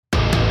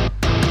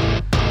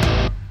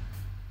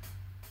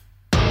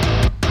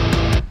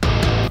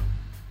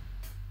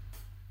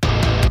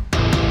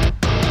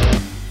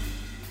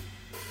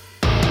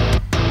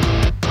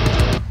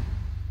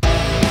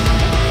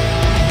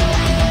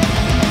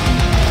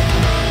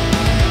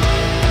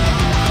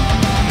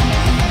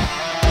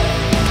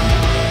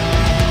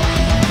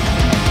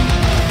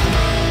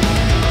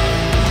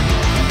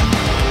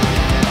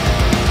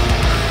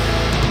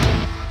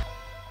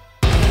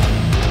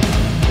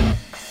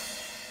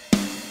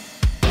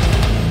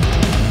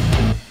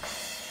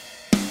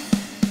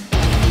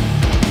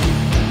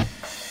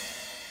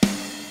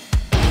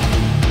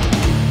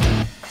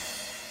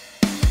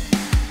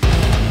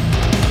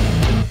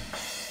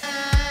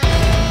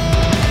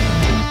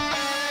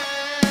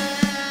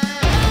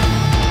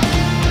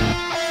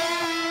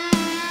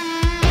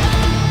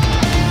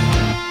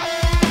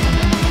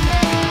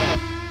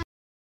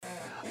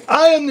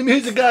am the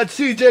Music God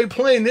CJ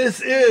Plain.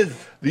 This is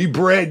the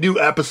brand new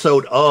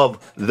episode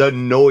of the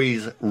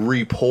NOIZE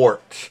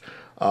Report.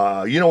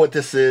 You know what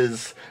this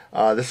is.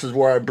 This is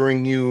where I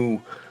bring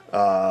you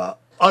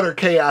utter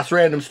chaos,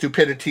 random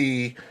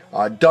stupidity,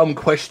 dumb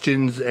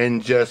questions,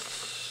 and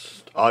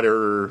just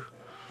utter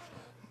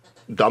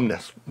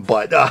dumbness.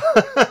 But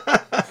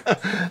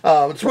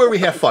it's where we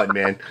have fun,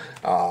 man.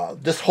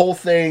 This whole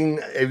thing,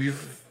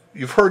 if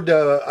you've heard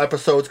the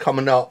episodes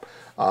coming up,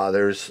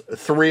 there's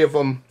 3 of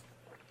them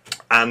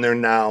on there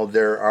now.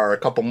 There are a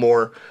couple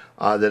more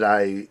that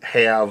I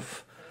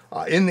have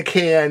in the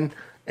can,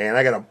 and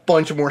I got a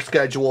bunch more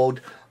scheduled.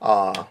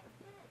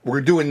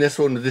 We're doing this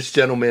one with this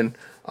gentleman.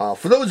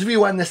 For those of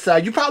you on this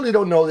side, you probably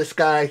don't know this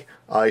guy.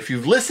 If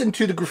you've listened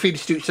to the Graffiti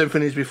Street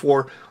Symphonies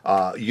before,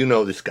 you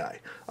know this guy.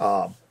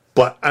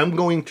 But I'm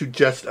going to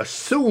just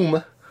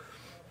assume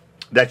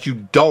that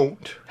you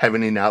don't have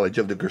any knowledge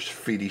of the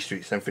Graffiti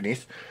Street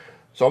Symphonies.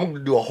 So I'm going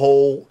to do a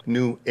whole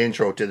new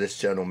intro to this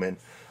gentleman.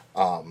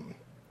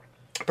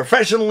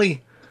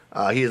 Professionally,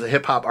 he is a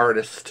hip-hop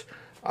artist,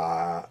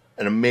 an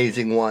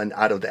amazing one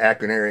out of the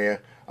Akron area.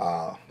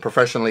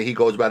 Professionally, he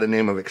goes by the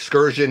name of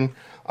Xcursion.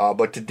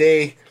 But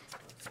today,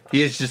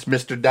 he is just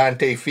Mr.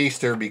 Donte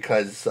Feaster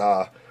because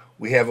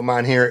we have him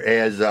on here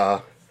as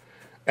a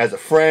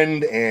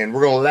friend, and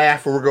we're going to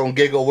laugh, or we're going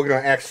to giggle, we're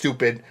going to act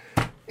stupid,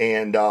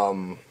 and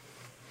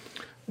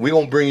we're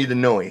going to bring you the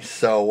noise.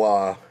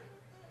 So,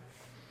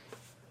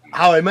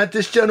 how I met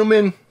this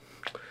gentleman,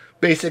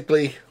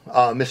 basically,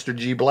 Mr.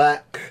 G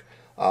Black,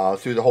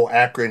 through the whole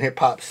Akron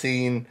hip-hop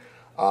scene.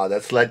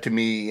 That's led to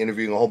me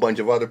interviewing a whole bunch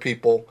of other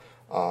people.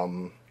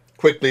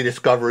 Quickly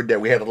discovered that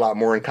we had a lot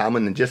more in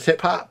common than just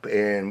hip-hop,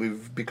 and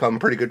we've become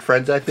pretty good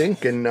friends, I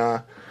think. And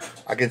I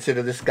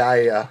consider this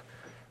guy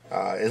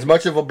as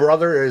much of a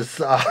brother as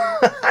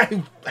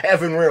I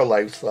have in real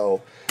life.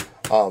 So,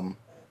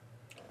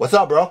 what's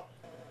up, bro?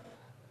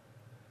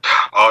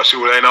 Oh,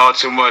 shoot, it ain't all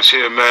too much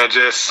here, man.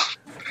 Just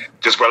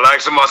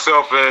relaxing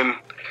myself, and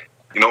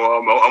you know,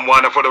 I'm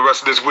winding for the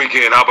rest of this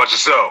weekend. How about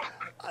yourself?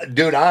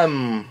 Dude,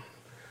 I'm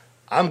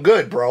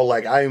good, bro.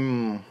 Like,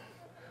 I'm,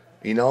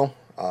 you know,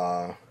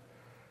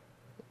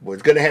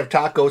 was gonna have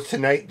tacos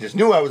tonight. Just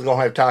knew I was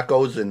gonna have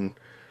tacos, and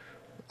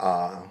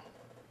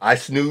I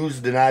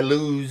snoozed and I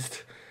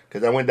loosed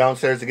because I went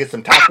downstairs to get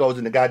some tacos,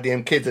 and the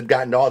goddamn kids had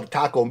gotten to all the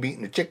taco and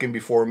beating the chicken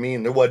before me,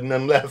 and there wasn't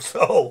none left.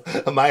 So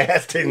my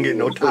ass didn't get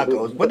no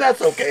tacos, but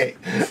that's okay.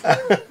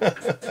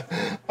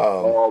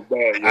 Oh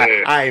man,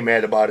 yeah. I ain't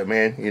mad about it,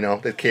 man. You know,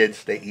 the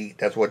kids, they eat.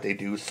 That's what they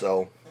do.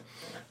 So.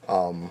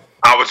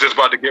 I was just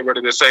about to get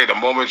ready to say, the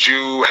moment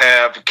you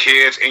have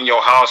kids in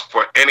your house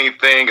for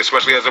anything,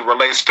 especially as it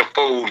relates to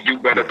food, you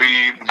better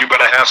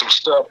have some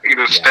stuff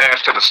either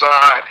stashed to the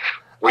side,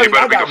 or you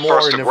better be the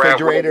first to grab. I got more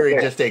in the refrigerator.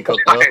 It just ain't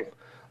cooked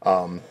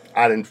up.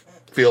 I didn't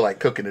feel like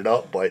cooking it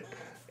up, but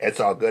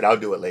it's all good. I'll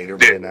do it later.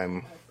 But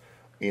I'm,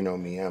 you know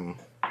me,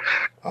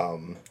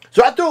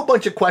 so I threw a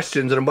bunch of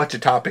questions and a bunch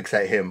of topics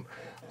at him,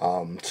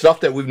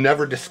 stuff that we've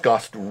never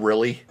discussed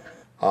really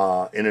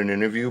in an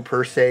interview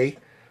per se.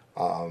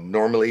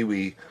 Normally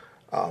we, you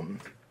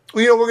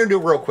know, we're going to do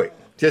it real quick.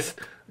 Just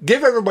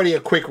give everybody a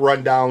quick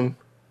rundown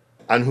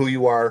on who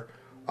you are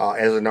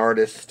as an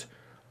artist,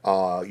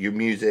 your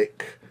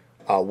music,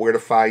 where to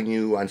find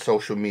you on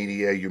social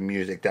media, your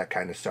music, that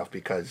kind of stuff,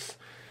 because,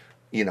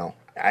 you know,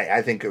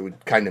 I think it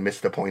would kind of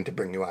miss the point to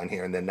bring you on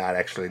here and then not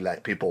actually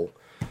let people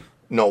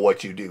know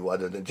what you do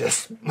other than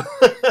just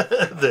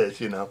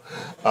this, you know.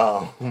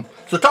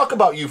 So talk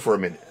about you for a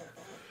minute.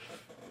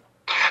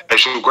 I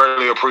should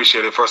greatly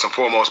appreciate it, first and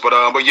foremost. But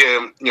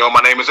yeah, you know,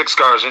 my name is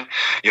Xcursion.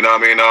 You know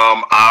what I mean?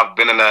 I've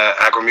been in the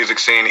Akron music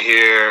scene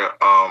here,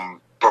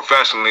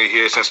 professionally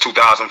here since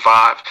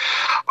 2005.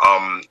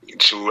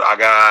 I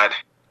got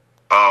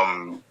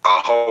a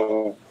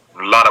whole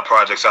lot of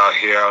projects out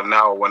here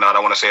now. Went out, I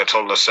want to say, a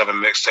total of 7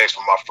 mixtapes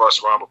from my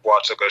first run before I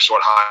took a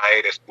short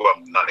hiatus. Well,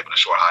 not even a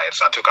short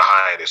hiatus. I took a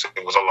hiatus.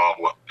 It was a long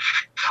one.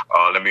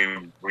 Let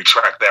me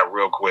retract that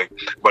real quick.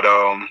 But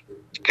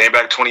came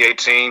back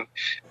 2018.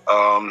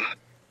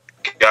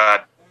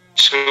 Got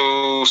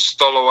 2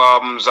 solo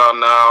albums out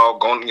now.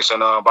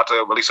 About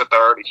to release a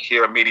 3rd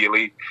here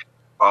immediately.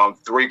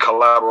 3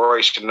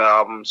 collaboration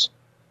albums.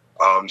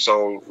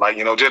 So, like,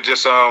 you know,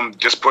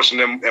 just pushing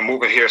them and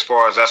moving here as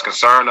far as that's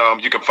concerned.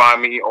 You can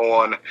find me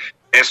on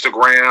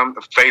Instagram,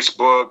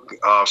 Facebook,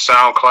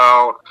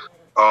 SoundCloud,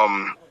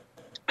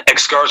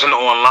 Xcursion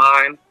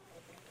Online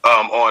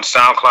on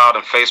SoundCloud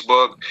and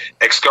Facebook,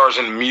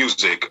 Xcursion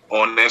Music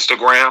on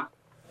Instagram.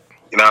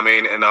 You know what I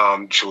mean? And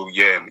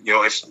yeah, you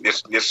know, it's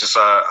just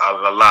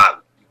a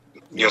lot.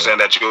 You know what I'm saying,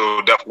 that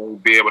you'll definitely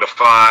be able to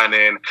find,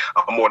 and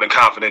I'm more than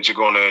confident you're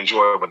going to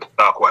enjoy it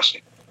without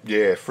question.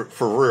 Yeah, for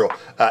real.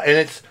 And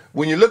it's,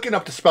 when you're looking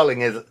up the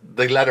spelling, is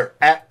the letter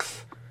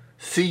X,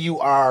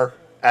 Cursion.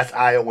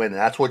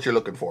 That's what you're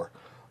looking for.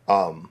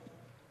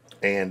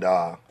 And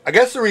I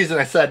guess the reason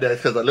I said that is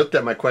because I looked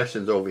at my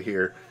questions over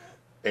here,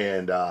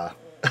 and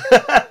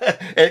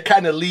it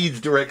kind of leads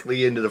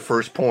directly into the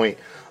first point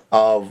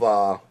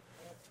of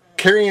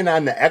carrying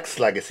on the X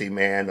legacy,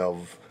 man,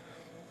 of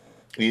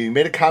You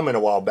made a comment a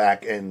while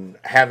back, and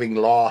having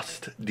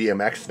lost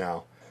DMX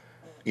now,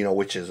 you know,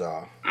 which is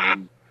I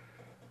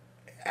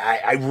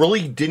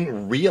really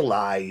didn't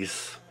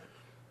realize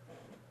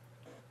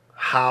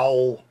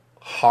how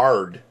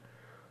hard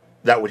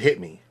that would hit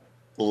me.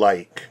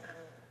 Like,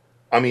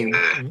 I mean,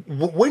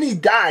 when he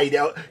died,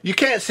 you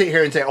can't sit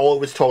here and say, "Oh,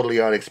 it was totally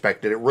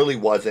unexpected." It really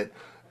wasn't,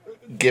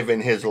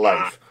 given his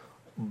life.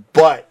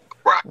 But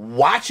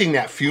watching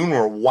that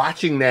funeral,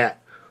 watching that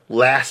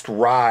last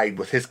ride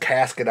with his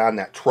casket on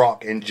that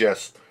truck, and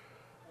just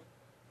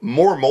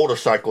more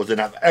motorcycles than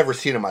I've ever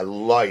seen in my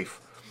life.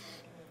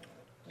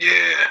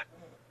 Yeah.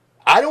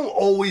 I don't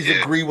always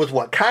agree with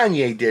what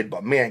Kanye did,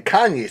 but man,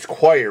 Kanye's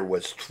choir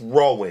was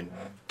throwing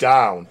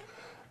down.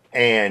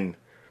 And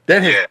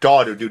then his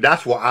daughter, dude,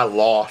 that's where I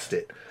lost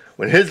it.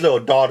 When his little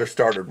daughter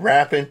started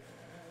rapping,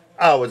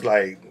 I was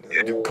like,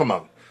 dude, come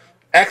on.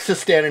 X is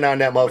standing on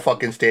that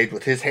motherfucking stage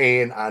with his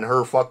hand on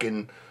her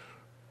fucking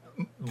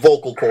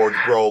vocal cords,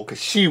 bro,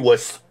 because she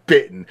was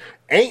spitting.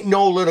 Ain't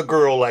no little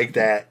girl like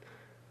that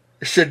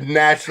should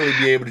naturally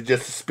be able to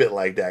just spit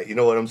like that. You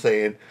know what I'm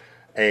saying?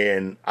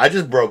 And I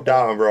just broke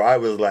down, bro. I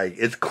was like,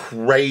 it's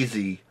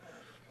crazy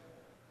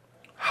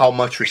how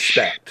much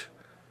respect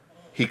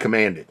he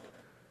commanded.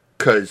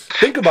 Because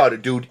think about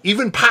it, dude.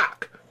 Even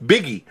Pac,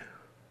 Biggie,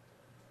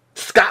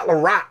 Scott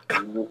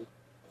LaRock,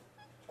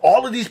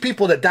 all of these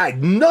people that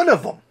died, none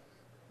of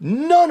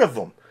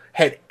them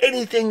had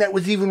anything that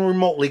was even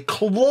remotely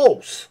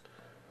close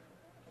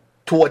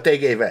to what they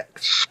gave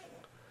X.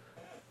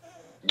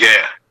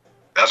 Yeah,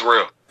 that's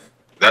real.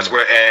 That's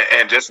where,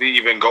 and just to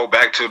even go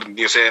back to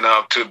you're saying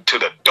to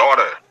the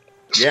daughter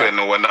spitting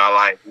and whatnot,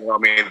 like, you know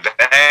what I mean,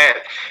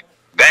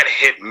 that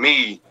hit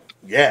me.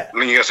 Yeah, I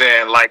mean, you're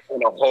saying like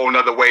in a whole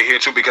nother way here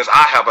too, because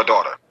I have a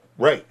daughter.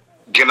 Right.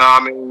 You know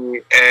what I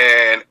mean?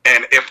 And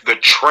if the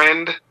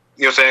trend,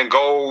 you know what I'm saying,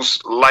 goes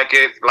like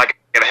it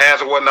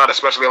has or whatnot,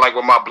 especially like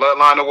with my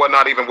bloodline or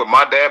whatnot, even with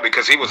my dad,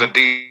 because he was a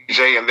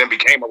DJ and then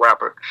became a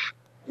rapper.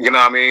 You know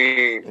what I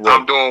mean? Right.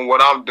 I'm doing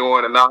what I'm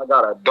doing, and now I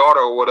got a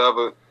daughter or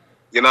whatever.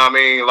 You know what I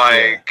mean?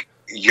 Like,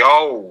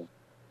 yo,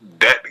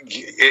 that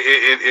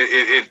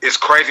it's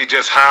crazy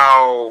just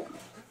how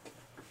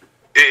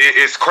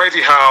it's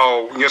crazy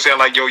how, you know what I'm saying,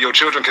 like, your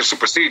children can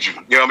supersede you.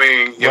 You know what I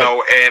mean? You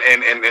know,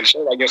 and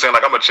shit, like, you know what I'm saying,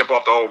 like, I'm gonna chip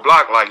off the whole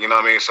block, like, you know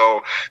what I mean?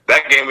 So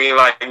that gave me,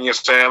 like, you know what I'm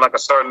saying, like a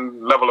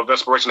certain level of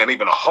inspiration and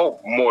even a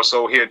hope more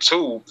so here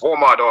too for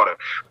my daughter.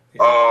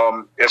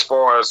 As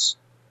far as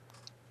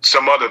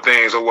some other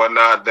things or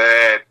whatnot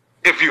that,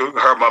 if you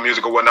heard my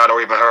music or whatnot,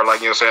 or even heard, like,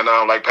 you know what I'm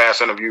saying, like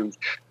past interviews,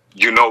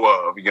 you know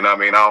of, you know what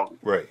I mean? I don't, you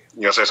know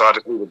what I'm saying, so I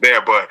just leave it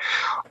there. But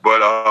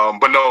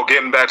no,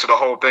 getting back to the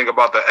whole thing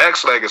about the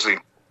X legacy.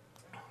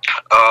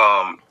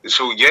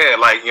 So yeah,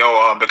 like, you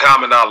know, the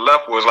comment I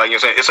left was like, you know what I'm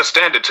saying, it's a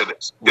standard to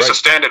this. It's a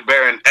standard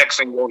bearing X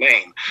in your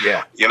name.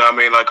 Yeah. You know what I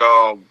mean? Like,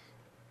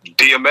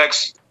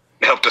 DMX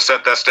helped to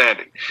set that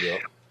standard. Yeah.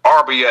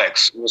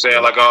 RBX, you know what I'm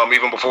saying, like,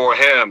 even before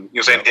him, you know what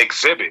I'm saying,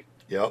 Exhibit.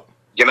 Yep.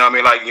 You know what I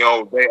mean? Like, you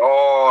know, they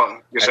all,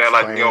 you're saying,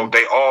 like, you know,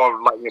 they all,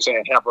 like you're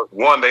saying,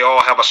 they all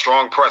have a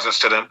strong presence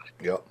to them.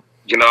 Yep.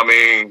 You know what I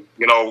mean?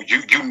 You know,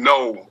 you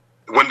know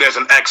when there's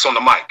an X on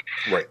the mic.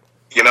 Right.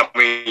 You know what I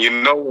mean? You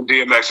know when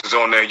DMX is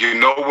on there. You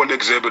know when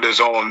Exhibit is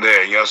on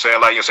there. You know what I'm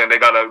saying? Like you're saying, they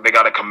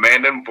got a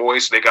commanding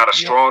voice. They got a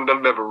strong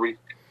delivery.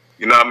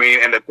 You know what I mean?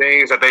 And the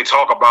things that they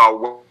talk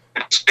about,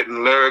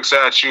 spitting lyrics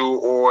at you,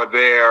 or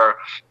they're,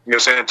 you know what I'm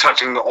saying,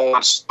 touching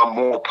on some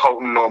more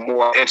potent or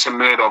more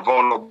intimate or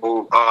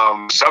vulnerable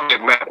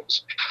subject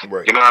matters.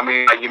 Right. You know what I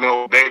mean? Like, you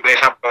know, they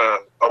have a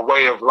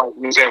way of, like, you know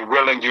what I'm saying,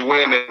 reeling you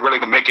in and really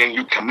making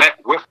you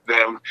connect with them.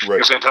 Right. You know what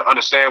I'm saying, to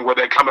understand where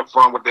they're coming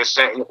from, what they're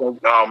saying, you know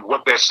what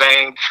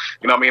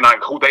I mean,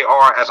 like who they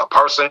are as a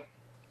person.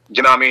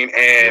 You know what I mean?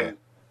 And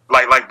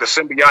like the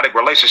symbiotic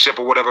relationship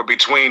or whatever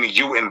between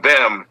you and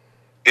them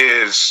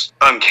is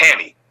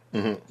uncanny.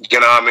 Mm-hmm. You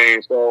know what I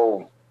mean?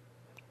 So,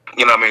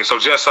 you know what I mean? So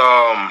just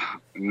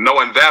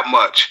knowing that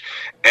much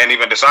and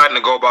even deciding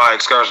to go by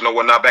Xcursion or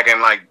whatnot back in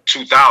like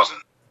 2000,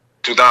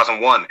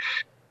 2001,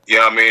 you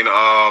know what I mean?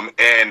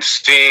 And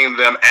seeing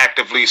them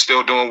actively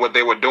still doing what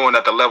they were doing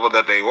at the level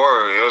that they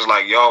were, it was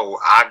like, yo,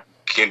 I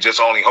can just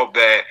only hope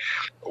that,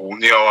 you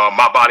know,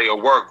 my body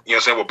of work, you know what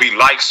I'm saying, will be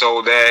like,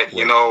 so that,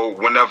 you know,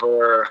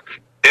 whenever,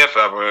 if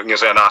ever, you know what I'm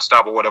saying, I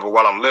stop or whatever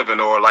while I'm living,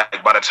 or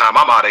like by the time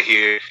I'm out of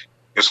here, you know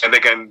what I'm saying, they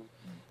can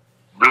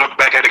look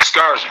back at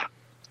Xcursion,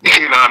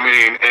 you know what I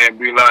mean, and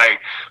be like,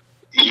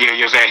 yeah, you know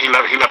what I'm saying,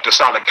 he left a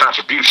solid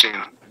contribution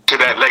to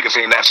that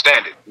legacy and that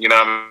standard, you know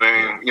what I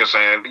mean, you know what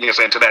I'm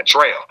saying, to that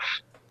trail.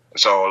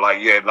 So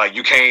like, yeah, like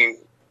you can't,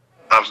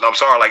 I'm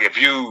sorry, like if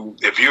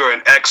you're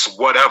an X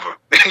whatever,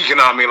 you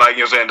know what I mean, like,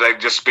 you know what I'm saying, like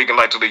just speaking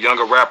like to the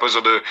younger rappers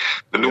or the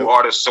new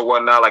artists or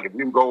whatnot, like if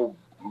you go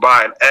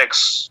buy an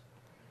X,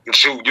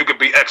 shoot, you could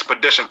be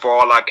Expedition for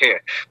all I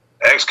care.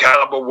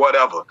 Excalibur,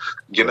 whatever,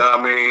 you know what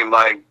I mean?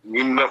 Like,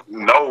 you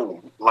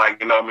know, like,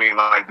 you know what I mean?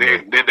 Like,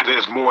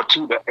 there's more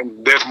to that,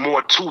 and there's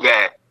more to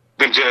that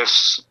than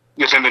just,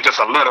 you know, saying, than just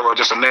a letter or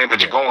just a name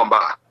that you're going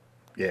by.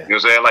 Yeah, you know what I'm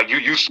saying? Like,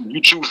 you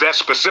choose that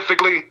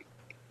specifically.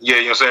 yeah,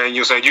 you know what I'm saying.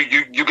 You know what I'm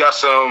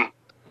saying.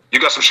 You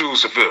got some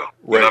shoes to fill. You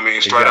Right. know what I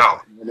mean? Straight Exactly.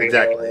 out.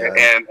 Exactly.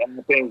 And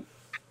I think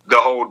the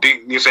whole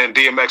you know saying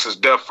DMX's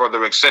death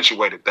further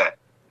accentuated that.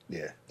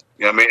 Yeah.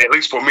 You know what I mean? At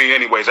least for me,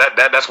 anyways.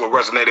 That's what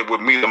resonated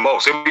with me the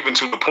most. Even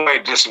to the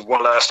point. Just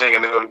one last thing,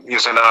 and then you know,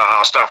 saying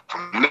I'll stop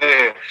from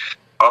there.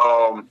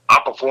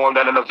 I performed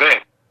at an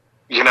event.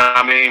 You know what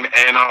I mean?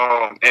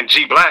 And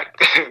G Black,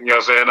 you know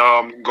what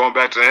I'm saying? Going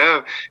back to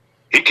him,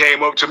 he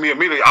came up to me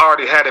immediately. I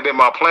already had it in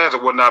my plans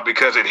or whatnot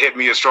because it hit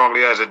me as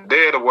strongly as it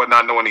did or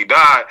whatnot, knowing he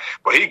died.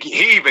 But he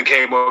even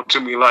came up to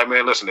me like,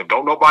 man, listen, if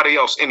don't nobody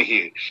else in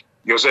here,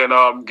 you know what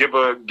I'm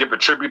saying, give a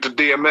tribute to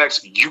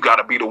DMX, you got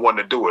to be the one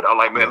to do it. I'm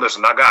like, man,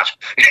 listen, I got you.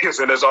 You know what I'm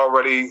saying? It's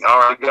already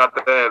got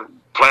that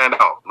planned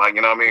out. Like,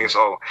 you know what I mean?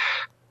 So,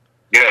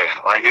 yeah,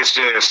 like, it's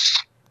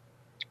just,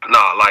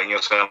 like, you know what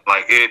I'm saying?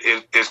 Like,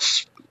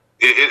 it's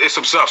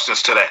some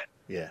substance to that.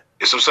 Yeah.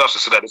 It's some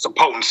substance to that. It's some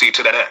potency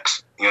to that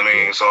X. You know what I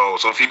mean? So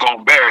if you're going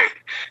to bear it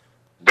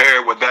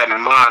with that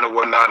in mind or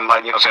whatnot, and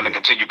like, you know what I'm saying, to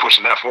continue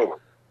pushing that forward.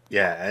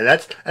 Yeah, and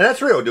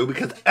that's real, dude,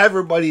 because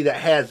everybody that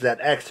has that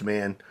X,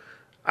 man,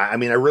 I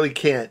mean, I really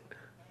can't,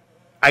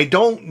 I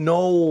don't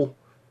know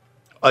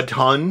a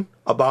ton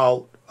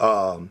about,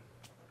 how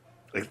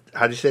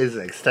do you say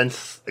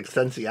this,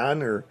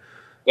 Extension or?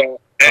 Yeah.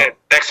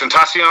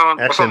 Extentacion?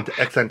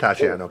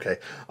 Extentacion, okay.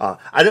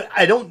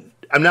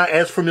 I'm not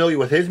as familiar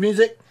with his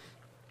music,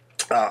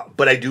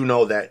 but I do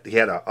know that he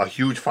had a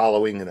huge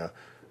following and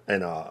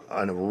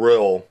a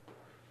real,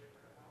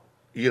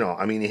 you know,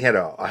 I mean, he had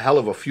a hell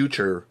of a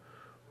future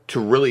to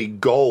really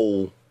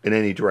go in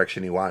any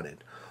direction he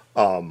wanted.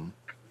 You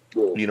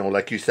know,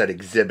 like you said,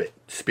 Exhibit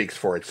speaks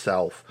for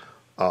itself.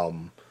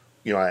 You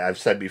know, I've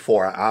said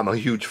before, I'm a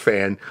huge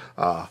fan,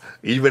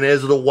 even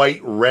as the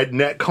white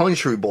redneck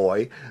country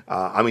boy,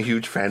 I'm a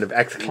huge fan of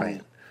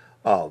X-Clan.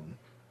 You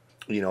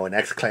know, and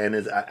X-Clan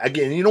is,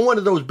 again, you know, one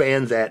of those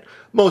bands that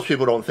most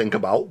people don't think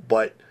about,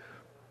 but,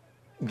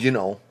 you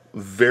know,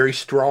 very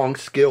strong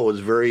skill,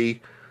 is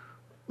very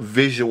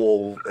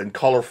visual and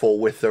colorful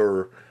with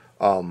their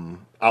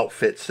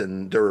outfits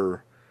and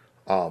their,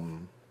 I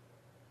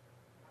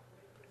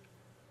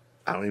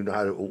don't even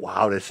know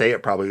how to say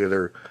it, probably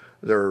their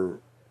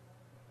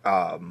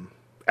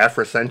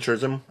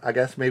Afrocentrism, I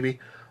guess, maybe.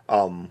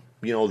 You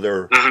know,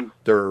 their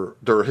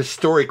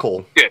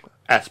historical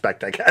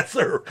aspect, I guess,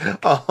 or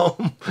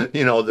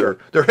you know, their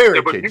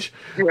heritage.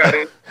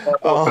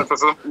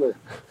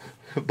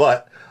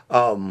 But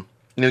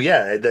you know,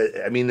 yeah,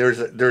 I mean, there's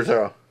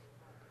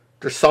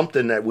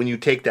something that when you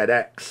take that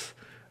X,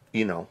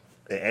 you know,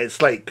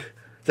 it's like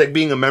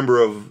being a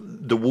member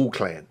of the Wu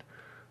Clan.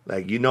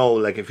 Like, you know,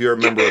 like if you're a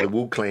member of the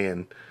Wu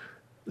Clan,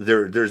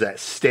 there's that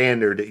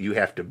standard that you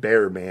have to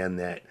bear, man,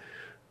 that,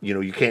 you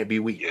know, you can't be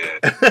weak.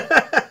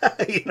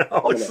 You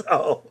know,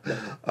 so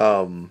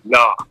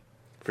no,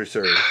 for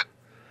sure.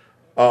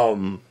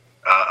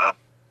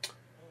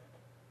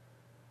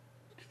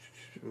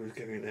 Who's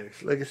getting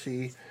next?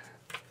 Legacy.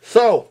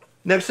 So,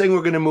 next thing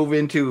we're going to move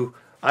into,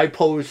 I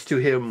posed to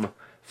him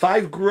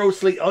 5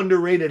 grossly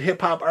underrated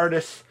hip-hop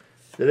artists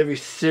that every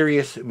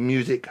serious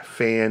music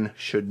fan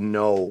should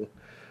know.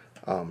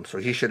 So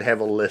he should have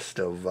a list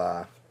of,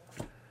 or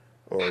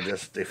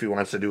just if he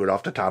wants to do it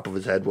off the top of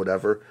his head,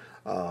 whatever.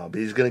 But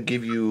he's going to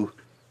give you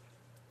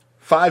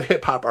 5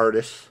 hip-hop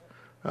artists,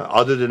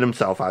 other than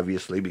himself,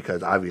 obviously,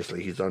 because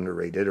obviously he's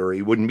underrated or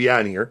he wouldn't be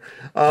on here.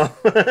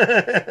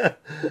 5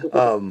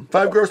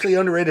 grossly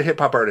underrated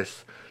hip-hop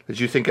artists that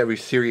you think every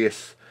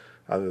serious,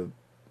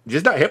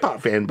 just not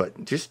hip-hop fan,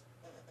 but just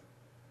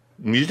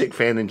music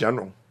fan in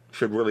general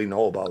should really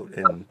know about.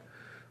 And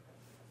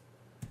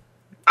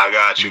I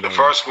got you. The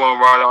first one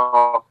right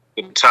off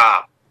the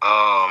top,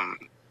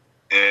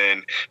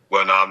 and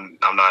well, no,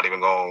 I'm not even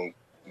going to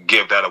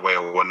give that away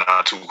or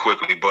whatnot too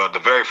quickly, but the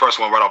very first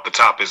one right off the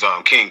top is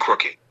King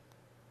Crooked.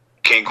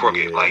 King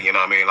Crooked, Yeah. like, you know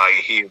what I mean? Like,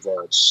 he is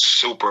a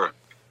super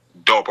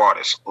dope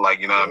artist. Like,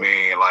 you know what I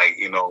mean? Like,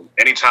 you know,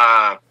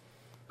 anytime,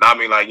 I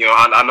mean, like, you know,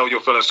 I know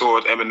your feelings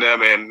towards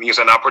Eminem, and, you know,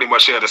 saying I pretty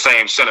much share the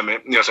same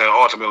sentiment, you know, saying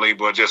ultimately,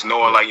 but just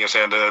knowing, like, you know,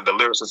 saying the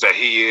lyricist that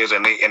he is,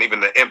 and even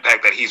the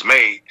impact that he's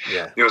made,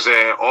 you know,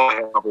 saying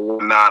on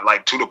him, not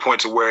like to the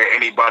point to where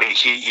anybody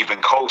he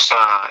even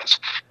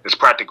co-signs is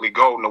practically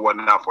golden or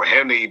whatnot. For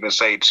him to even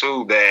say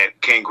too that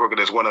King Crooked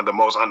is one of the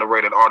most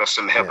underrated artists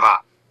in hip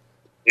hop.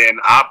 And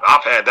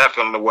I've had that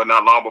feeling or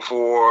whatnot long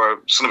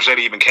before Slim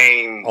Shady even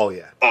came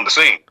on the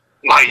scene.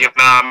 Like, you know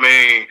what I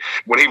mean?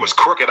 When he was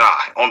Crooked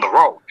Eye on the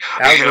road.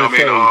 You know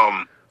what I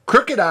mean?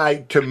 Crooked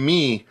Eye, to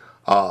me,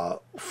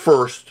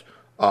 first,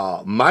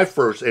 my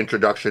first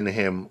introduction to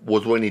him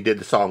was when he did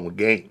the song with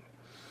Game.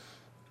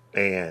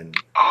 And,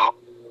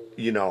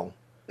 you know,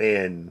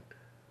 and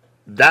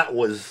that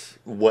was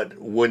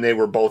when they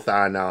were both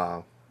on,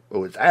 it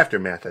was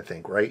Aftermath, I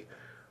think, right?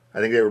 I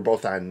think they were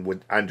both on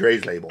with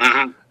Dre's label.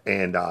 Mm-hmm.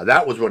 And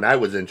that was when I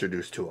was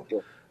introduced to him.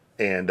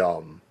 And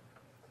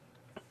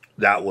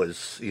that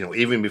was, you know,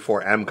 even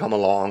before M come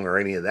along or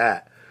any of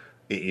that,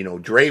 you know,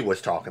 Dre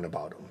was talking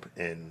about him.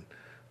 And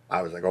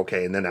I was like,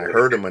 okay. And then I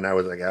heard him and I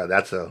was like, oh,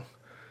 that's a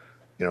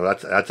You know,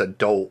 that's a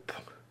dope.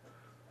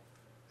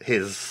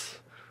 The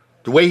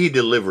way he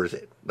delivers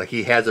it, like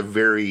he has a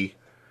very,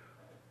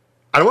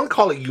 I don't want to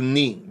call it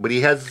unique, but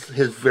he has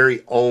his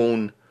very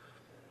own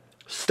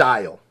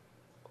style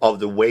of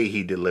the way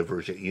he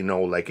delivers it. You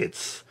know, like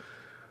there's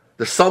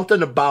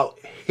something about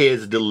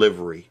his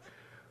delivery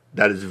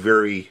that is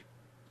very.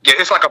 Yeah,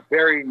 it's like a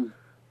very.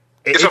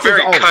 It's a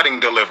very cutting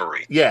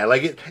delivery. Yeah,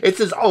 like it's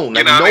his own.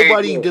 Like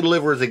nobody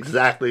delivers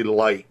exactly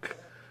like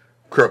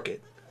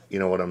Crooked. You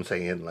know what I'm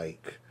saying?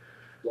 Like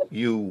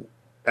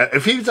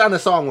if he's on a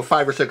song with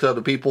 5 or 6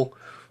 other people,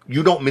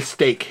 you don't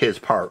mistake his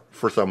part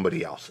for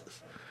somebody else's.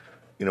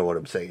 You know what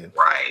I'm saying?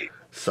 Right.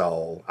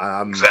 So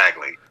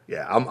exactly.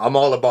 Yeah, I'm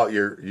all about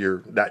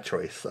your that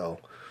choice. So,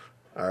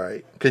 all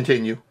right,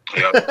 continue.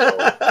 Yep. Yeah,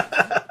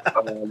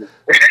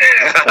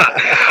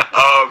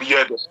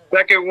 the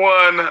second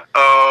one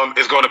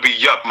is going to be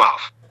Yuck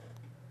Mouth.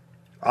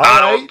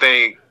 I don't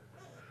think.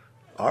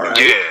 All right.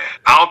 Yeah,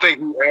 I don't think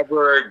he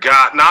ever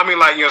got. Now, I mean,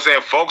 like, you know what I'm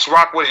saying, folks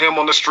rock with him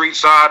on the street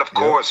side, of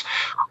course,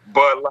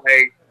 but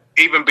like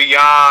even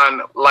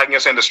beyond, like, you know what I'm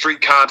saying, the street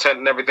content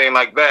and everything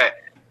like that.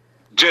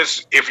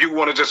 Just if you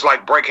want to just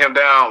like break him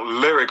down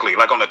lyrically,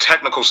 like on the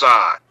technical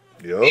side,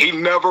 he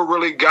never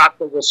really got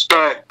the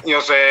respect, you know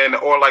what I'm saying,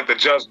 or like the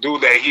just due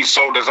that he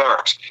so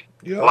deserves.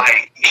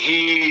 Like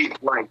I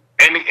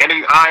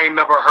ain't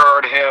never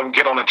heard him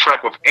get on a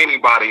track with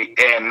anybody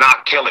and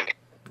not kill it.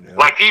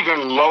 Like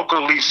even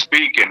locally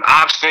speaking,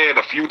 I've said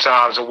a few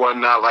times and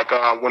whatnot, like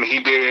when he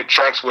did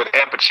tracks with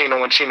Al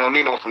Pacino and Chino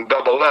Nino from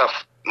Double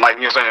F, like,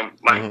 you know what I'm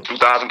saying, like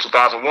 2000,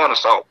 2001 or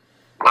so.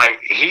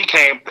 Like he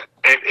came,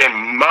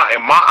 in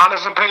my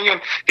honest opinion,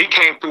 he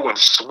came through and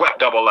swept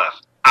Double F.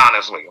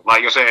 Honestly,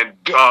 like you're saying,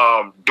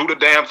 do the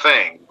damn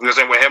thing. You're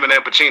saying with him and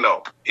Al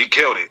Pacino, he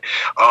killed it.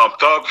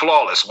 Thug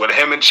Flawless with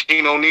him and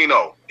Chino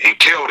Nino, he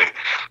killed it.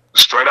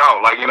 Straight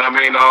out, like, you know what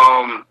I mean.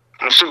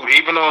 Shoot,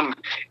 even on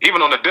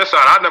the diss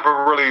side, I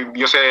never really,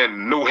 you're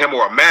saying, knew him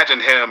or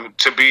imagined him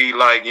to be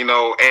like, you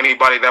know,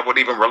 anybody that would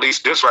even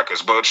release diss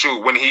records. But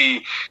shoot, when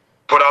he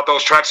put out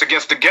those tracks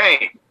against the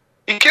game,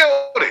 he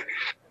killed it.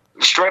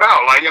 Straight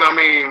out, like, you know what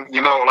I mean,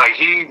 you know, like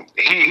he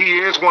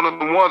is one of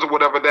the ones or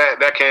whatever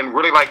that can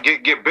really like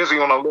get busy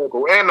on a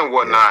lyrical end and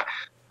whatnot.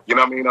 You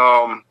know what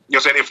I mean?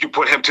 You're saying if you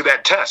put him to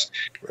that test,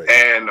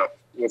 and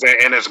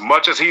as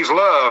much as he's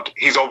loved,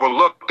 he's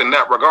overlooked in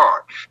that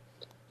regard.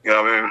 You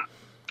know what I mean?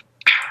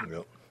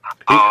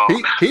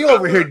 He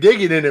over here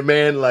digging in it,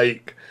 man.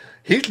 Like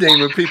he's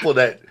naming people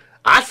that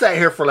I sat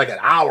here for like an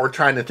hour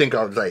trying to think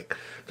of. Like,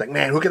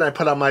 man, who can I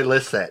put on my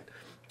list that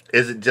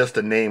isn't just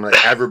a name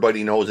like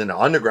everybody knows in the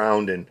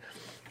underground? And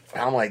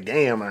I'm like,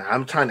 damn,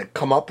 I'm trying to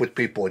come up with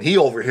people, and he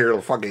over here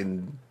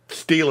fucking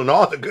stealing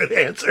all the good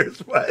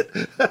answers. But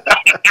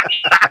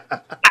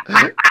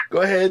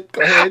go ahead.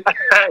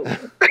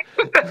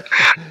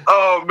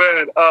 Oh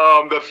man,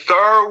 the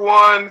third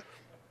one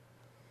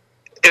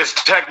is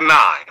Tech 9.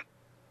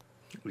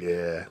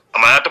 Yeah,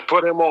 I'm gonna have to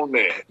put him on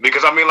there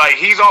because I mean, like,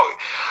 he's all.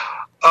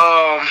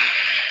 I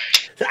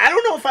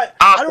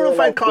don't know if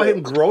I'd call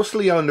him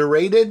grossly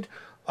underrated.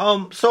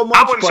 So much,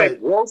 I wouldn't say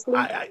grossly.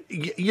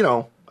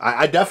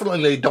 I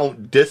definitely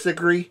don't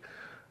disagree.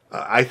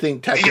 I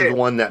think Tech is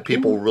one that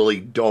people really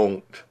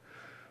don't.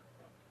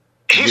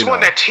 He's one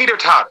that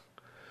teeter-totter.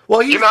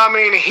 Well, you know what I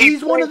mean?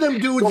 He's one of them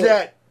dudes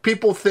that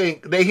people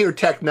think they hear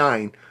Tech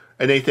 9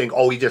 and they think,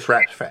 oh, he just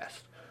raps fast.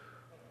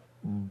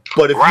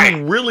 But if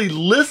you really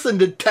listen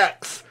to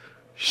Tech's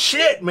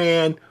shit,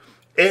 man,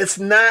 it's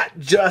not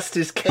just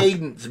his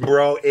cadence,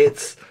 bro.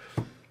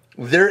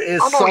 There is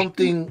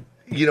something,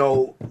 you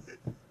know.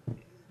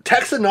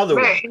 Tech's another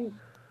one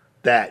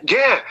that,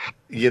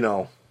 you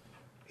know,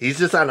 he's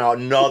just on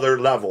another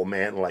level,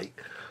 man. Like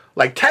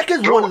Tech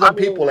is one of them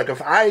people. Like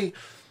if I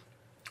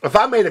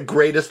made a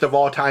greatest of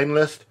all time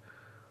list,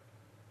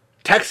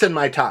 Tech's in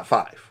my top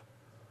 5.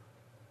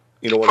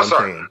 You know what I'm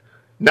saying?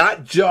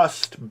 Not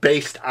just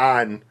based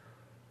on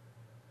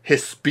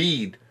his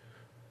speed,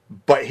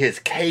 but his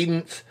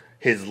cadence,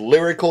 his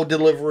lyrical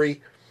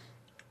delivery,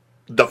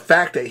 the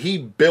fact that he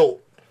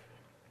built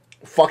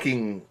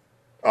fucking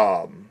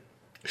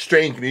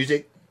strange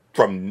music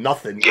from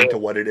nothing into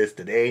what it is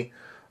today.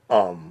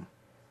 You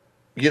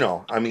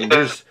know, I mean,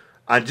 there's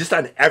just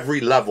on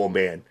every level,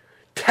 man.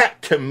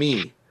 Tech to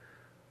me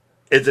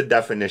is a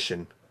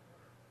definition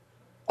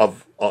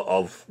of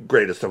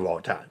greatest of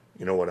all time.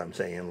 You know what I'm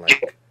saying?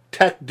 Like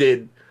Tech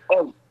did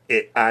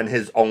it on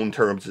his own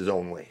terms, his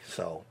own way.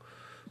 So,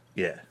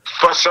 yeah,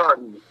 for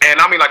certain. And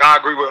I mean, like, I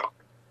agree with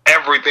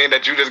everything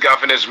that you just got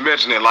finished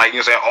mentioning. Like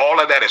you said, all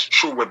of that is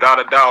true without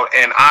a doubt.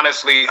 And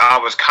honestly, I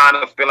was kind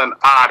of feeling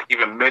odd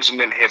even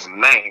mentioning his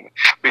name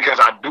because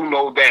I do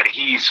know that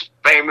he's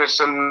famous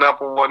enough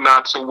or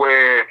whatnot to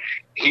where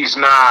he's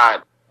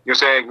not, you're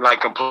saying, like,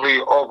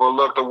 completely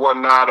overlooked or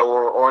whatnot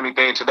or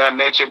anything to that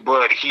nature,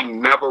 but he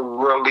never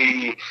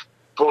really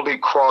fully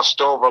crossed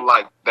over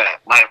like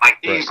that. Like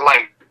he's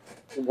like,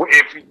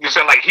 if you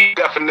say, like, he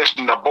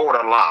definition the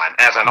borderline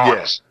as an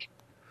artist.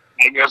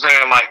 You know what I'm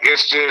saying? Like,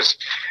 it's just,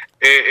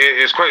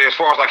 it's crazy as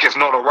far as like his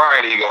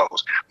notoriety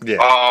goes. Yeah.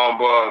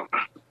 But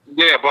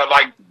Yeah,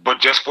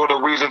 but just for the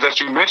reasons that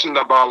you mentioned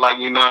about, like,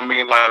 you know what I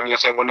mean, like, you know what I'm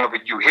saying, whenever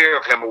you hear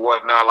of him or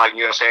whatnot, like, you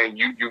know what I'm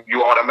saying,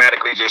 you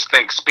automatically just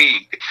think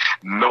speed,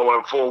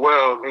 knowing full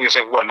well, you know what I'm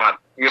saying, whatnot.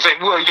 You say,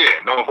 well, yeah,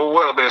 knowing full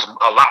well there's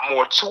a lot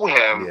more to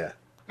him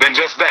than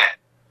just that.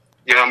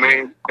 You know what I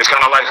mean? It's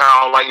kind of like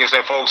how, like you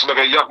said, folks look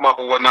at Yuck Muck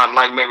or whatnot,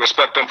 like, may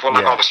respect him for,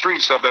 like, all the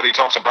street stuff that he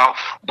talks about,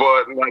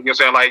 but, like you're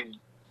saying, like,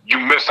 you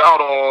miss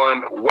out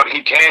on what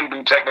he can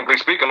do, technically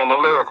speaking, on the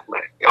lyrical.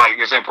 Like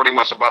you're saying, pretty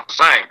much about the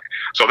same.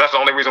 So that's the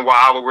only reason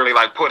why I would really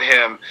like put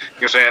him,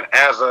 you're saying,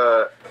 as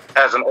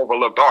an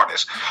overlooked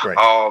artist. Right.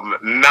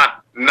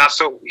 Not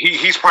so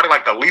he's probably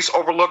like the least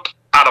overlooked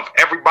out of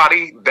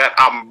everybody that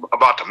I'm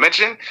about to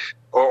mention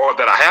or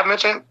that I have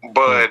mentioned.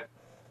 But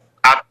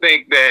I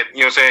think that, you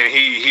know what I'm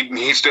saying,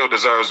 he still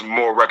deserves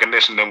more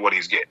recognition than what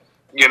he's getting.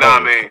 You know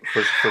what I mean?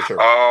 For sure.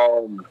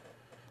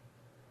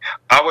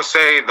 I would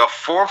say the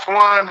fourth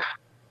one,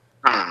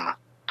 I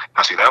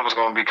see that was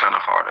going to be kind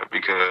of harder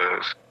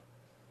because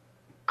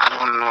I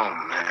don't know,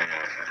 man.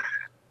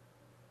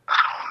 I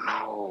don't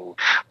know.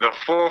 The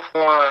fourth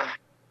one,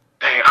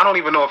 dang, I don't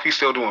even know if he's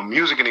still doing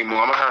music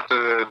anymore. I'm going to have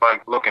to,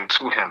 like, look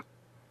into him.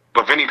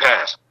 But Vinny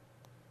passed.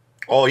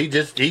 Oh, he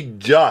just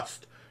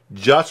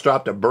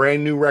dropped a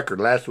brand new record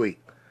last week.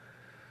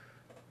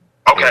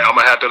 Okay, I'm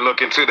gonna have to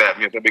look into that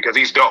because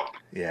he's dope.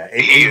 Yeah,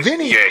 and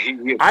Vinny.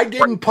 Yeah, I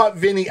didn't put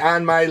Vinny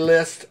on my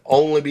list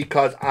only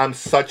because I'm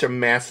such a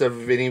massive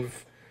Vinny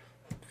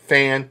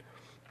fan,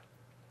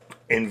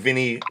 and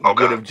Vinny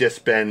would have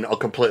just been a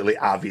completely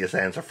obvious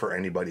answer for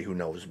anybody who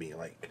knows me.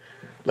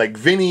 Like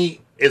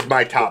Vinny is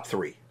my top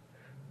three,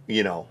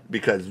 you know,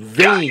 because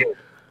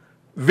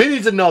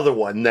Vinny's another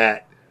one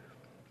that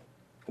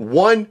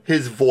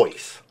his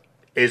voice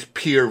is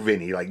pure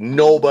Vinny. Like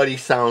nobody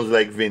sounds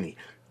like Vinny.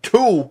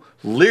 2,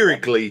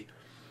 lyrically,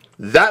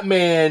 that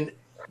man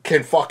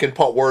can fucking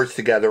put words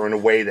together in a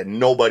way that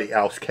nobody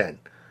else can.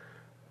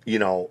 You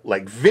know,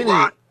 like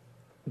Vinny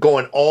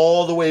going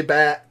all the way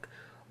back,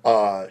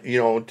 you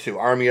know, to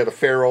Army of the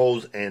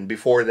Pharaohs and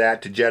before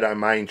that to Jedi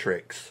Mind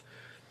Tricks.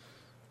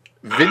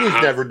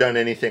 Vinny's never done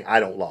anything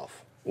I don't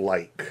love.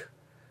 Like,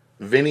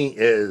 Vinny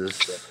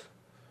is,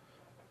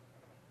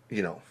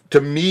 you know, to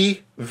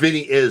me,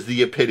 Vinny is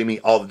the epitome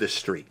of the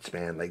streets,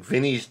 man. Like,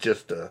 Vinny's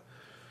just a...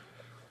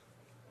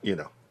 You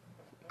know.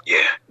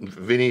 Yeah.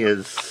 Vinny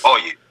is... Oh,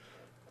 yeah.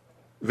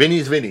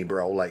 Vinny's Vinny,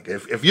 bro. Like,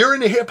 if you're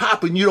into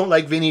hip-hop and you don't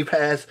like Vinny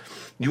Paz,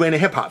 you ain't a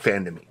hip-hop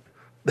fan to me.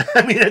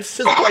 I mean, it's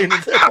just plain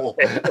and simple.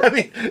 I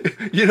mean,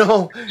 you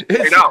know,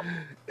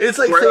 it's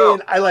like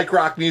saying I like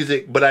rock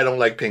music, but I don't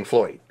like Pink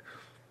Floyd.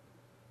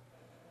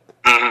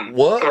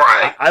 What?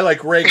 Right. I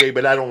like reggae,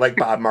 but I don't like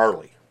Bob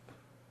Marley.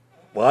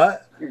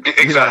 What?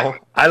 Exactly. You know,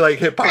 I like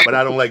hip-hop, but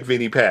I don't like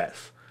Vinny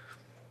Paz.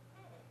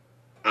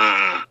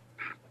 Nah.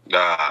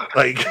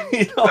 Like,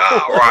 you know,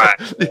 right.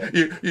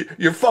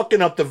 You're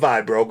fucking up the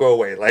vibe, bro. Go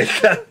away. Like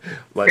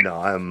no,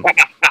 I'm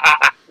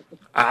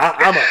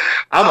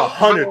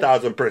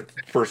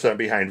 100,000%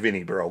 behind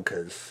Vinny, bro.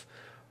 Because,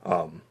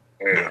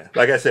 yeah,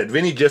 like I said,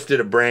 Vinny just did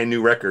a brand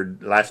new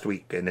record last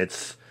week, and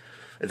it's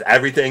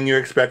everything you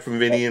expect from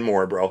Vinny and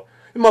more, bro.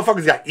 The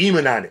motherfucker's got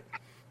Eamon on it.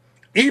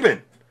 Eamon.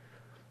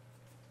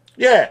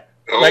 Yeah.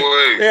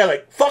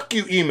 Like fuck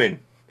you, Eamon.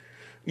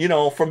 You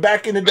know, from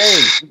back in the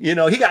day, you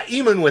know, he got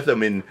Eamon with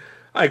him, and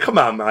come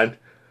on, man.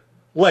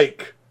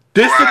 Like,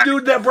 this the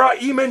dude that brought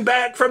Eamon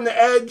back from the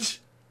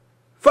Edge?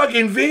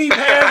 Fucking Vinny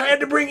Paz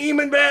had to bring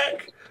Eamon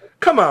back?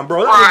 Come on,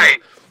 bro.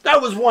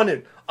 That was one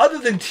in. Other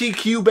than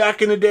TQ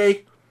back in the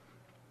day,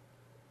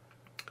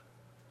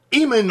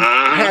 Eamon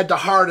had the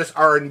hardest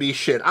R&B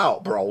shit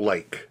out, bro.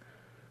 Like,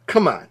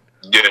 come on.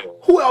 Yeah.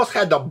 Who else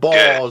had the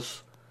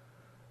balls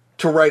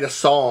to write a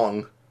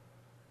song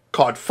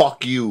called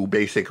Fuck You,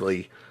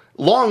 basically?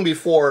 Long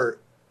before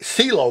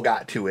CeeLo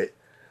got to it,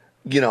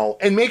 you know,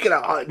 and make it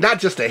not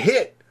just a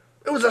hit,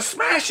 it was a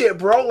smash hit,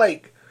 bro.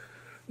 Like,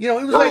 you know,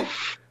 it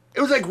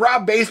was like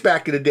Rob Bass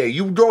back in the day.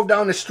 You drove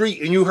down the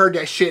street and you heard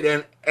that shit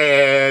in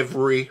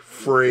every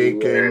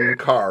freaking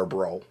car,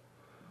 bro.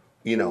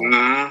 You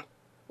know,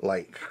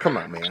 like, come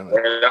on, man.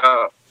 Like,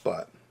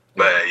 but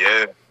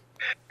yeah,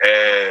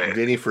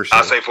 Vinny for sure.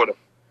 I say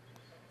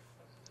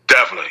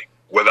definitely.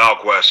 Without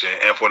question.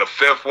 And for the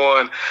fifth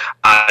one,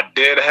 I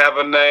did have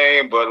a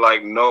name, but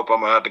like, nope, I'm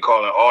going to have to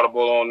call an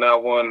audible on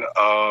that one.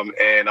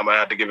 And I'm going to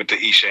have to give it to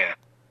Eshan.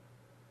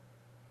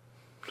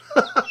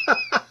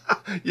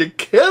 You're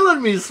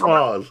killing me,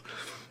 Smalls.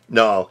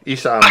 No,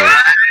 Eshan.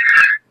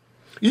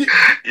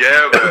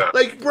 Yeah, man.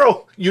 Like,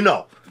 bro, you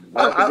know,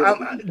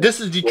 this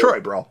is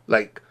Detroit, bro.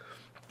 Like,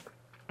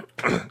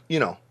 you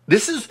know,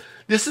 this is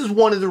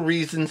one of the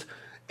reasons,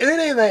 and it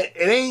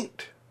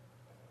ain't.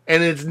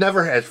 And it's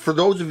never has. For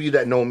those of you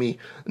that know me,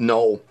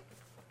 know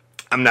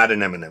I'm not an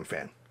Eminem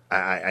fan.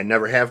 I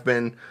never have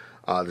been.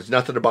 There's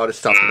nothing about his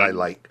stuff that I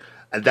like.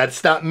 And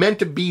that's not meant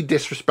to be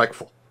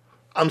disrespectful.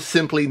 I'm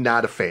simply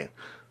not a fan.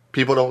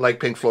 People don't like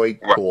Pink Floyd,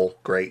 cool,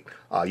 great.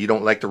 You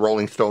don't like the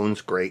Rolling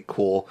Stones, great,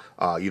 cool.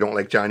 You don't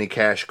like Johnny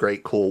Cash,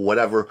 great, cool,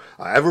 whatever.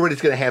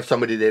 Everybody's going to have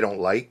somebody they don't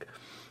like.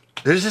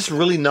 There's just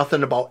really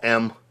nothing about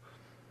M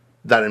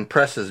that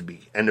impresses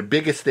me. And the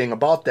biggest thing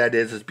about that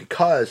is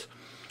because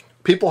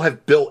people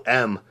have built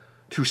M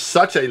to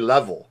such a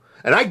level.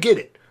 And I get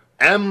it.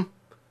 M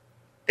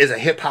is a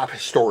hip-hop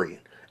historian.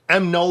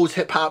 M knows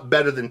hip-hop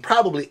better than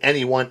probably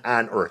anyone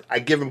on earth. I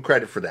give him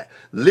credit for that.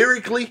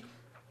 Lyrically,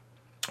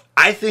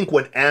 I think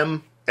when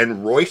M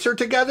and Royce are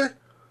together,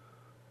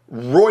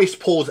 Royce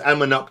pulls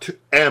M up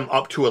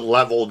to a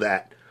level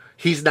that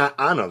he's not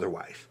on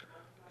otherwise.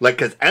 Like,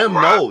 because M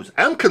knows.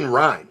 M can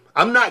rhyme.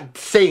 I'm not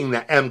saying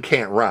that M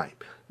can't rhyme.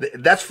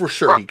 That's for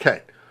sure he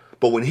can.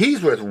 But when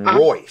he's with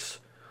Royce,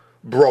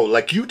 bro,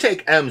 like you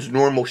take M's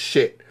normal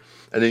shit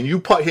and then you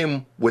put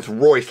him with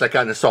Royce, like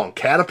on the song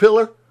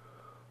Caterpillar,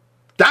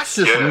 that's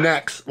just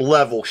next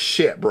level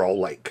shit, bro.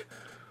 Like,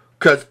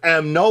 because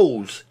M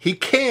knows he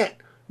can't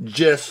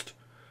just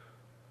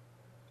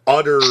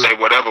utter... Say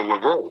whatever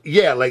with Royce.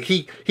 Yeah, like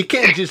he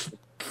can't just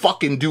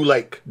fucking do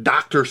like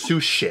Dr.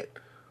 Seuss shit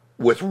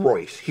with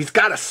Royce. He's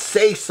got to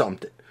say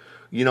something.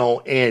 You know,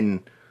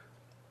 and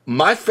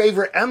my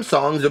favorite M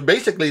songs are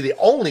basically the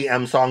only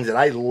M songs that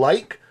I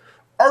like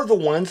are the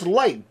ones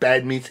like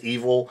Bad Meets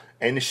Evil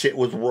and the shit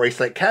with Royce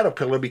like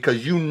Caterpillar,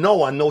 because you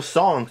know on those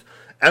songs,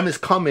 M is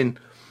coming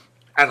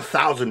at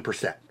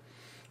 1,000%.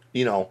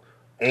 You know,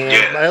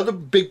 and my other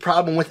big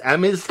problem with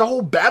M is the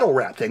whole battle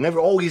rap thing. Never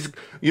always,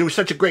 you know, he's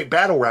such a great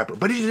battle rapper,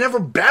 but he's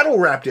never battle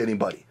rapped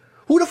anybody.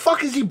 Who the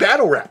fuck is he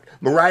battle rapped?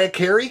 Mariah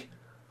Carey?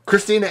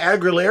 Christina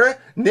Aguilera?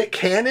 Nick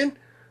Cannon?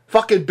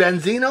 Fucking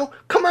Benzino?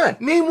 Come on,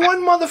 name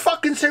one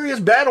motherfucking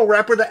serious battle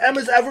rapper that M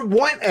has ever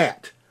went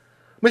at.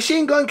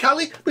 Machine Gun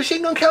Kelly?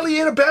 Machine Gun Kelly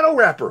ain't a battle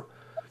rapper.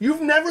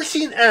 You've never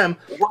seen M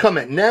come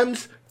at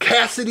Nems,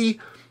 Cassidy,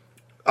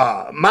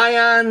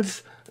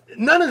 Mayans,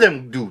 none of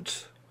them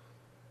dudes.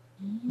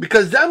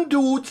 Because them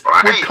dudes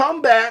would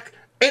come back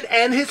and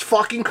end his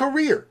fucking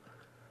career.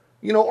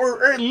 You know,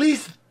 or at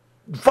least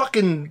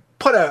fucking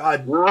put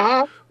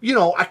a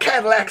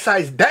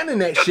Cadillac-sized dent in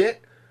that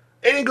shit.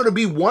 It ain't gonna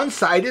be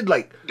one-sided.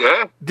 Like,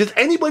 does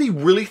anybody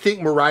really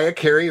think Mariah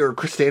Carey or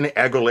Christina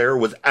Aguilera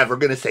was ever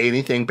gonna say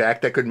anything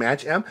back that could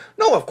match M?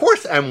 No, of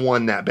course M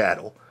won that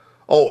battle.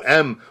 Oh,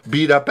 M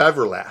beat up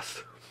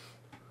Everlast.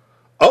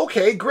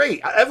 Okay,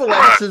 great.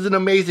 Everlast is an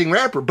amazing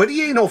rapper, but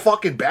he ain't no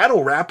fucking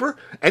battle rapper.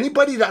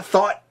 Anybody that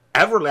thought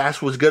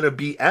Everlast was gonna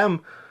beat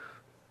M,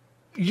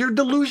 you're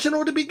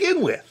delusional to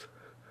begin with.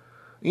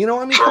 You know,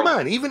 I mean, come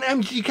on. Even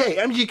MGK.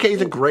 MGK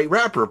is a great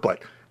rapper,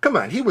 but come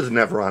on, he was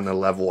never on the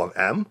level of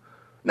M.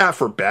 Not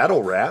for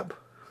battle rap.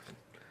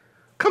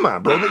 Come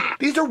on, bro.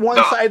 These are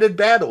one-sided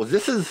battles.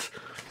 This is,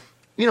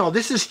 you know,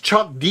 this is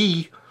Chuck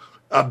D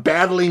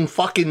battling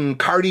fucking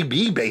Cardi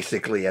B,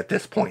 basically, at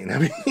this point. I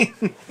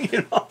mean,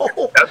 you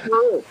know. That's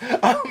real.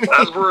 I mean,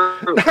 that's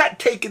real. Not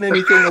taking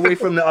anything away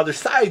from the other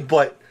side,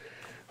 but,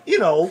 you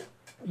know,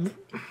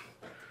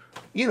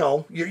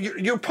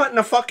 you're putting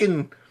a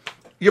fucking,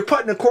 you're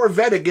putting a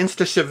Corvette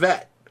against a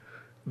Chevette.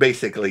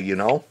 Basically, you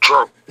know.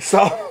 True.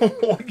 So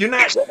you're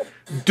not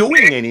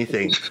doing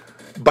anything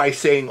by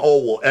saying,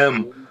 "Oh,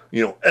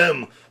 well,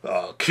 M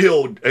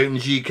killed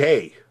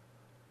MGK."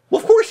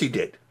 Well, of course he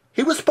did.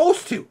 He was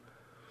supposed to.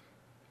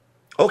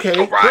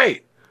 Okay,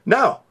 great.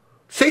 Now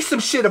say some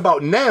shit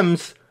about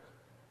Nems,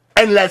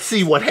 and let's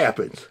see what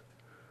happens.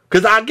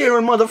 Cause I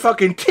guarantee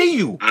motherfucking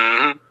you,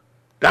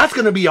 that's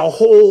gonna be a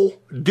whole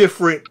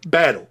different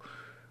battle.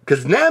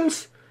 Cause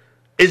Nems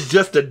is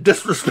just a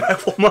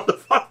disrespectful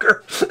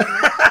motherfucker.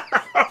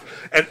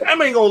 And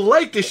M ain't gonna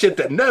like the shit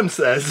that Nem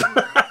says.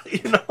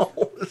 You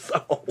know?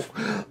 So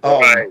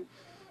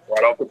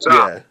right off the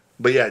top. Yeah.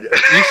 But yeah,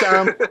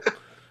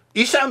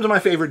 Esham's my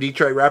favorite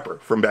Detroit rapper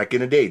from back in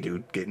the day,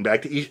 dude. Getting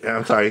back to Esham.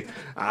 I'm sorry.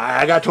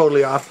 I got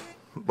totally off.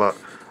 But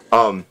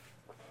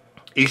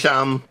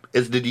Esham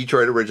is the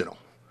Detroit original.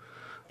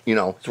 You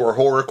know, it's where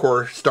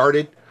horrorcore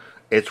started.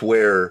 It's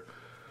where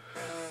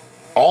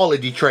all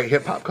of Detroit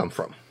hip hop come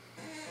from.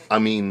 I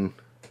mean,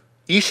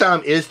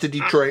 Esham is to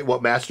Detroit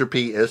what Master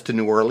P is to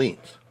New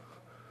Orleans.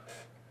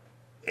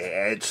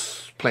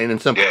 It's plain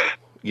and simple. Yeah.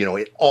 You know,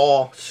 it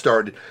all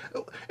started.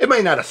 It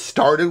may not have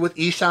started with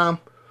Esham,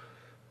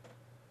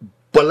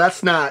 but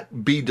let's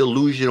not be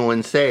delusional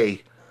and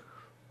say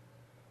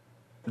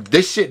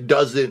this shit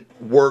doesn't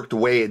work the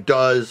way it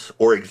does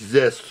or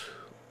exist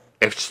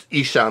if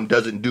Esham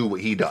doesn't do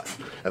what he does.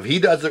 If he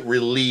doesn't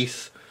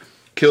release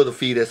Kill the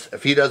Fetus,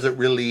 if he doesn't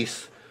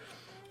release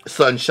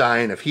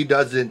Sunshine, if he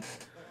doesn't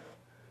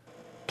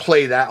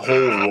play that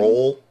whole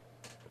role,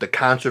 the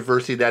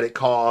controversy that it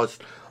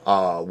caused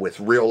with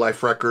Real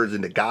Life Records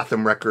and the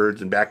Gotham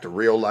Records and back to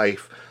Real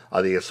Life,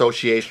 the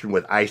association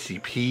with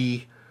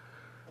ICP.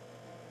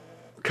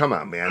 Come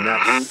on, man.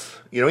 That's,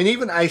 you know, and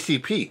even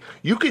ICP,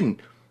 you can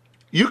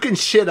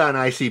shit on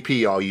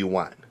ICP all you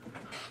want.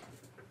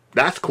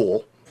 That's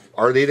cool.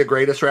 Are they the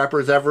greatest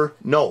rappers ever?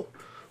 No.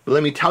 But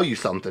let me tell you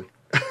something.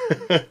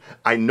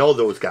 I know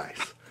those guys.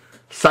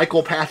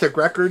 Psychopathic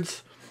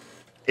Records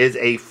is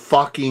a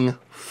fucking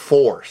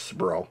force,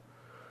 bro.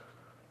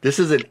 This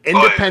is an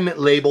independent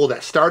label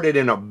that started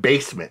in a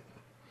basement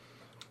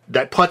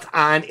that puts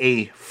on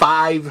a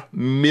 $5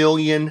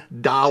 million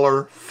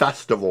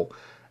festival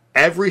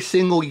every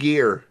single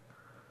year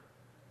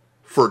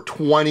for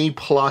 20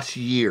 plus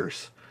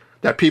years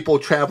that people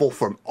travel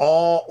from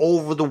all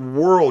over the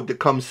world to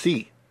come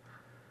see.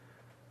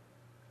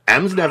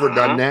 M's never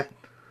done that.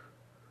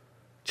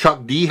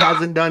 Chuck D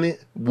hasn't done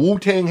it.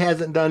 Wu-Tang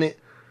hasn't done it.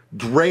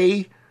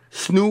 Dre,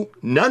 Snoop,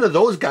 none of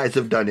those guys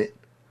have done it.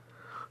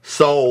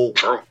 So,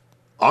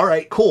 all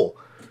right, cool.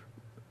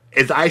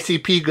 Is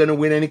ICP going to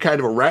win any kind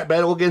of a rap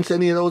battle against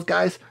any of those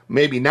guys?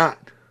 Maybe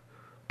not.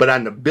 But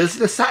on the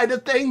business side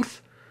of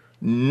things,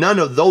 none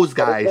of those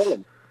guys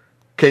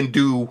can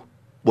do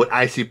what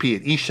ICP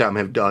and Esham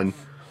have done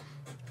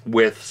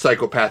with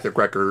Psychopathic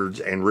Records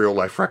and Real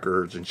Life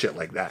Records and shit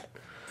like that.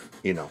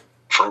 You know,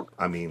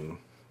 I mean,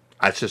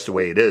 that's just the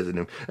way it is.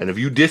 And if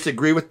you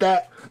disagree with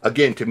that,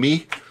 again, to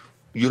me,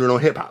 you don't know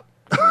hip hop.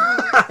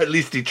 At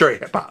least Detroit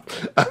hip hop.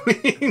 I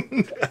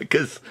mean,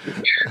 because,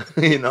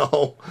 you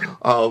know,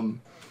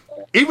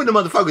 even the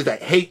motherfuckers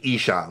that hate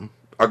Esham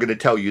are going to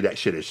tell you that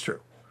shit is true.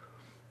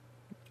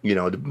 You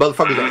know, the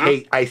motherfuckers that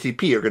hate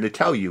ICP are going to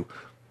tell you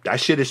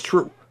that shit is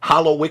true.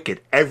 Hollow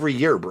Wicked every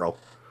year, bro.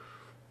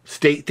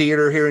 State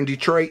Theater here in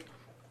Detroit,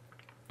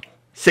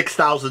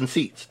 6,000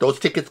 seats. Those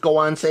tickets go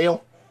on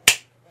sale,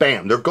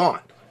 bam, they're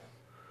gone.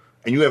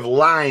 And you have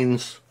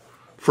lines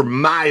for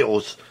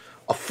miles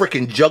of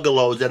freaking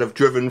juggalos that have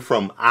driven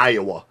from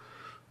Iowa,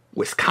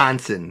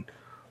 Wisconsin.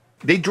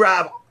 They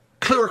drive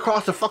clear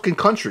across the fucking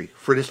country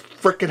for this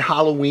freaking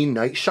Halloween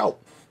night show.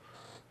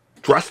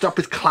 Dressed up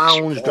as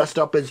clowns, dressed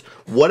up as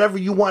whatever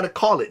you want to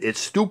call it.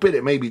 It's stupid,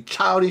 it may be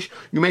childish,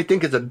 you may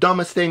think it's the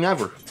dumbest thing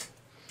ever.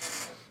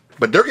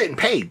 But they're getting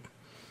paid.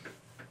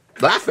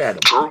 Laugh at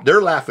them.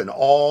 They're laughing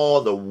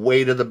all the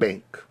way to the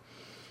bank.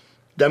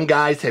 Them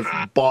guys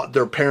have bought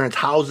their parents'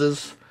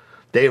 houses.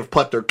 They have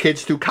put their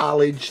kids through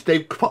college.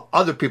 They've put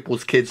other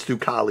people's kids through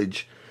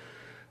college.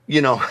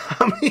 You know,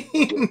 I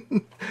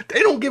mean, they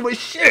don't give a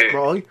shit,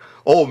 bro.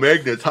 Oh,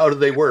 magnets, how do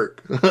they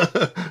work?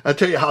 I'll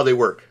tell you how they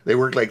work. They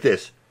work like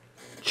this.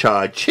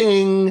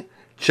 Cha-ching,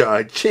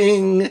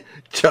 cha-ching,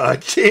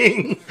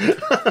 cha-ching.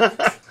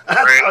 That's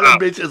how the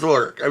bitches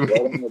work. I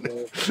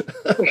mean,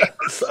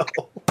 so,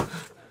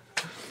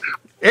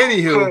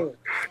 anywho,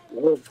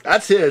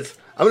 that's his.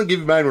 I'm going to give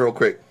you mine real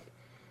quick.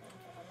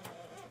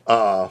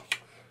 I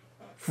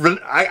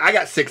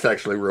got 6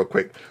 actually real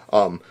quick.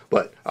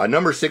 But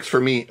number 6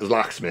 for me is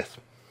Locksmith.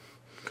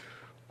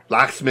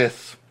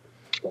 Locksmith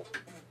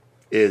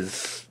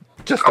is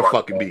just a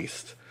fucking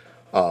beast.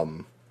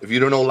 If you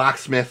don't know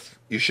Locksmith,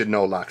 you should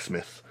know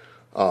Locksmith.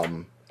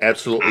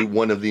 Absolutely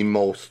one of the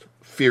most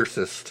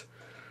fiercest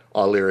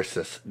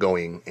lyricists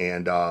going.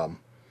 And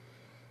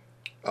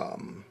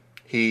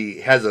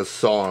he has a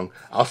song.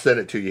 I'll send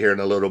it to you here in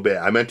a little bit.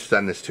 I meant to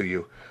send this to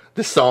you.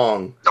 The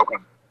song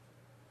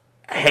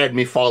had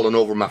me falling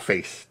over my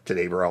face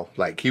today, bro.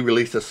 Like, he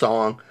released a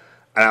song,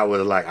 and I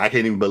was like, I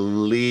can't even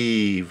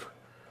believe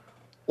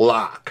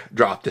Locke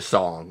dropped a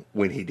song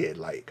when he did.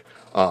 Like,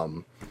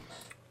 number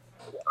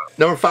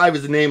 5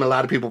 is a name a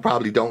lot of people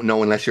probably don't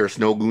know unless you're a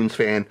Snow Goons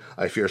fan.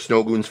 If you're a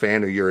Snow Goons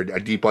fan or you're a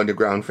Deep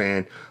Underground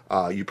fan,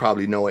 you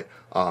probably know it.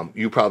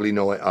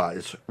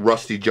 It's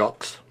Rusty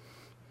Jukes.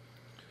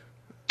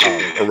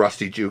 Or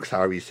Rusty Jukes,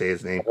 however you say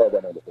his name.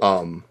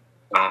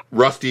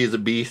 Rusty is a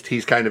beast.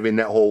 He's kind of in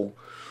that whole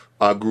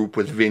group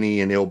with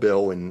Vinny and Ill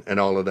Bill and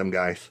all of them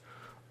guys.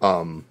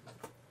 On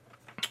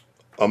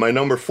my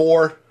number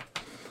 4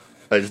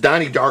 is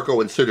Donnie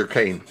Darko and Sugar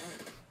Kane.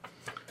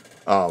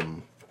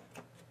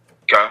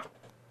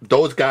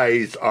 Those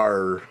guys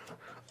are,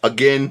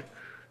 again,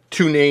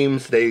 2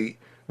 names. They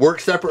work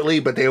separately,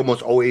 but they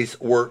almost always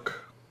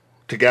work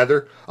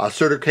together.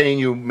 Sugar Kane,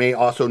 you may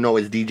also know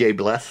as DJ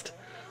Blessed.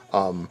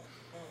 You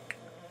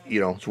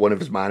know, it's one of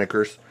his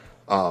monikers.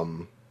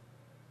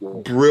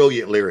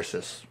 Brilliant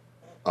lyricist.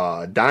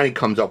 Donnie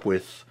comes up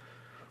with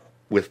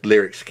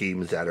lyric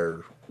schemes that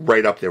are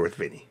right up there with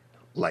Vinny.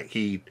 Like,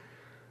 he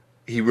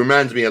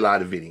reminds me a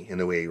lot of Vinny in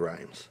the way he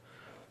rhymes.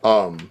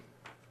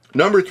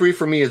 Number 3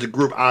 for me is a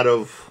group out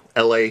of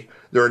LA.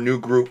 They're a new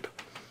group,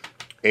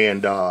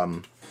 and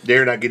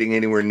they're not getting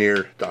anywhere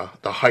near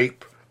the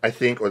hype, I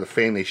think, or the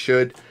fame they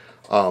should.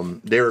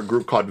 They're a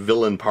group called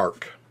Villain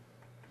Park.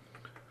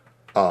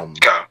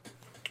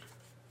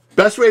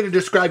 Best way to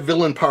describe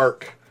Villain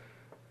Park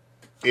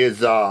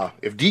is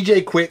if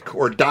DJ Quick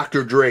or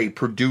Dr. Dre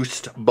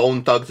produced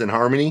Bone Thugs and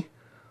Harmony,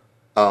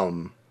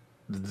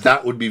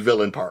 that would be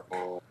Villain Park.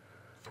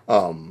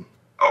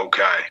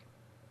 Okay.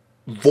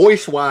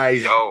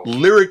 Voice-wise,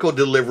 lyrical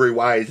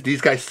delivery-wise,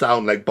 these guys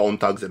sound like Bone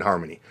Thugs and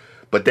Harmony.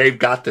 But they've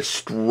got the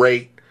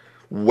straight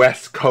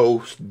West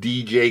Coast,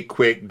 DJ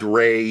Quick,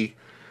 Dre,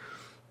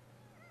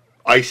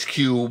 Ice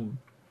Cube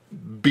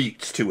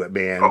beats to it,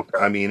 man. Okay.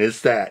 I mean,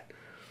 it's that,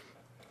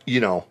 you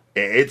know,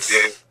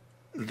 it's,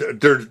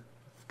 they're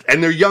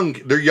young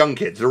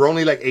kids. They're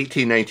only like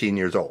 18, 19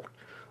 years old.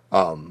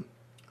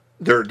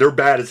 They're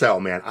bad as hell,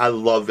 man. I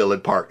love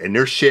Villain Park, and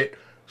their shit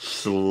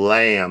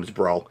slams,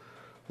 bro.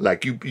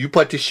 Like, you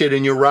put this shit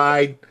in your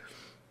ride,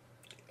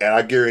 and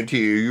I guarantee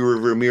you, your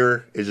rear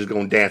mirror is just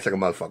gonna dance like a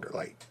motherfucker.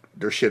 Like,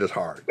 their shit is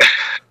hard.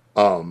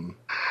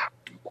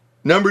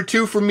 Number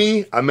 2 for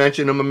me, I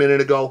mentioned him a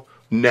minute ago,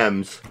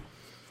 Nems.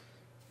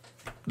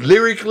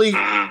 Lyrically,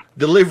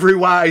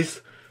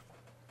 delivery-wise,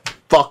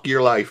 fuck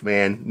your life,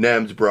 man.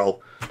 Nems,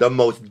 bro. The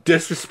most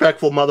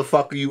disrespectful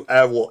motherfucker you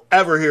will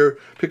ever hear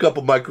pick up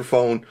a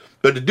microphone.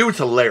 But the dude's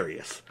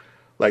hilarious.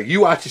 Like,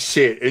 you watch his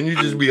shit, and you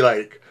just be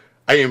like,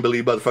 I didn't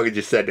believe motherfucker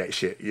just said that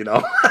shit, you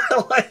know?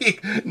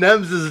 Like,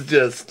 Nems is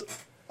just,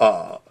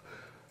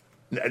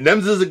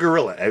 Nems is a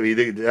gorilla. I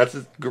mean, that's,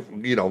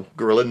 you know,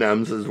 Gorilla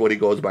Nems is what he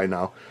goes by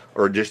now.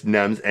 Or just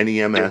Nems,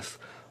 N-E-M-S.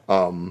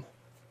 You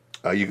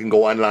can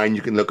go online,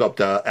 you can look up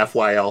the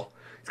FYL.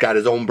 He's got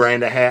his own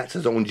brand of hats,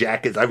 his own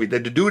jackets,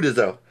 everything. The dude is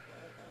a,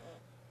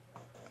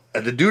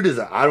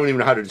 I don't even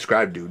know how to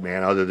describe dude,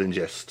 man, other than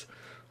just,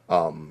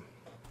 you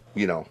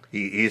know,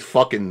 he's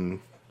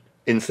fucking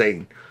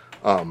insane.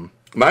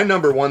 My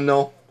number 1,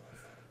 though,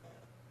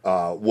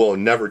 will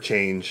never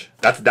change.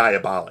 That's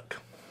Diabolic.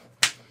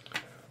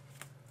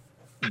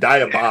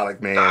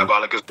 Diabolic, man.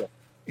 Diabolic is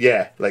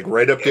yeah, like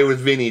right up there with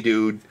Vinny,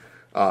 dude.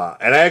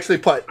 And I actually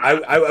put,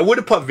 I would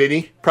have put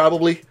Vinny,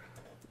 probably,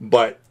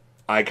 but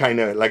I kind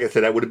of, like I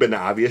said, that would have been the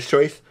obvious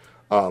choice.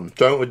 So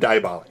I went with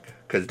Diabolic,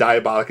 because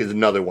Diabolic is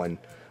another one,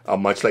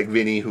 much like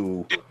Vinny,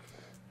 who,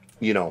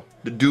 you know,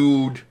 the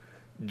dude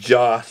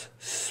just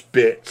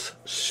spits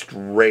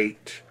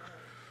straight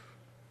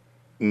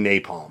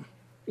napalm.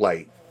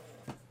 Like,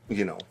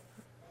 you know,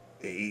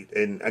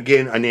 and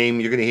again, a name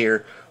you're going to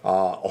hear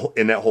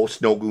in that whole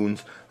Snow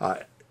Goons.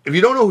 If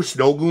you don't know who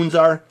Snow Goons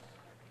are,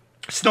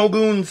 Snow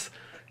Goons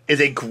is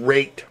a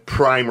great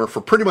primer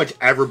for pretty much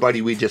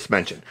everybody we just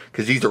mentioned,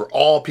 because these are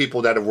all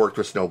people that have worked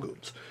with Snow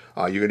Goons.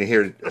 You're going to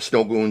hear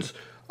Snow Goons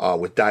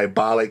with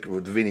Diabolic,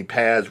 with Vinny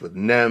Paz, with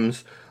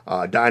Nems.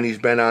 Donnie's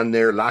been on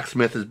there.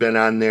 Locksmith has been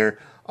on there.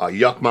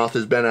 Yuckmouth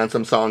has been on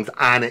some songs.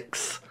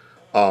 Onyx.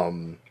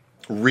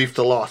 Reef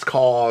the Lost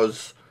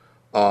Cause.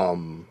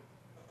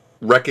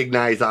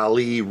 Recognize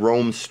Ali.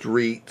 Rome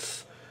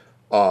Streets.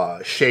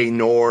 Shay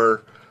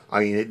Noor. I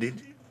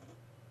mean,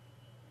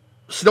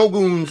 Snow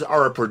Goons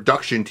are a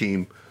production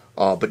team,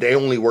 but they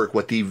only work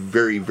with the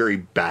very, very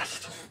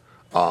best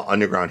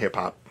underground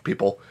hip-hop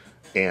people.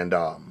 And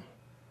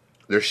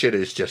their shit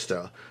is just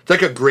it's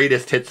like a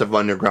greatest hits of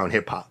underground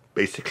hip-hop,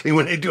 basically,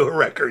 when they do a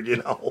record, you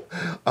know.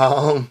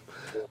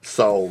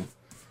 So,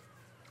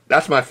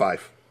 that's my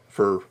 5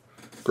 for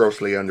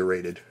grossly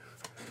underrated.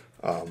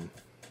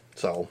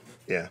 So,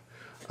 yeah.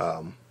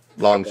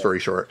 Long story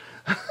short.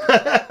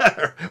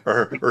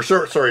 or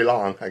short story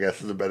long, I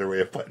guess is a better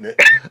way of putting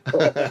it.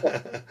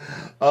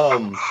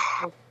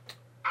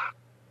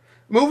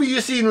 Movie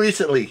you've seen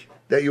recently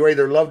that you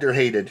either loved or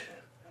hated,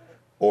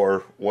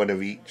 or one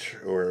of each,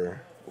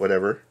 or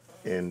whatever,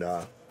 and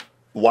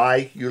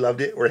why you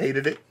loved it or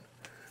hated it?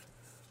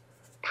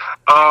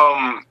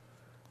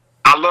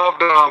 I loved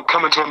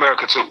Coming to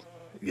America too.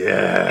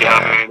 Yeah. Yeah,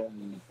 I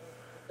mean,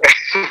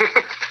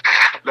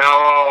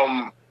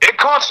 now, it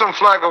caught some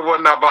flack or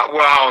whatnot, but,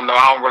 well, I don't know.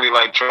 I don't really,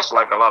 like, trust,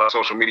 like, a lot of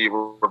social media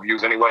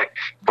reviews anyway.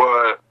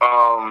 But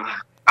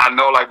I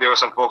know, like, there were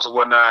some folks and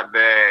whatnot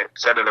that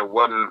said that it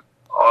wasn't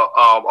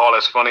all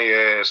as funny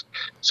as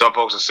some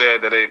folks have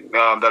said that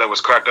it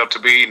was cracked up to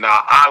be.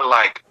 Now, I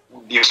like,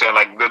 you said,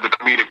 like, the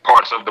comedic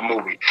parts of the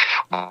movie.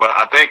 But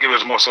I think it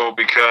was more so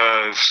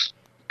because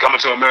Coming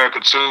to America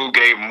 2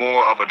 gave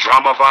more of a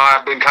drama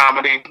vibe than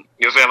comedy. You know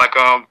what I'm saying? Like,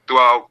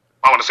 throughout,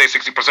 I want to say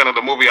 60% of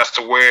the movie, as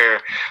to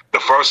where the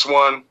first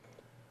one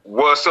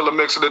was still a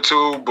mix of the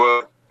two,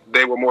 but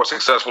they were more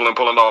successful in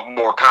pulling off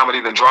more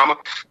comedy than drama.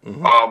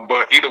 Mm-hmm.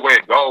 But either way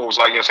it goes,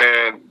 like you're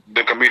saying,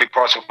 the comedic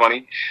parts were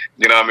funny.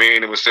 You know what I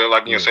mean? It was still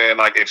like you're saying,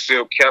 like it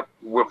still kept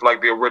with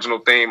like the original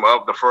theme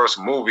of the first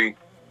movie.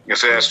 You're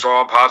saying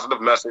strong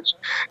positive message.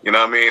 You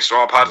know what I mean?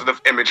 Strong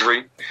positive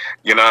imagery.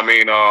 You know what I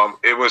mean?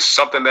 It was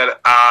something that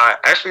I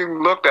actually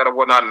looked at or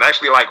whatnot and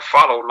actually like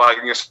followed like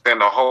you're saying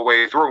the whole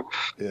way through.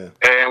 Yeah.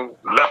 And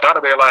left out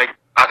of there like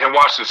I can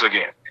watch this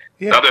again.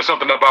 Yeah. Now there's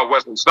something about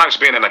Wesley Snipes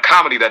being in a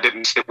comedy that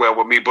didn't sit well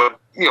with me, but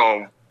you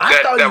know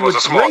that was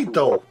a small great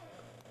though.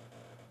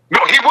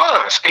 No, he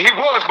was,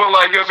 but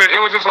like you know,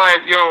 it was just like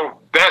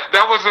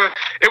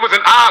it was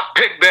an odd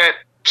pick that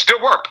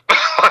still worked.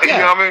 Like, yeah.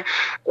 You know what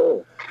I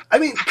mean? I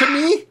mean, to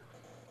me,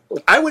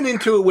 I went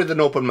into it with an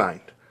open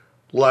mind.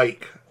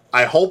 Like,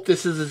 I hope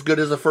this is as good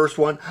as the first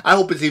one. I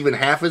hope it's even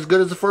half as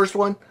good as the first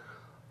one.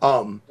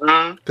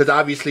 Because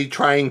obviously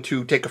trying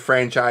to take a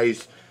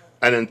franchise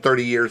and then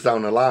 30 years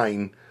down the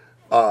line,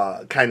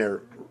 kind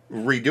of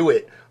redo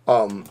it,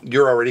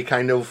 you're already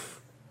kind of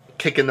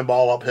kicking the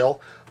ball uphill,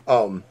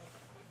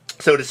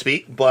 so to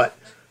speak. But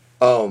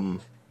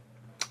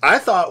I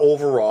thought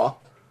overall,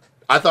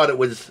 it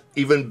was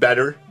even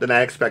better than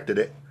I expected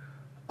it.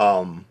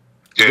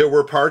 There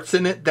were parts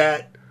in it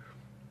that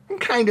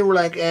kind of were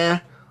like,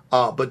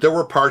 but there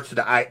were parts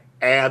that I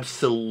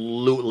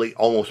absolutely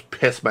almost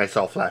pissed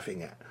myself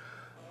laughing at.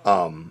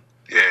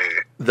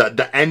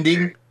 The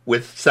ending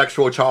with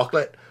Sexual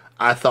Chocolate,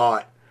 I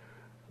thought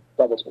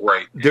that was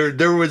great.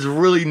 There was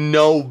really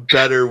no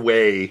better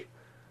way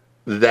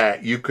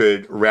that you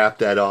could wrap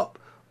that up.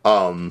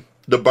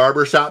 The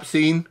barbershop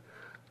scene,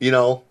 You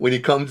know, when he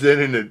comes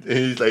in and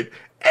he's like,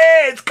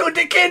 "Hey, it's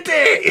Kunta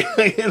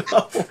Kinte!" You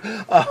know,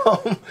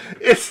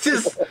 it's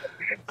just,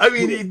 I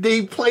mean,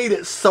 they played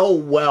it so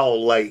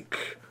well, like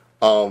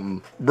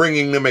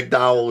bringing the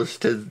McDowells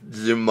to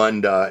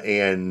Zamunda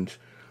and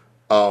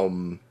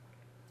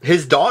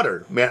his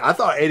daughter. Man, I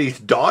thought Eddie's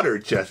daughter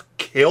just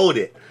killed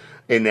it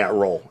in that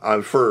role.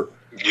 For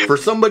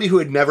somebody who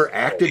had never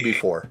acted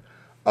before,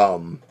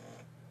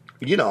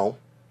 you know,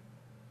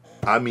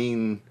 I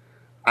mean,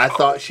 I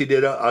thought she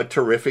did a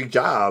terrific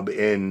job.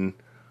 In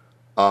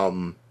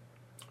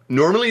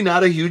normally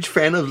not a huge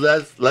fan of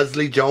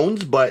Leslie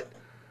Jones, but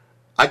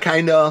I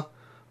kind of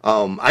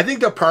I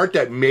think the part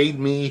that made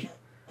me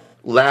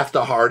laugh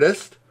the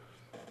hardest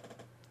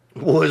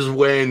was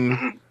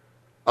when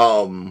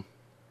I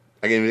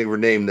can't even think of her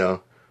name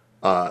though,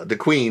 the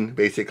Queen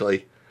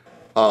basically.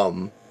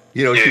 You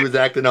know, she was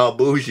acting all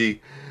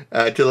bougie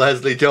to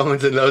Leslie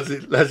Jones, and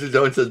Leslie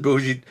Jones says,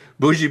 bougie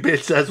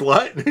bitch says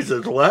what? And he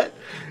says, what?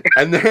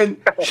 And then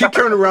she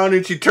turned around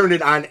and she turned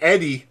it on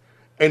Eddie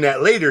in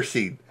that later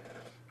scene,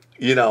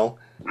 you know.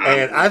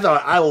 And I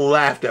thought, I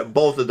laughed at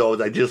both of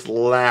those. I just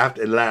laughed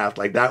and laughed.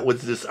 Like, that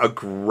was just a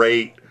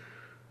great,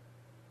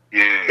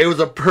 it was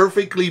a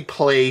perfectly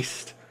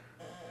placed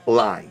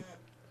line.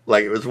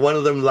 Like, it was one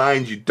of them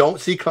lines you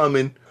don't see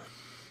coming.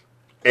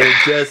 And it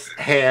just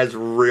has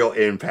real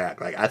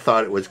impact. Like, I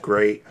thought it was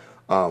great.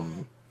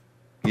 You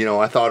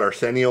know, I thought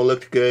Arsenio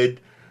looked good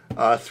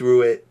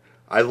through it.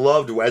 I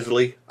loved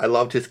Wesley. I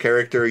loved his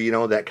character, you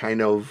know, that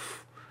kind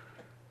of,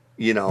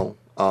 you know,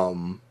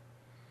 I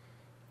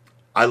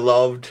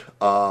loved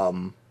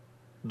the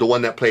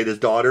one that played his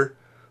daughter.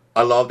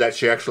 I loved that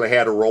she actually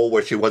had a role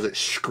where she wasn't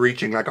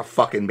screeching like a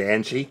fucking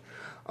banshee.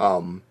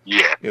 You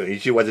know,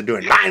 she wasn't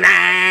doing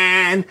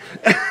nine.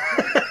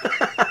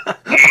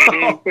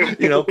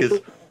 You know, because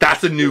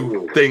that's a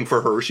new thing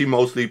for her. She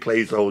mostly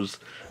plays those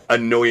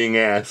annoying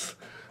ass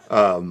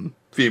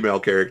female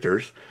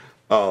characters.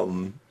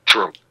 True.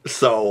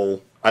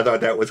 So I thought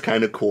that was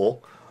kind of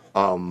cool.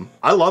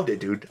 I loved it,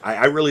 dude.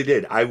 I really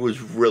did. I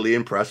was really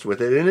impressed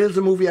with it, and it is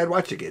a movie I'd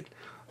watch again.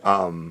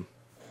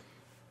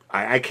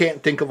 I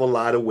can't think of a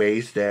lot of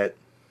ways that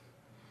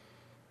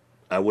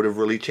I would have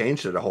really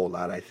changed it a whole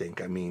lot, I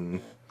think. I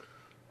mean,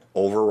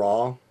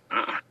 overall,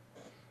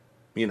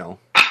 you know,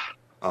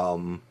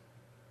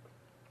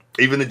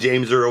 even the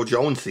James Earl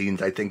Jones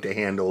scenes, I think they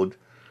handled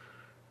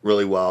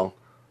really well.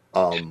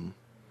 You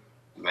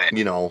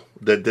know,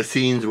 the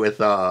scenes with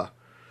Salt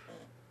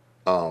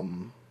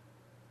and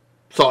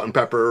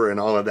Pepper and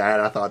all of that,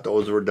 I thought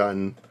those were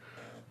done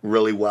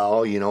really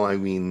well. You know, I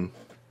mean,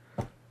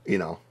 you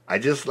know, I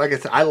just, like I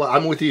said,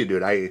 I'm with you,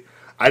 dude. I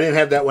didn't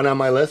have that one on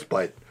my list,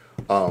 but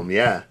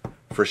yeah,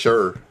 for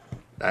sure,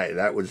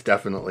 that was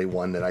definitely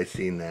one that I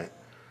seen that.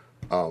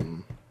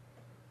 One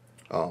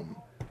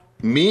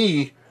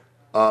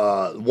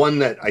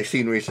that I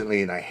seen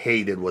recently and I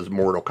hated was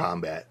Mortal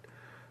Kombat.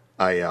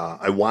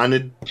 I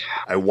wanted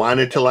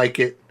to like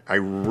it. I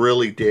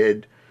really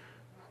did.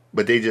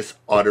 But they just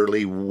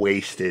utterly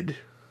wasted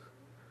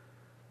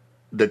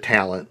the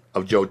talent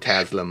of Joe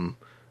Taslim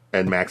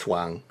and Max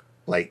Wang.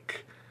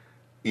 Like,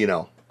 you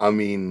know, I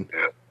mean,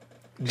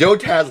 Joe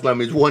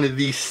Taslim is one of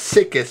the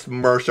sickest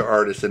martial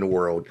artists in the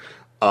world.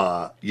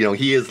 You know,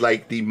 he is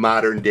like the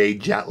modern day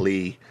Jet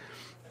Li.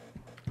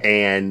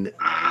 And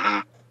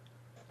I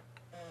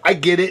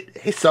get it.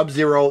 Hey,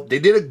 Sub-Zero, they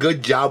did a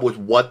good job with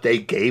what they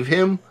gave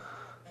him.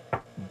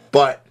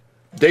 But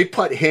they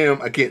put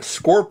him against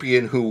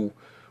Scorpion, who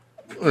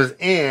was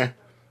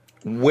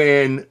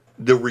when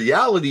the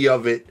reality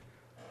of it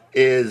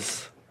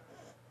is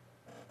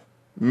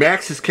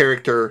Max's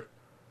character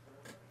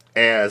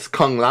as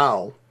Kung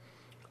Lao,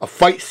 a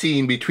fight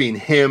scene between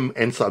him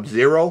and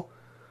Sub-Zero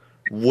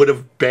would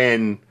have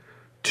been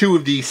two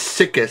of the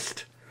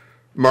sickest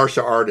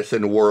martial artists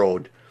in the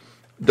world.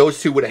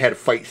 Those two would have had a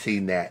fight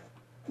scene that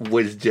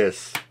was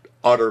just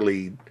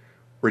utterly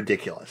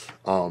ridiculous.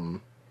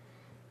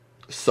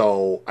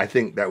 So I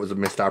think that was a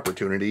missed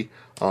opportunity.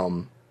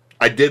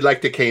 I did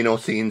like the Kano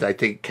scenes. I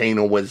think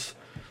Kano was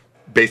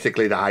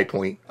basically the high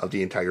point of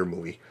the entire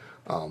movie.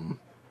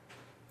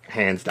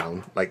 Hands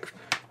down. Like,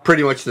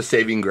 pretty much the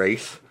saving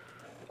grace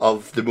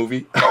of the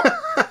movie.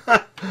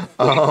 I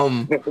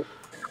don't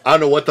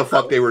know what the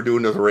fuck they were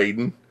doing with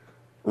Raiden.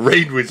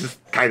 Raiden was just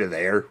kind of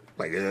there.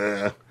 Like,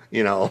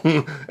 you know,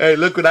 hey,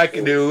 look what I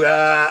can do.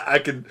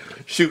 I can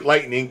shoot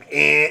lightning.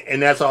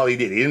 And that's all he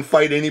did. He didn't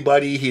fight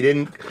anybody. He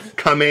didn't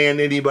command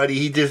anybody.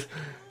 He's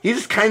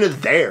just kind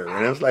of there.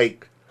 And I was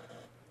like,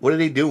 what are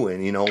they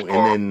doing? You know, and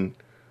then,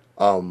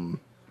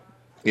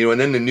 you know, and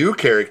then the new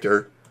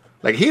character,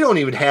 like, he don't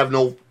even have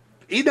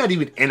he's not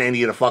even in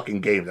any of the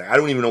fucking games. Like, I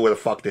don't even know where the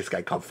fuck this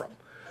guy come from.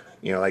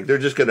 You know, like, they're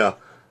just gonna,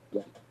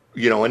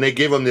 you know, and they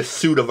give him this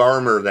suit of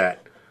armor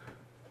that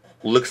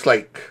looks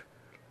like,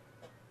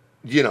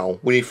 you know,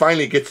 when he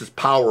finally gets his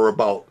power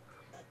about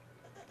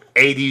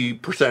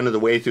 80% of the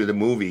way through the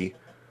movie,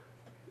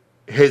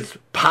 his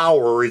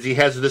power is he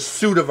has this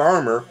suit of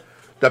armor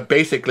that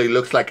basically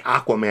looks like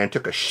Aquaman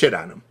took a shit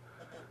on him.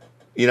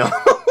 You know?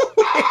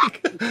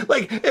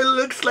 like it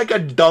looks like a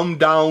dumbed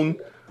down,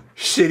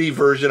 shitty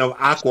version of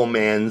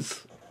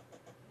Aquaman's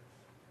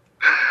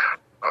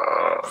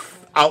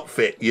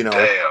outfit, you know.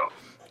 Damn.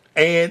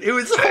 And it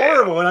was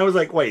horrible. And I was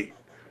like, wait,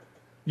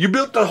 you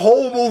built the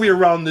whole movie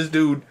around this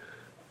dude,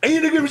 and you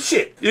didn't give him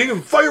shit. You didn't give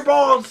him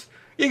fireballs.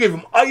 You didn't give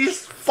him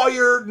ice,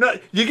 fire.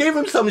 You gave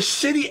him some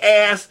shitty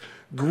ass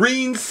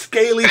green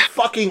scaly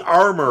fucking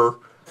armor.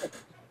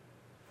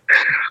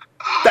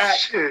 That,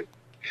 shit.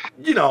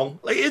 You know,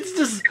 like it's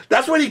just,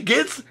 that's what he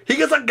gets. He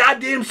gets a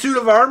goddamn suit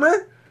of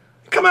armor.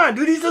 Come on,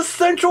 dude. He's a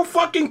central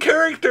fucking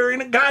character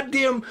in a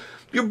goddamn.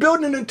 You're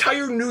building an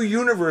entire new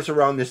universe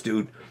around this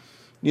dude.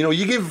 You know,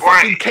 you give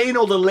fucking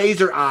Kano the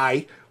laser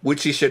eye,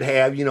 which he should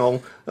have. You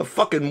know, a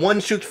fucking one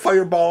shoots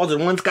fireballs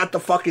and one's got the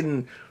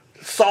fucking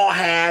saw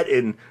hat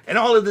and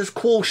all of this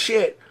cool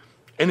shit.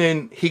 And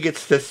then he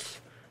gets this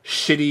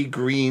shitty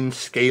green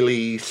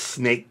scaly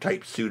snake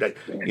type suit.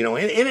 You know,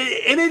 and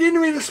it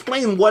didn't even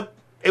explain what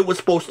it was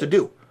supposed to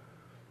do.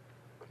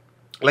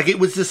 Like it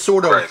was just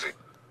sort of, Crazy.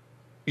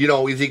 You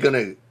know, is he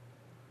gonna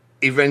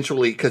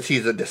eventually, because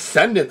he's a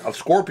descendant of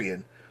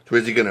Scorpion, so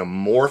is he gonna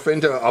morph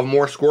into a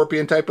more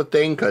Scorpion type of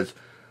thing? Because,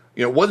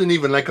 you know, it wasn't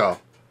even like a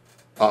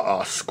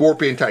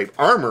Scorpion type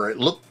armor. It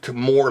looked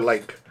more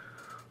like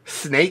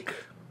Snake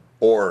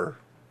or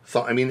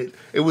so. I mean,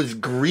 it was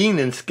green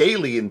and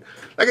scaly, and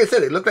like I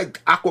said, it looked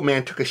like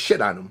Aquaman took a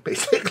shit on him,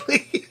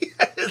 basically.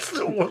 That's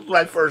what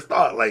my first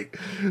thought. Like,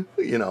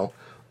 you know.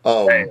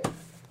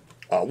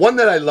 One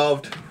that I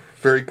loved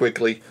very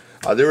quickly,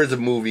 there is a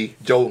movie,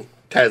 Joe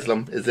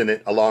Taslim is in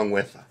it along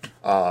with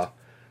Iko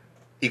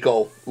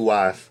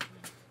Uwais.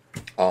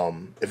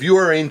 If you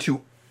are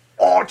into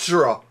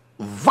ultra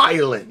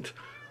violent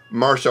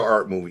martial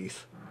art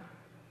movies,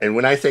 and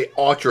when I say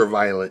ultra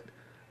violent,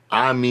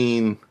 I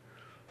mean,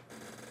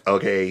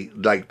 okay,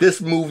 like this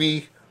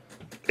movie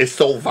is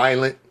so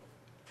violent,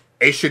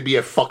 it should be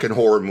a fucking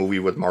horror movie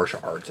with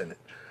martial arts in it.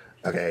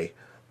 Okay.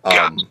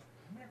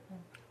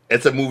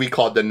 It's a movie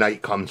called The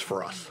Night Comes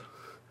for Us.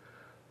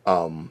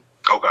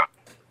 Okay.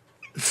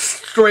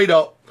 Straight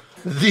up,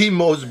 the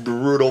most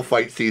brutal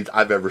fight scenes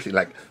I've ever seen.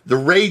 Like, the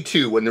Raid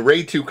 2, when the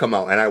Raid 2 come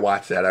out, and I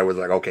watched that, I was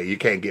like, okay, you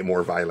can't get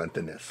more violent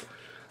than this.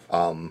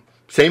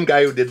 Same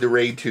guy who did the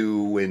Raid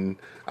 2 and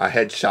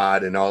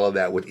Headshot and all of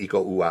that with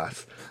Iko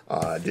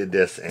Uwais did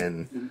this,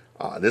 and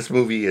this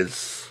movie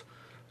is,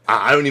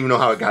 I don't even know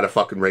how it got a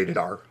fucking rated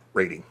R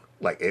rating.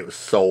 Like, it was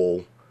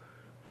so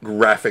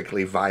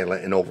graphically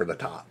violent and over the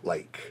top.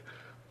 Like,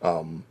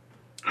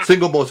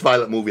 single most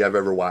violent movie I've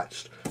ever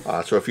watched.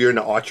 So if you're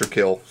into ultra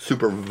kill,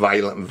 super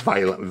violent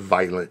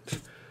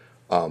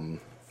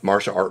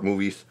martial art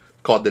movies,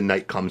 called The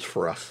Night Comes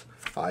for Us.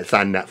 It's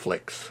on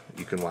Netflix.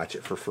 You can watch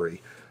it for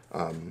free.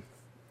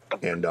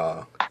 You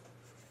know,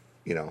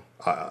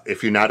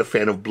 if you're not a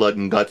fan of blood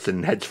and guts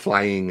and heads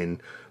flying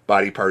and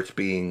body parts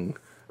being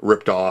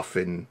ripped off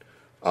and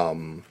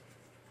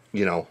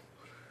you know,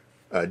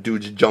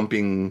 dudes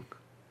jumping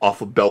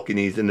off of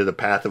balconies into the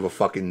path of a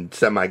fucking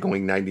semi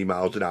going 90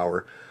 miles an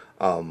hour.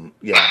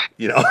 Yeah,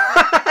 you know,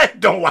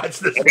 don't watch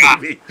this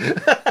movie.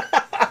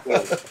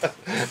 The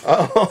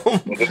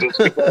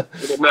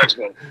next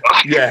one.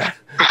 Yeah,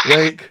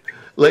 like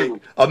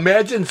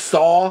imagine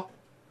Saw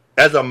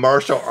as a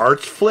martial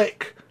arts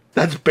flick.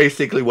 That's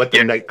basically what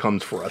The Night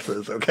Comes for Us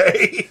is.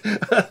 Okay.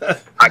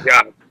 I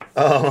got it.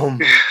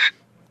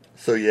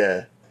 So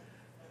yeah.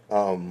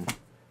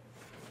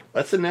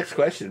 That's the next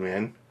question,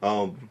 man.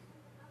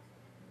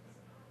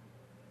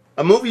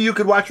 A movie you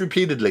could watch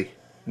repeatedly,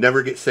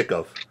 never get sick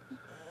of.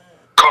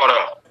 Caught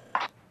Up.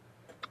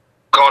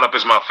 Caught Up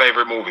is my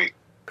favorite movie.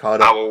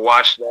 Caught Up. I will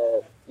watch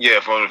that. Yeah,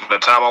 from the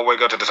time I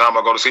wake up to the time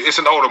I go to sleep. It's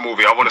an older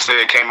movie. I want to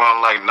say it came out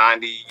in like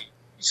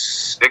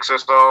 96 or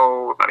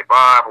so,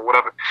 95 or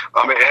whatever.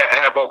 It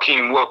had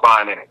Bokeem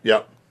Woodbine in it.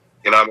 Yep.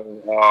 You know what I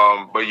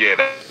mean? But yeah,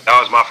 that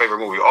was my favorite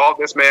movie. All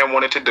this man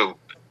wanted to do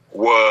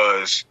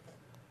was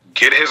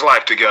get his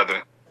life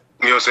together.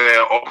 You know what I'm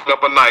saying? Open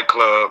up a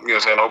nightclub, you know what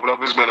I'm saying? Open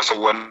up his business or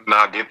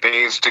whatnot, get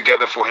things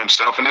together for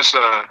himself and his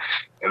son,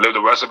 and live the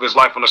rest of his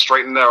life on a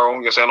straight and narrow, you know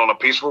what I'm saying, on a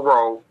peaceful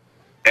road,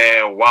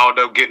 and wound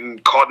up getting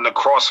caught in the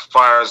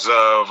crossfires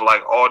of,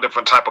 like, all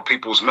different type of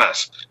people's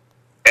mess.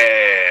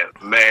 And,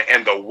 man,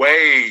 and the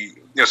way, you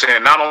know what I'm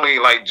saying, not only,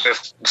 like,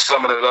 just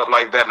summing it up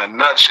like that in a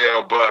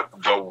nutshell, but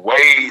the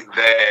way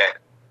that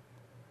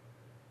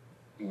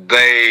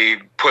they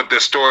put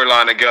this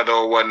storyline together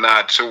or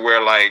whatnot to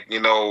where, like, you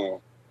know,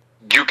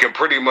 you can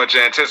pretty much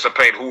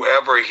anticipate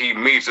whoever he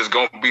meets is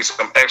going to be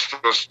some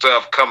extra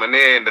stuff coming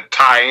in to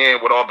tie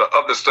in with all the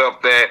other stuff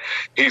that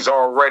he's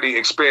already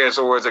experienced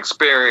or is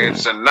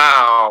experienced. And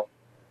now,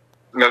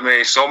 you know what I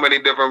mean, so many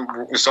different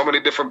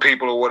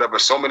people or whatever,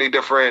 so many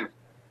different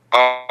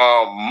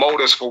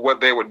motives for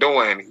what they were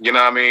doing, you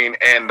know what I mean?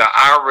 And the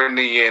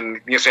irony and,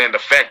 you're saying, the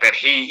fact that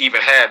he even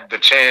had the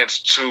chance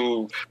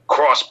to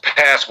cross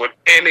paths with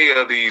any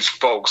of these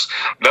folks,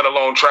 let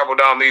alone travel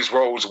down these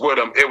roads with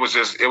them, it was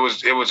just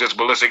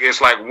ballistic. It's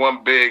like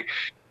one big,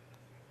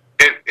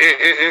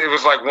 it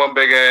was like one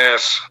big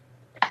ass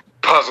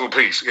puzzle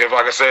piece, if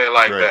I can say it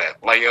like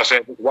that. Like, you know what I'm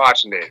saying? Just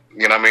watching it,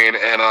 you know what I mean?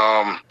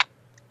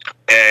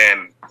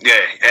 And yeah,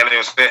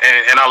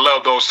 and I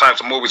love those types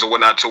of movies and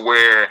whatnot, to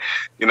where,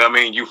 you know what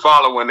I mean, you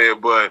following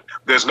it, but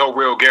there's no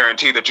real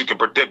guarantee that you can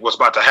predict what's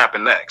about to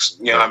happen next.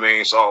 You know what I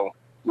mean? So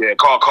yeah,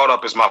 Caught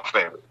Up is my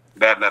favorite.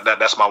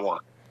 That's my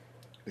one.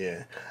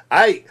 Yeah,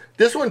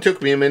 this one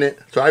took me a minute,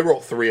 so I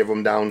wrote 3 of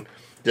them down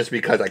just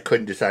because I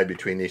couldn't decide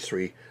between these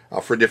 3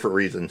 for different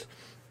reasons.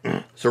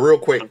 So real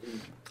quick,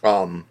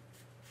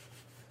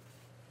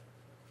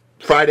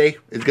 Friday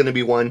is going to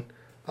be one.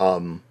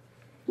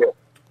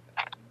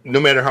 No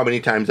matter how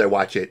many times I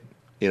watch it,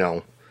 you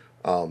know,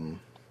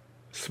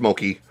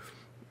 Smokey,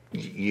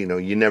 you know,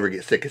 you never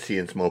get sick of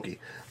seeing Smokey.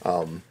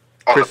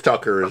 Chris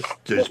Tucker is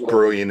just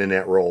brilliant in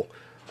that role.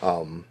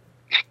 So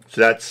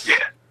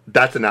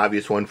that's an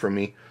obvious one for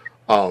me.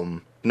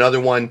 Another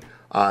one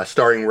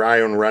starring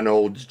Ryan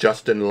Reynolds,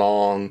 Justin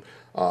Long,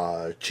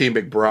 Chi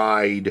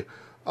McBride,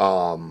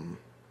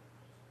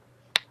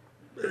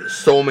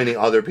 so many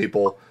other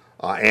people.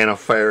 Anna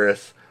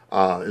Faris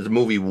is a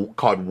movie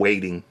called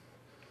Waiting.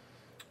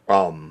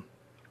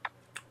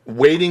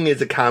 Waiting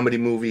is a comedy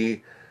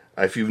movie.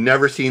 If you've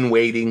never seen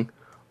Waiting,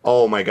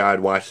 oh my God,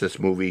 watch this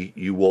movie.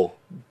 You will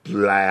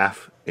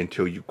laugh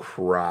until you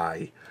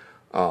cry.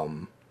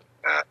 The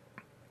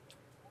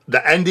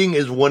ending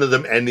is one of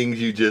them endings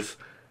you just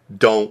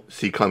don't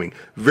see coming.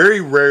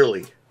 Very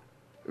rarely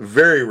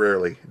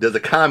does a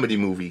comedy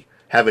movie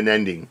have an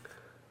ending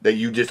that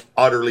you just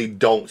utterly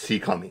don't see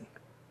coming.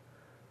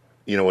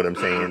 You know what I'm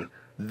saying?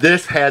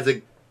 This has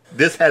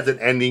an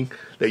ending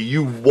that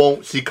you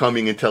won't see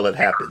coming until it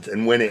happens.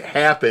 And when it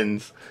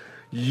happens,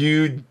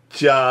 you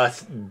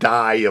just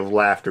die of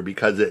laughter,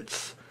 because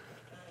it's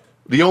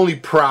the only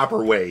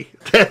proper way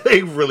that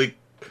they really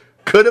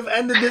could have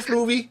ended this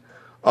movie,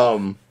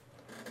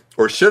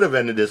 or should have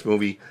ended this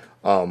movie,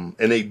 and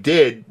they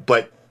did,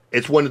 but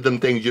it's one of them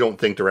things you don't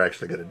think they're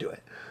actually going to do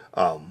it,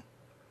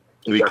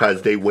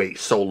 because they wait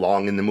so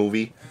long in the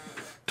movie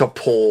to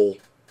pull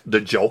the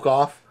joke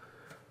off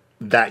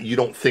that you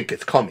don't think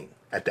it's coming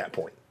at that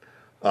point.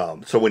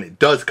 So when it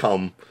does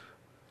come,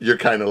 you're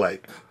kind of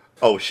like,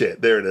 oh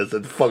shit, there it is.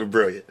 It's fucking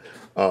brilliant.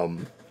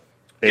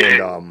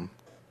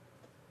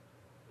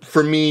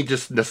 For me,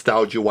 just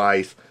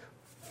nostalgia-wise,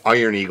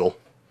 Iron Eagle.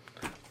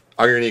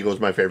 Iron Eagle is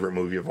my favorite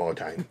movie of all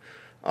time.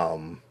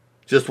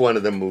 Just one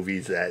of them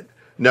movies that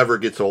never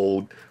gets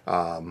old.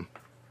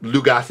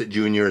 Lou Gossett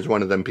Jr. is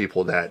one of them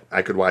people that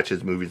I could watch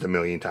his movies a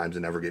million times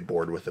and never get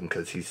bored with him,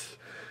 because he's,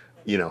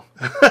 you know,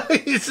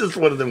 he's just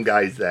one of them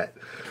guys that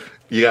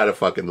you gotta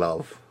fucking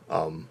love.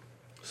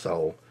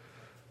 So,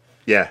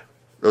 yeah,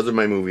 those are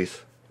my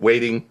movies.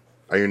 Waiting,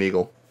 Iron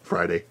Eagle,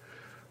 Friday.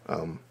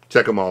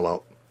 Check them all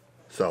out.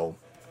 So,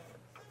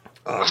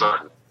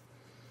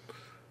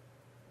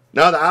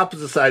 now the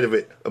opposite side of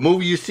it. A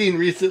movie you've seen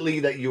recently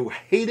that you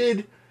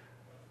hated,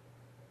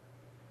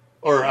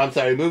 or I'm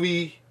sorry, a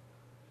movie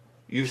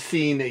you've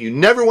seen that you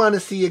never want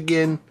to see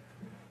again,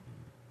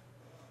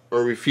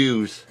 or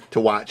refuse to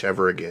watch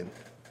ever again.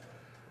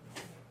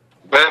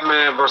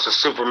 Batman versus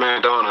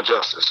Superman: Dawn of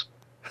Justice.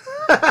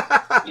 You know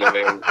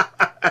what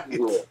I mean?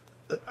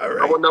 Yeah. All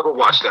right. I would never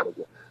watch that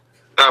again.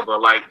 Ever.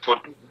 Like, for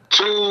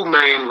 2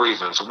 main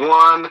reasons.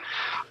 One,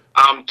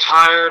 I'm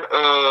tired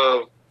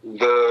of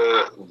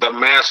the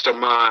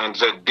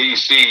masterminds at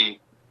DC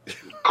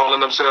calling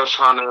themselves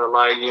trying to,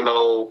 like, you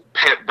know,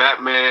 pit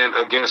Batman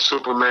against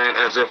Superman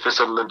as if it's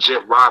a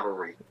legit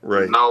rivalry.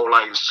 Right. You know,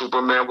 like,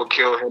 Superman will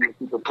kill him and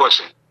keep it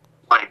pushing.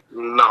 Like,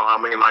 no, I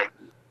mean, like,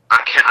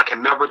 I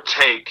can never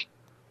take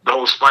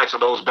those fights or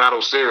those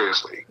battles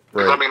seriously.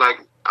 Because, I mean,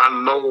 like, I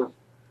know,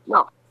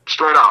 no,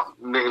 straight out.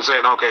 Niggas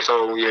saying, okay,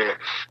 so, yeah,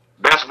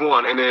 that's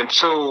one. And then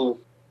 2,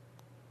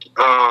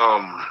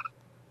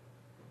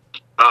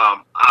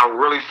 I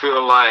really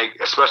feel like,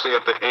 especially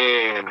at the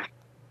end,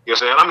 you know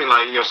what I'm saying? I mean,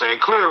 like, you know what I'm saying?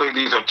 Clearly,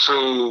 these are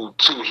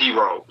two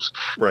heroes.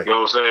 Right. You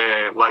know what I'm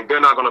saying? Like,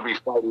 they're not going to be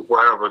fighting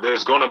forever.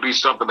 There's going to be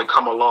something to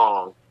come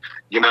along,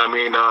 you know what I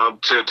mean,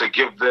 to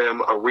give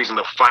them a reason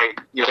to fight,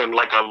 you know,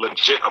 like a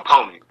legit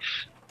opponent.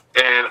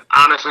 And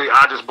honestly,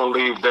 I just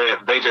believe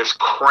that they just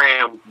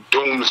crammed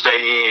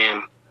Doomsday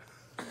in,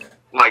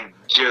 like,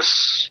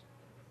 just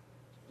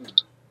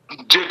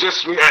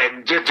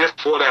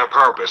for that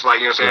purpose. Like,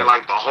 you know what I'm saying?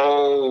 Like, the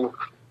whole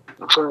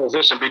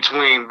transition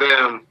between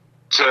them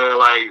to,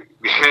 like,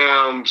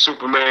 him,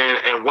 Superman,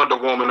 and Wonder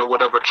Woman or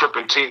whatever,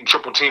 triple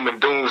teaming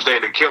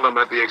Doomsday to kill him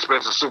at the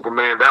expense of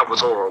Superman, that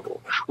was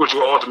horrible. Which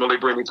will ultimately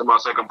bring me to my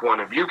second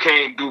point. If you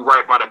can't do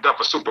right by the death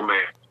of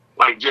Superman,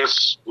 like,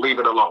 just leave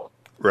it alone.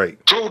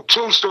 Right. Two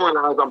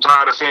storylines I'm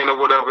tired of seeing or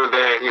whatever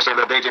that you're saying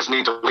that they just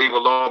need to leave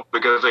alone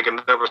because they can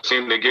never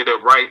seem to get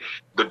it right.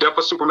 The death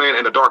of Superman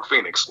and the Dark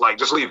Phoenix. Like,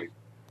 just leave it.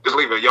 Just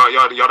leave it. Y'all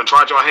done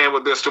tried your hand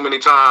with this too many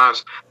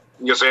times.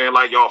 You're saying,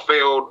 like, y'all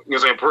failed. You're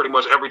saying pretty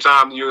much every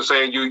time you're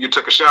saying you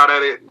took a shot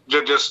at it.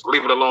 Just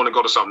leave it alone and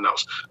go to something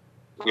else.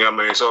 You know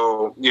what I mean?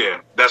 So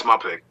yeah, that's my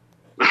pick.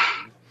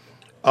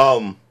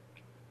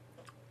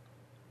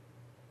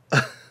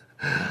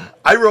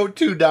 I wrote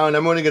 2 down.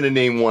 I'm only going to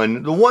name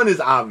one. The one is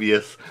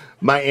obvious.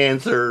 My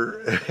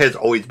answer has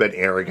always been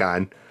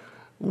Aragon.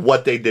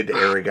 What they did to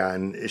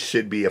Aragon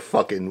should be a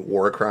fucking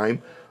war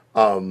crime.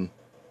 But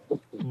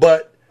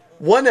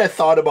one I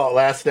thought about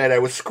last night, I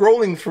was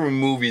scrolling through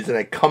movies and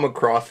I come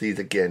across these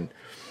again.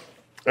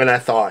 And I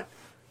thought,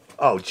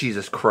 oh,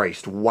 Jesus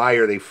Christ, why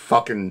are these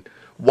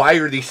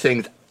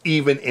things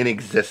even in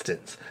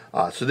existence?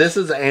 So this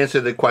is the answer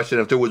to the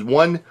question. If there was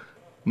one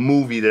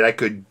movie that I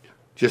could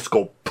just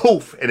go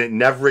poof and it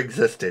never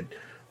existed,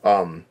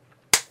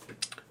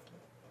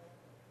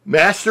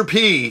 Master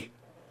P,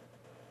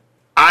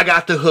 I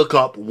got the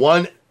hookup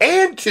 1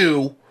 and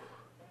 2.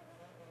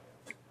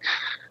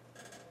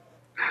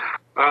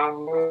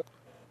 All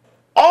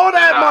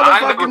that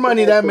motherfucking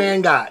money that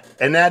man got.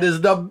 And that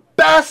is the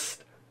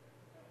best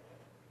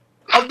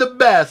of the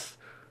best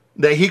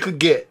that he could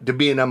get to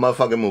be in that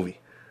motherfucking movie.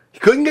 He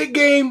couldn't get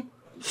Game,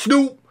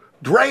 Snoop,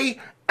 Dre,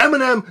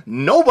 Eminem,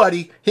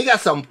 nobody. He got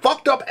some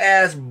fucked up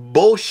ass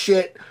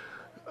bullshit.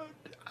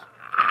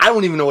 I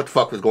don't even know what the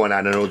fuck was going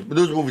on in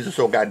those movies are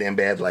so goddamn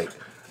bad. Like,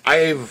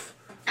 I've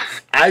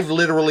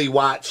literally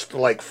watched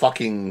like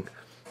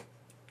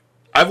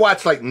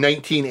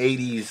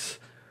 1980s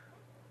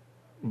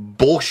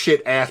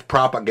bullshit ass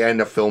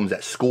propaganda films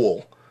at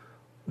school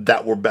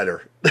that were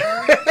better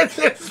than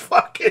this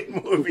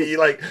fucking movie.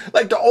 Like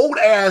the old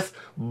ass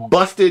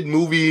busted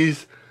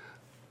movies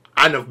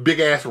on the big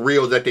ass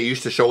reels that they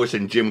used to show us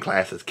in gym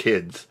class as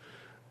kids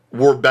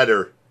were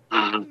better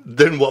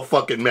than what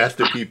fucking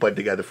Master P put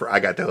together for I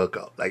Got the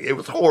Hookup. Like, it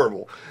was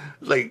horrible.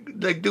 Like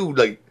dude,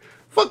 like,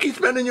 fuck you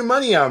spending your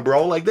money on,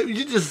 bro? Like,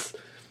 you just,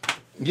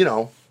 you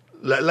know,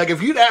 like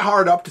if you that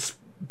hard up to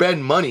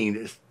spend money,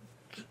 just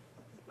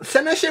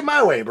send that shit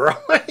my way, bro.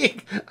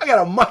 Like, I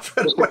got a much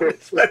better way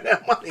to spend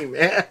that money,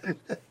 man.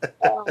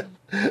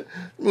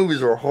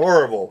 Movies were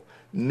horrible.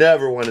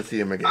 Never want to see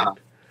them again.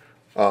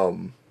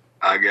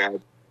 I got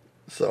it.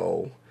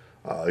 So,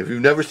 if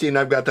you've never seen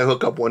I've Got the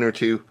Hookup 1 or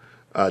 2,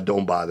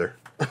 don't bother.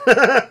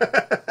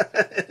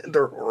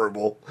 They're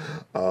horrible.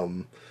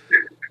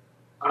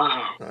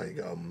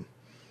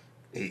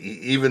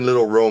 Even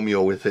Little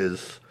Romeo with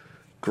his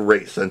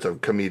great sense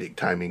of comedic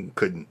timing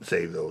couldn't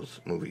save those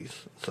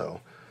movies.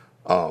 So,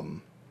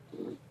 an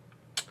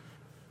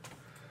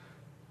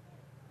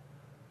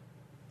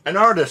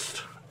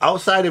artist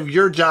outside of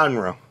your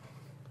genre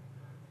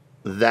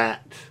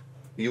that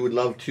you would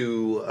love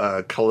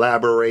to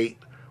collaborate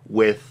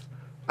with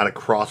on a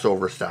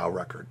crossover style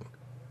record?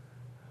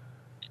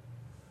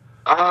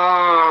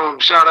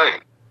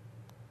 Sade.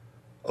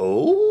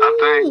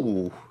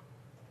 Oh,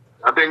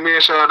 I think me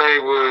and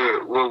Sade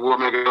would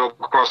make a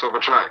crossover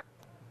track.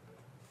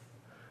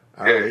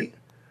 All right.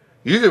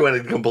 You went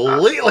in a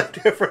completely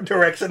different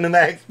direction than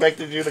I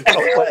expected you to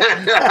go.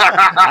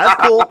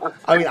 That's cool.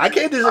 I mean, I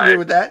can't disagree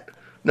with that.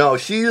 No,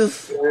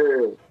 she's,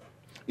 you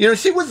know,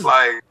 she was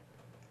like,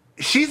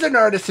 she's an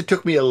artist that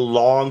took me a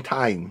long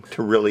time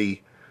to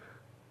really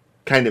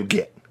kind of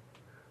get.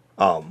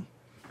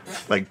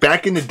 Like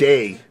back in the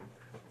day,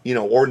 you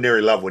know,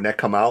 Ordinary Love, when that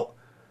come out,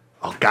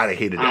 oh God, I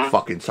hated that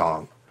fucking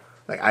song.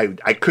 Like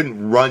I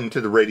couldn't run to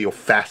the radio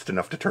fast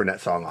enough to turn that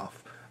song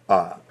off.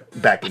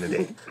 Back in the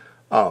day.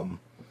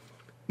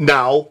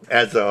 Now,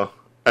 as an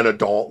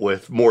adult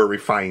with more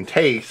refined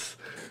tastes,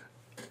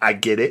 I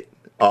get it.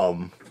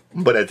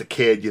 But as a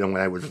kid, you know,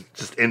 when I was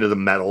just into the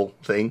metal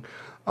thing,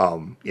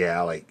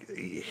 yeah, like,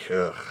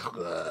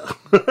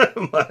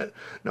 but,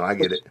 no, I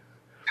get it.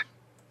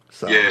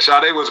 So. Yeah,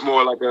 Sade was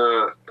more like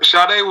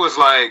Sade was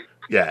like,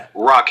 yeah,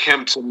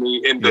 Rakim to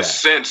me in the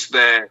sense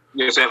that,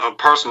 you know what I'm saying,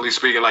 personally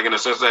speaking, like in the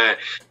sense that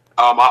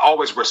I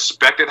always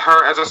respected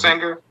her as a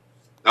singer.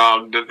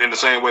 In the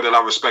same way that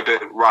I respected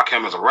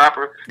Rakim as a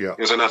rapper, you know,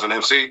 as an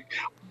MC,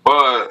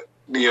 but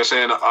you know what I'm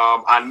saying,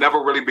 I never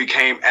really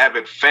became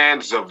avid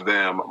fans of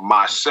them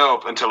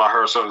myself until I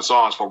heard certain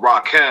songs. For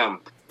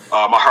Rakim,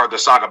 I heard The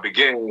Saga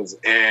Begins,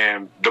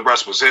 and the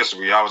rest was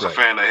history. I was a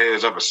fan of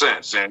his ever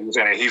since, and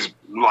he's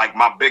like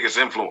my biggest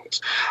influence.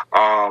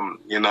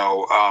 You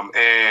know,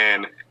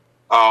 and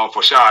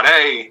for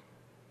Sade,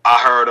 I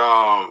heard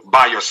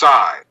By Your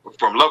Side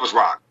from Lovers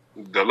Rock.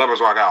 The Lovers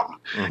Rock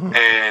album,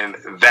 and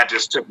that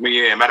just took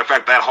me in. Matter of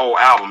fact, that whole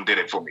album did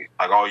it for me.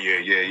 Like, oh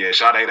yeah,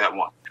 Sade that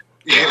one.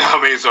 You know what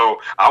I mean? So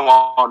I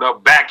wound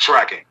up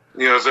backtracking.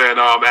 You know what I'm saying?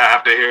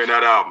 After hearing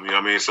that album, you know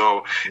what I mean?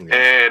 So,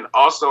 and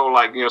also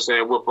like, you know what I'm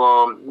saying, with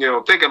you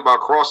know, thinking about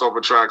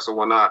crossover tracks or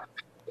whatnot,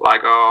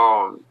 like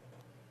I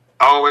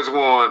always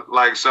want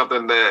like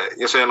something that, you know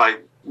what I'm saying, like,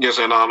 you know what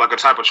I'm saying, like a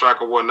type of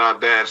track or whatnot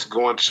that's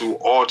going to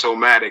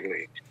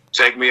automatically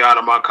take me out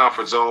of my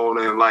comfort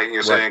zone and, like, you know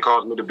what I'm saying,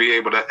 cause me to be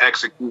able to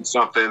execute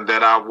something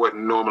that I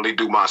wouldn't normally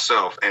do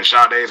myself. And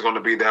Sade is going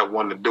to be that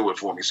one to do it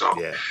for me. So,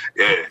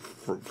 yeah.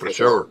 For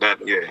sure.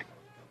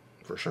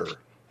 For sure.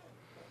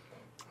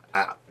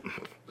 You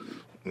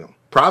know,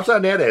 props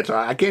on that answer.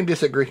 I can't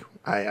disagree.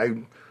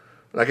 I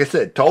like I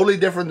said, totally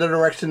different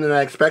direction than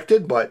I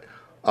expected, but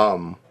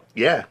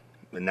yeah,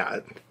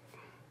 not,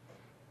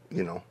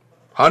 you know,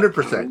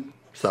 100%.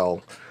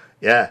 So,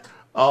 yeah.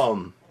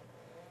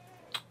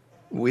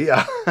 We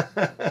are.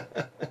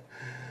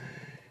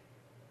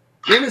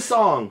 In a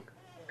song,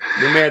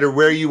 no matter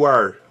where you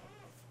are,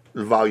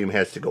 the volume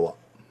has to go up.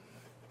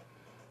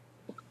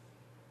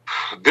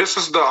 This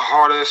is the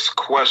hardest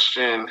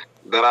question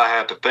that I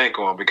had to think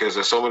on because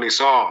there's so many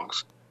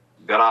songs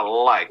that I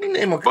like. You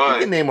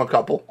can name a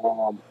couple.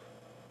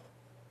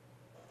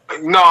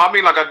 No, I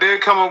mean, like, I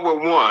did come up with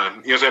one, you know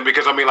what I'm saying?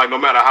 Because, I mean, like, no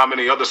matter how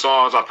many other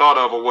songs I thought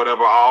of or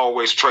whatever, I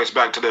always trace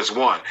back to this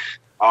one.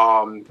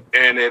 And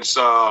it's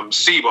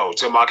SIBO,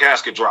 Till My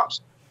Casket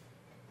Drops.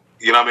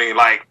 You know what I mean?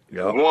 Like,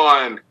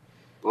 one,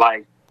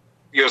 like,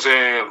 you know what I'm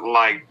saying?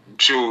 Like,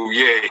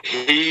 yeah,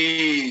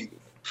 he,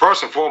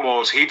 first and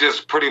foremost, he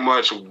just pretty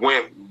much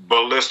went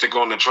ballistic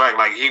on the track.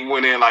 Like, he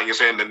went in, like you're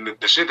saying,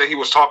 the shit that he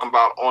was talking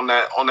about on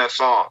that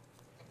song.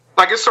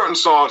 Like, it's certain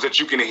songs that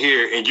you can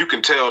hear and you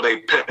can tell they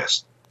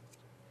pissed.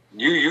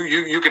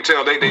 You can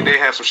tell they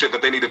had some shit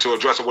that they needed to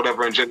address or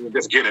whatever and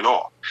just get it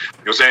off. You know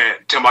what I'm saying?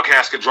 Till My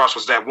Casket Drops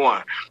was that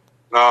one.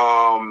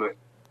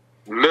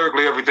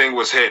 Lyrically, everything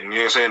was hitting. You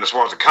know what I'm saying? As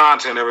far as the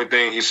content,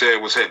 everything he said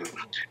was hitting.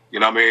 You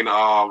know what I mean?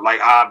 Like,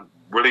 I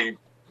really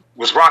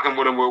was rocking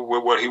with him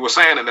with what he was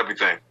saying and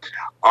everything.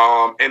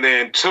 And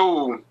then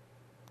two,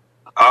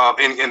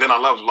 and then I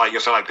love, like you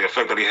said, like the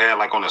effect that he had,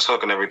 like on his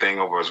hook and everything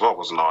over his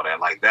vocals and all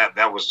that. Like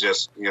that was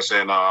just, you know what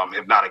I'm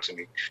saying, hypnotic to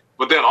me.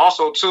 But then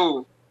also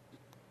too,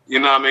 you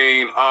know what I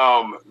mean,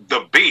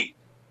 the beat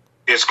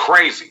is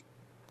crazy.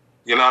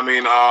 You know what I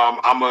mean?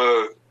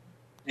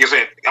 You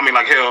know, I mean,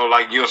 like, hell,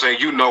 like, you know what I'm saying,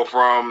 you know,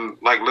 from,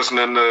 like,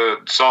 listening to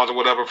songs or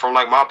whatever from,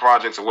 like, my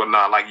projects or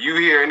whatnot, like, you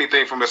hear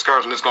anything from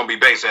Xcursion, it's going to be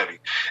bass heavy.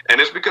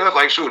 And it's because,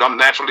 like, shoot, I'm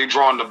naturally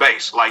drawn to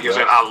bass. Like, you know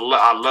what I'm saying,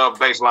 I love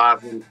bass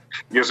lines, and, you know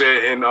what I'm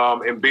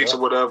saying, and beats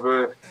or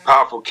whatever,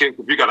 powerful kick.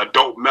 If you got a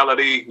dope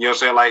melody, you know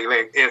what I'm saying,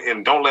 like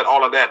and don't let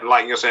all of that,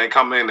 like, you know what I'm saying,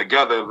 come in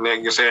together, you know what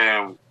I'm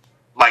saying,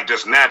 like,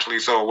 just naturally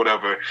so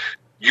whatever.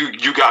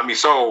 You got me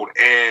sold,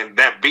 and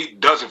that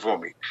beat does it for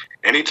me.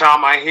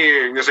 Anytime I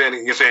hear, you know what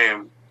I'm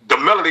saying, the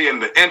melody in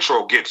the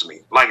intro gets me.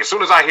 Like, as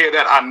soon as I hear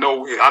that, I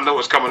know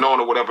it's coming on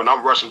or whatever, and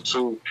I'm rushing to,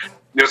 you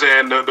know what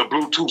I'm saying, the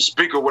Bluetooth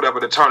speaker or whatever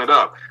to turn it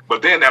up.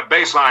 But then that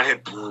bass line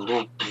hit,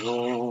 I'm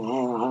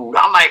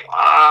like,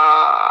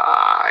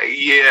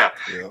 yeah,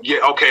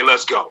 okay,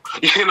 let's go.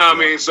 You know what I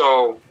mean?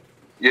 So,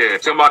 yeah,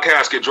 Till My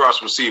Casket Drops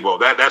from SIBO.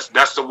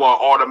 That's the one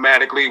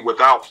automatically,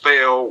 without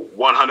fail,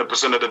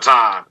 100% of the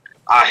time.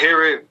 I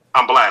hear it,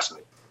 I'm blasting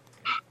it.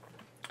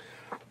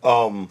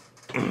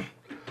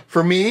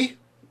 For me,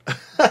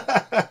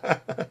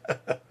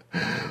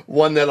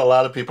 one that a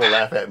lot of people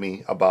laugh at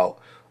me about.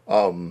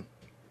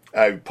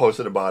 I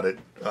posted about it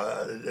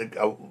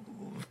a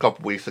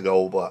couple weeks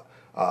ago, but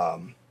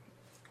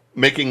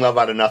Making Love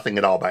Out of Nothing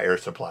at All by Air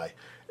Supply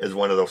is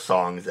one of those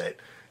songs that,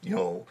 you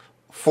know,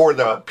 for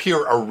the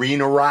pure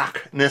arena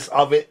rockness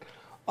of it,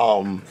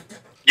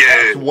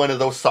 it's one of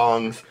those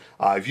songs.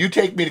 If you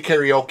take me to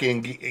karaoke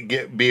and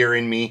get beer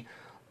in me,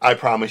 I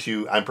promise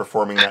you I'm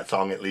performing that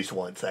song at least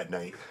once that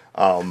night.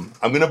 I'm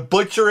going to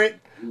butcher it,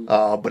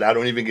 but I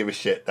don't even give a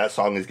shit. That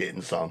song is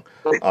getting sung.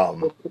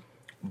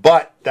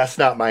 But that's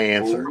not my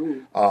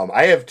answer.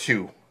 I have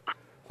two.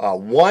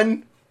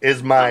 One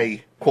is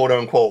my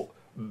quote-unquote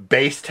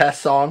bass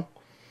test song.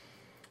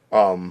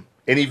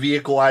 Any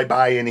vehicle I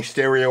buy, any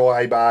stereo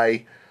I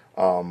buy,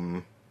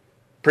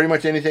 pretty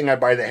much anything I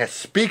buy that has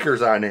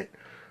speakers on it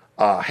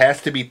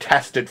has to be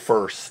tested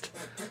first.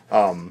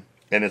 And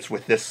it's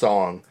with this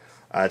song.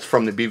 It's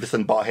from the Beavis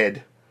and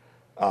Butthead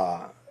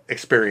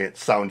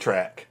Experience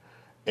soundtrack.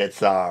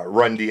 It's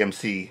Run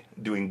DMC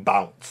doing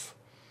Bounce.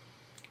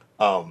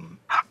 Okay.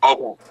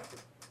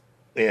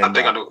 And, I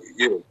think I know.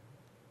 Yeah.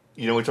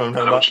 You know what I'm talking I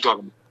know about? what you're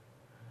talking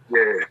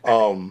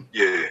about.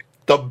 Yeah.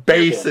 The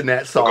bass in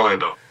that song. Go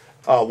ahead,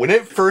 though. When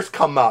it first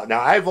come out,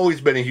 now I've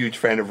always been a huge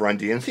fan of Run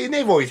DMC, and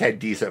they've always had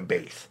decent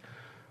bass.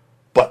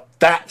 But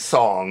that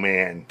song,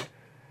 man,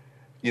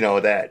 you know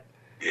that.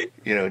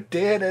 You know,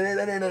 dun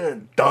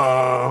dun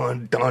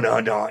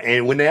dun dun,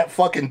 and when that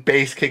fucking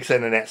bass kicks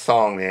in that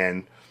song,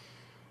 man,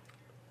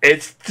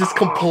 it's just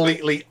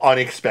completely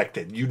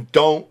unexpected. You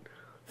don't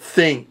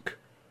think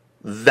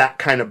that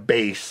kind of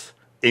bass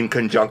in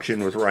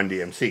conjunction with Run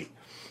DMC,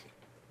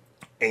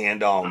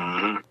 and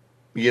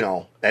you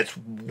know, that's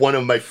one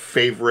of my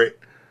favorite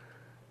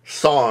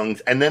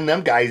songs. And then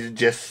them guys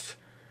just,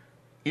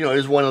 you know, it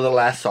was one of the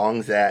last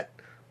songs that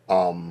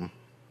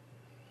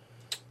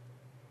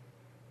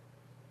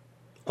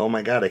oh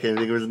my god, I can't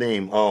think of his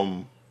name.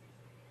 The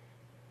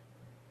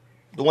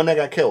one that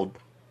got killed.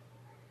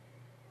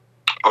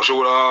 Oh,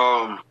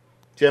 sure.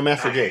 Jam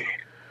Master Jay.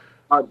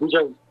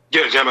 DJ.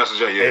 Yeah, Jam Master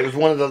Jay. Yeah. It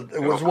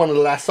was one of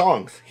the last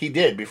songs he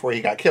did before he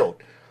got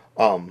killed.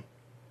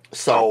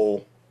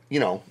 So you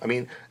know, I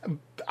mean,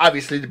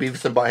 obviously the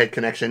Beavis and Butthead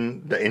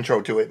connection, the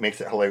intro to it makes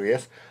it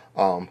hilarious.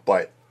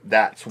 But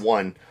that's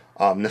one.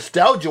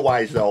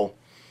 Nostalgia-wise, though,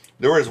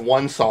 there is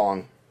one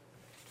song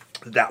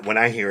that when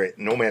I hear it,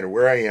 no matter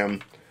where I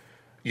am,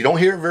 you don't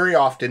hear it very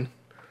often.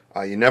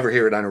 You never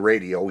hear it on the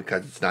radio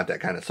because it's not that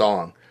kind of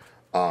song.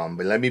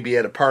 But let me be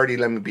at a party,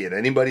 let me be at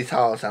anybody's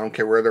house, I don't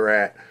care where they're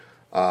at.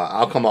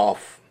 I'll come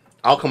off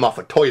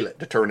a toilet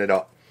to turn it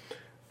up,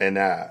 and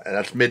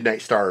that's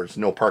Midnight Stars,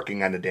 No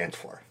Parking on the Dance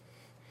Floor.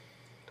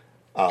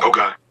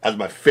 Okay. That's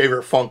my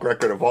favorite funk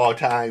record of all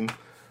time.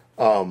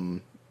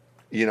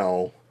 You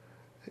know,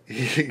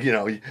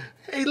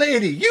 hey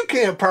lady, you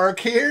can't park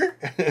here.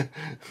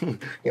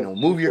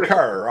 Move your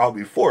car or I'll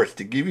be forced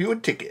to give you a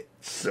ticket.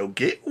 So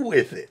get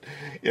with it.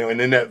 And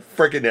then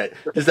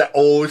that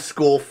old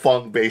school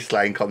funk bass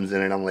line comes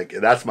in, and I'm like,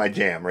 that's my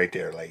jam right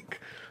there.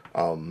 Like,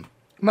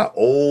 my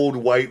old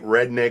white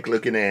redneck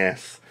looking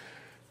ass.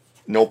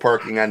 No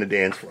Parking on the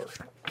Dance Floor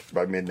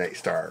by Midnight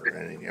Star.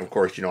 And of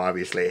course,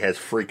 obviously it has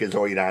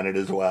Freakazoid on it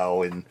as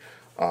well. And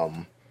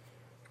come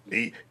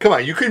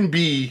on, you couldn't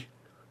be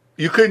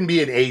an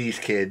 80s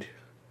kid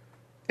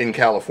in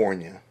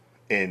California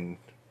and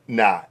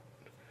not,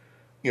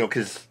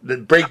 because the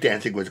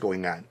breakdancing was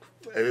going on.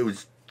 It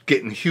was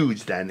getting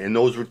huge then, and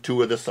those were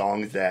two of the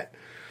songs that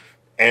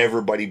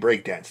everybody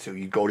breakdanced to.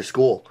 You'd go to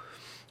school,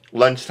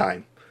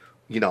 lunchtime,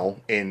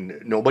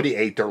 and nobody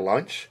ate their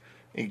lunch.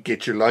 You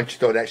get your lunch,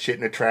 throw that shit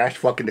in the trash.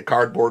 Fucking the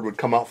cardboard would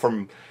come out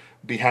from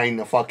behind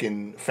the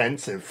fucking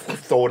fence and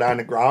throw it on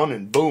the ground,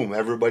 and boom,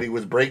 everybody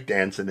was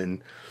breakdancing.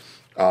 And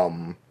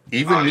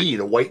even me,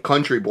 the white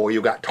country boy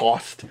who got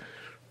tossed,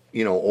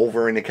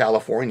 over into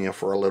California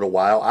for a little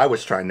while, I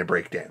was trying to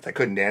breakdance. I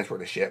couldn't dance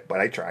worth a shit, but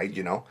I tried,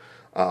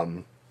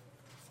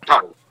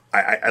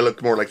 I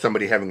looked more like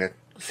somebody having a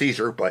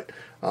seizure, but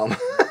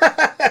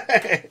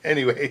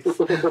anyways,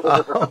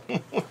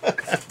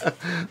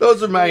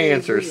 those are my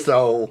answers.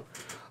 So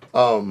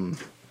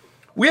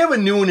we have a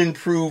new and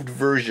improved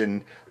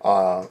version.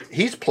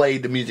 He's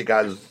played the music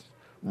as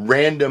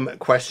Random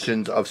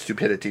Questions of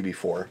Stupidity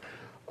before.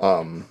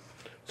 So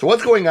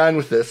what's going on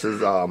with this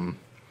is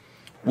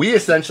we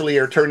essentially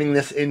are turning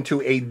this into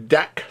a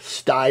deck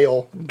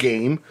style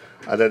game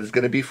that is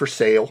going to be for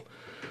sale.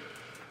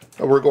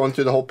 We're going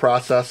through the whole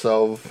process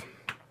of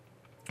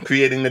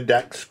creating the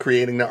decks,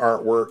 creating the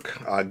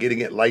artwork, getting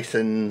it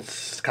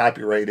licensed,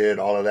 copyrighted,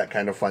 all of that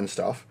kind of fun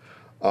stuff.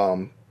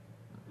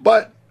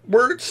 But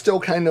we're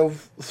still kind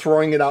of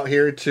throwing it out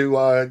here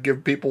to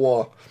give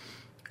people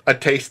a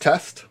taste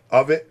test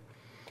of it.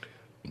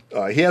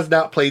 He has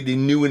not played the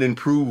new and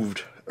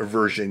improved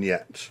version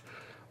yet.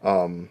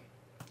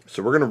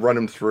 So we're going to run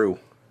him through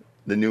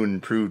the new and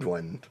improved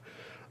one.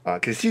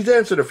 Because he's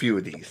answered a few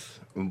of these,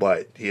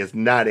 but he has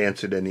not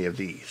answered any of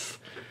these.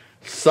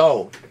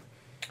 So,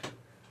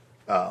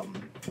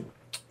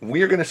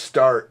 we are going to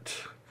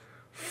start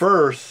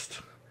first.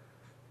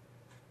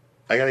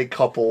 I got a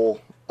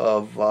couple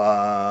of,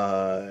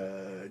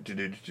 let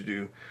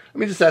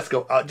me just ask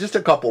just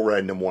a couple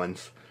random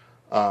ones.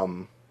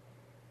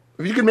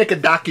 If you could make a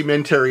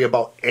documentary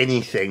about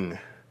anything,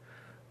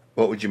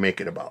 what would you make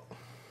it about?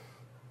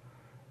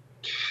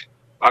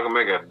 I can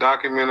make a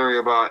documentary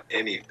about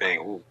anything.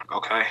 Ooh,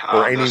 okay.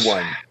 Or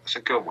anyone. That's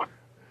a good one.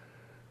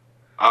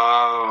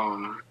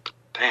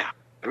 Damn.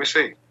 Let me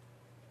see.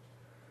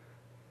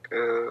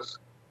 Because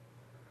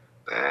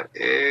that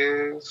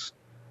is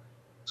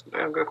a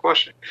damn good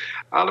question.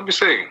 Let me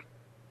see.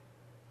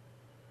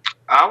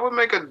 I would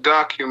make a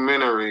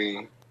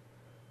documentary.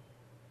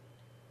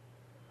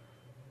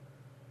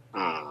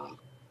 Let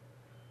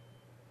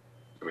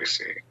me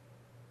see.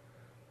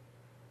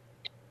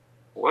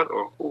 What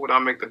or who would I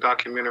make the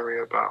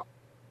documentary about?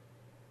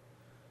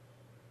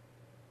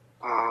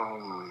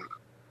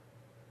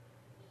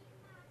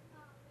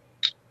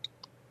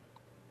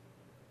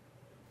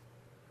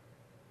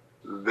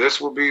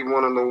 This would be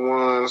one of the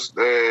ones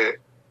that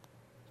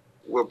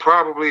would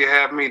probably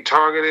have me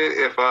targeted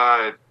if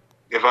I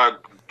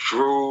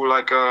drew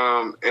like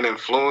an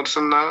influence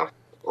enough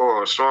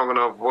or a strong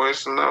enough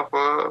voice enough. You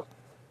know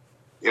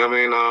what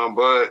I mean?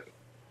 But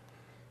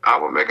I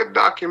would make a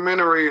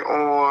documentary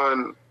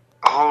on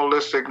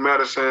holistic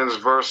medicines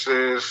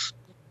versus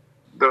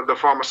the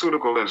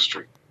pharmaceutical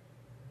industry.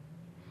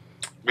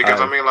 Because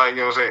I mean, like,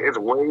 you know what I'm saying, it's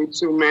way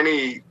too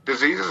many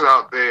diseases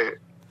out there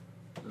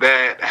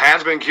that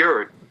has been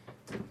cured,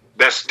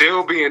 that's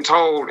still being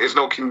told there's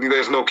no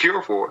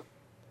cure for it.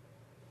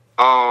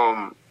 You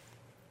know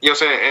what I'm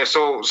saying? And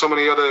so some of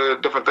the other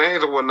different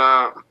things and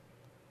whatnot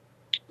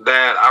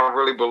that I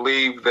really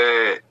believe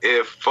that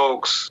if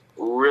folks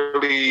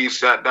really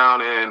sat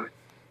down and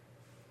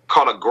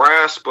caught a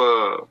grasp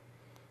of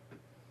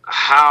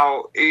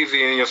how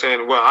easy, and you're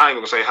saying, well, I ain't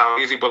gonna say how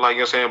easy, but like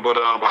you're saying, but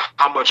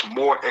how much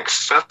more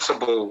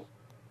accessible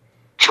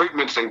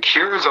treatments and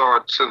cures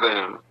are to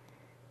them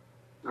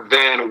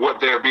than what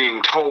they're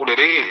being told it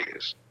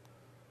is.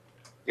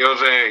 You know what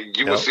I'm saying?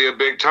 You will see a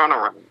big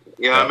turnaround.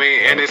 You know what I mean?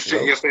 And it's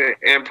you're saying,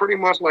 and pretty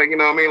much like, you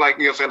know what I mean, like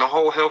you're saying, the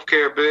whole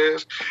healthcare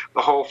biz,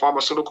 the whole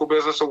pharmaceutical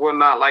business or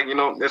whatnot, like, you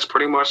know, it's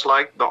pretty much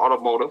like the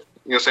automotive,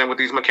 you know what I'm saying, with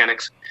these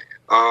mechanics.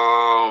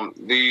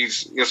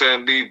 These, you know what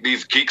I'm saying,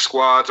 these geek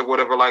squads or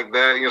whatever like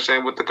that, you know what I'm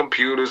saying, with the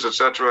computers, et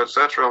cetera,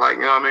 like,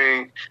 you know what I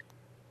mean?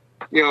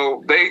 You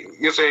know,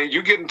 you're saying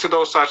you get into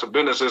those types of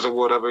businesses or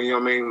whatever, you know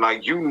what I mean?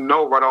 Like, you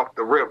know, right off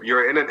the rip,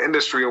 you're in an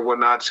industry or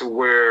whatnot to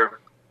where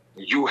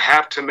you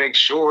have to make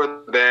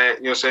sure that,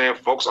 you know what I'm saying,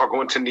 folks are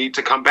going to need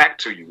to come back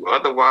to you.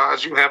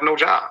 Otherwise, you have no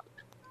job.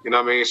 You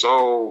know what I mean?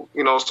 So,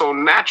 you know, so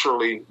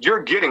naturally,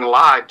 you're getting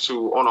lied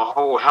to on a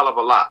whole hell of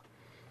a lot.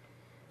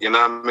 You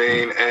know what I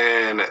mean?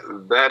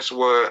 And that's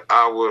what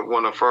I would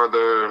want to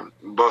further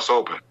bust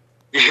open.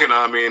 You know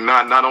what I mean?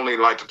 Not only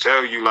like to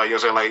tell you, like you're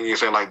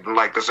saying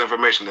like this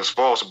information is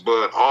false,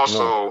 but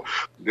also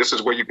this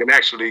is where you can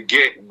actually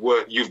get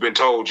what you've been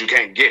told you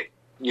can't get.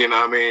 You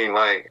know what I mean?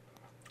 Like,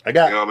 you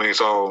know what I mean?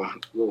 So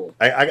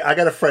I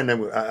got a friend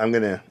I'm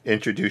going to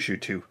introduce you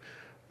to.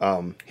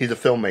 He's a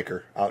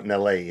filmmaker out in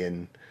LA,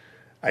 and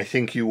I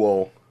think you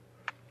will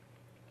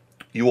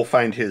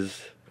find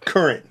his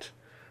current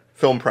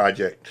film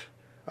project,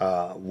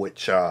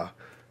 which,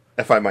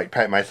 if I might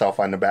pat myself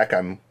on the back,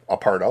 I'm a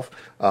part of.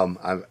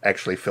 I've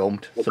actually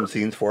filmed some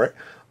scenes for it.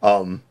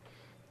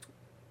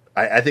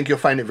 I think you'll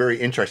find it very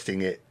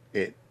interesting. It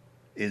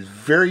is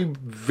very,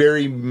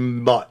 very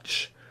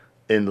much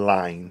in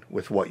line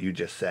with what you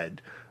just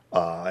said,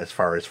 as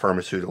far as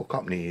pharmaceutical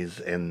companies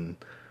and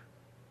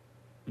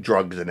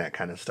drugs and that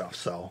kind of stuff.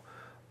 So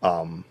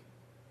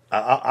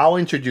I'll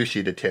introduce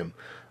you to Tim.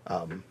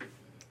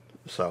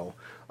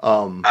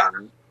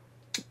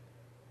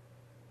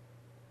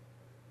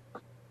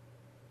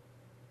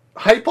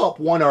 Hype up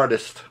one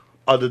artist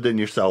other than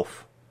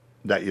yourself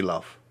that you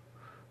love.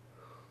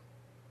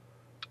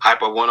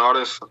 Hype up one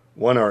artist?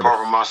 One artist.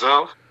 Apart from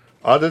myself?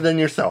 Other than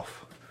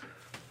yourself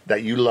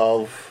that you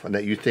love and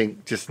that you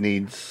think just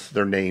needs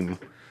their name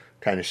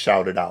kind of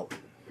shouted out.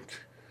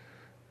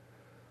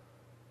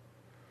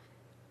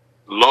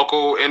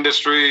 Local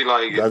industry,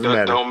 like, Doesn't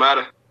matter. Don't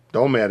matter?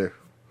 Don't matter.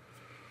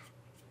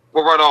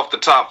 Well, right off the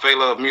top, Faye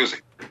Love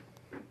Music.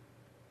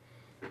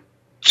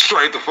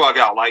 Straight the fuck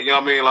out, like, you know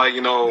what I mean, like,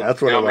 you know,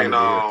 that's what you know I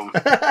mean.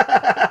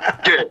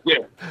 yeah,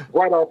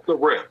 right off the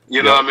rip,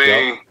 you know what I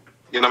mean,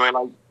 you know what I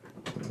mean,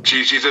 like,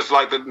 she's just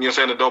like the, you know,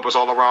 saying the dopest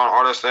all around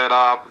artist that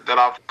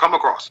I've come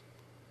across,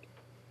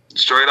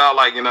 straight out,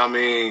 like, you know what I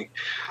mean,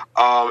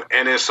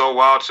 and it's so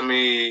wild to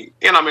me, you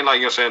know what I mean, like,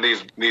 you know, saying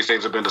these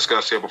things have been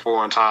discussed here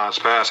before in times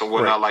past and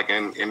whatnot, like,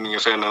 in you know,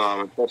 saying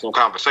personal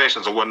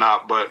conversations or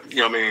whatnot, but you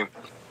know what I mean,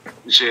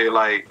 shit,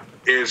 like,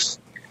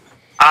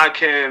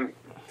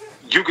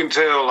 you can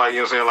tell, like, you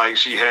know what I'm saying, like,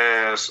 she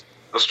has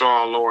a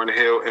strong Lauryn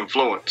Hill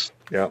influence.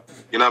 Yeah.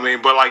 You know what I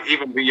mean? But, like,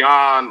 even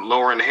beyond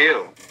Lauryn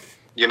Hill,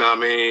 you know what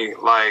I mean?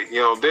 Like,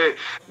 you know,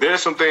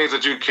 there's some things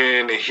that you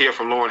can hear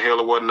from Lauryn Hill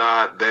or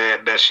whatnot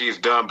that she's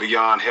done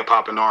beyond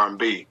hip-hop and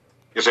R&B. You know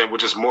what I'm saying?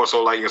 Which is more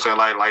so, like, you know what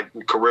I'm saying,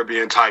 like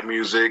Caribbean-type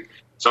music,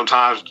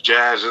 sometimes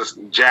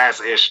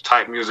jazz-ish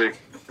type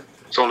music,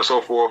 so on and so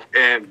forth.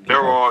 And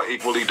they're all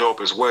equally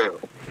dope as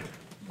well.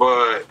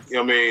 But, you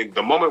know what I mean?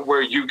 The moment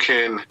where you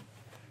can...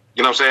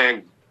 You know what I'm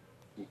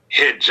saying?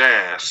 Hit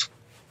jazz,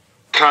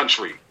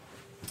 country,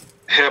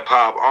 hip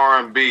hop,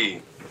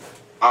 R&B,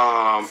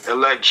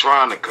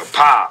 electronica,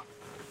 pop.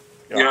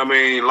 Yep. You know what I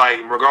mean? Like,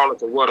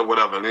 regardless of what or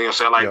whatever. You know what I'm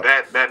saying? Like,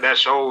 that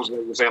shows, you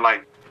know what I'm saying?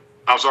 Like,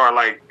 I'm sorry,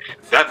 like,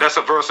 that's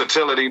a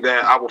versatility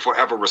that I will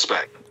forever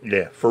respect.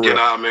 Yeah, for real. You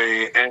know what I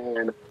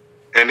mean?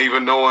 And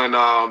even knowing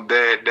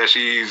that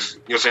she's, you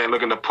know what I'm saying,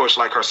 looking to push,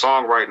 like, her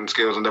songwriting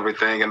skills and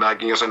everything, and, like,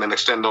 you know what I'm saying, and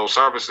extend those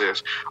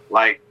services,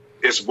 like,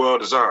 it's well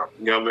deserved.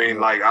 You know what I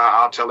mean? Like,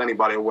 I'll tell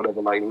anybody or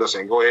whatever, like,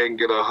 listen, go ahead and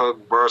get a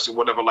hook, verse, or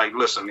whatever. Like,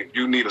 listen, if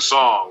you need a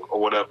song or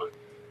whatever,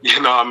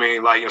 you know what I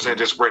mean? Like, you know what I'm saying,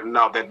 just written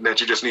out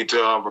that you just need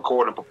to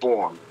record and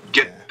perform.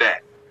 Get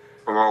that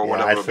from her or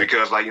whatever,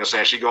 because, like, you know what I'm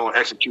saying, she going to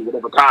execute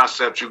whatever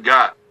concept you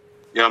got,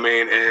 you know what I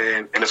mean?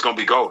 And it's going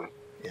to be golden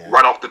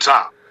right off the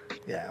top.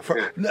 Yeah.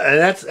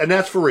 And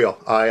that's for real.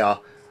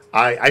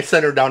 I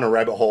sent her down a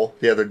rabbit hole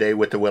the other day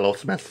with the Willow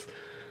Smith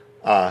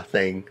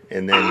thing,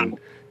 and then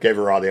gave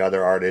her all the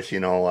other artists, you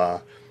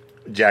know,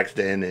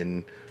 Jackson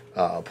and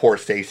Poor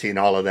Stacy and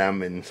all of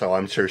them, and so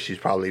I'm sure she's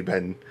probably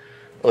been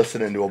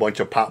listening to a bunch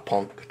of pop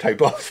punk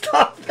type of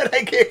stuff that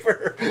I gave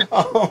her.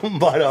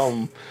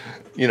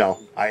 You know,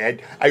 I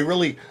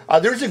really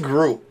there's a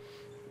group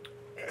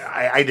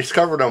I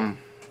discovered them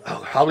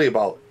probably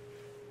about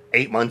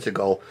 8 months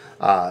ago.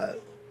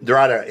 They're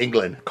out of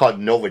England, called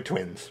Nova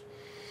Twins,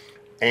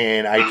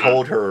 and I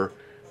told her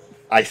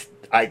I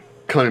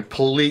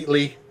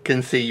completely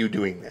can see you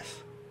doing this.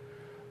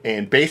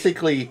 And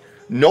basically,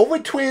 Nova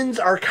Twins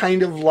are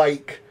kind of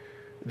like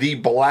the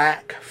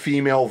black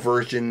female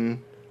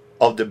version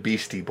of the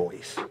Beastie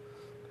Boys.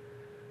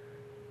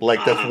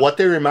 Like, that's what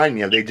they remind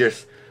me of.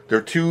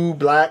 They're two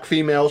black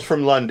females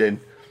from London,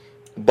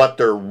 but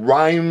their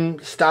rhyme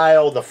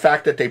style, the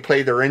fact that they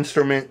play their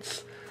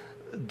instruments,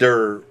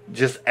 they're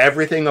just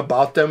everything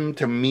about them,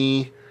 to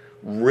me,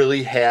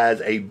 really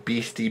has a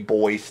Beastie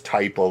Boys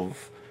type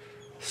of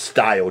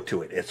style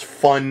to it. It's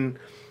fun.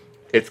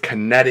 It's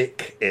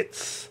kinetic.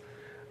 It's,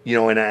 you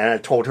know, and I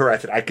told her, I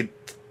said, I could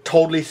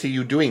totally see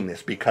you doing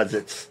this because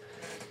it's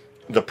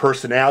the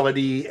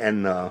personality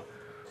and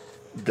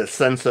the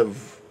sense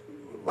of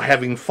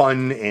having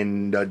fun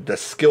and the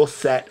skill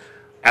set.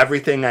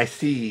 Everything I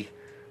see,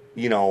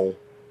 you know,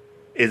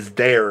 is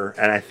there.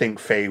 And I think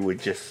Faye would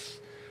just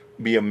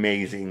be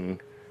amazing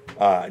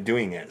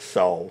doing it.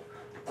 So,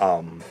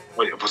 Oh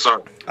yeah, for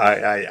certain.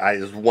 I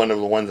was one of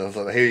the ones that was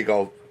like, here you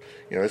go.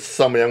 You know, it's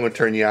somebody I'm going to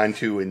turn you on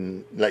to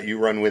and let you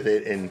run with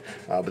it. And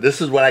but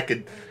this is what I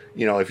could,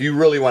 you know, if you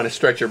really want to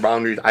stretch your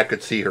boundaries, I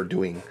could see her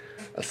doing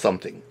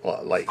something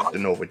like the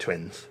Nova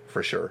Twins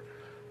for sure.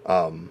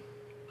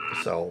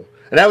 So,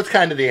 and that was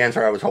kind of the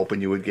answer I was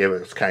hoping you would give. It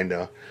was kind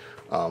of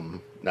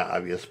not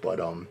obvious, but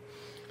Oh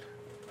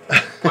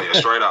yeah,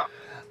 straight up.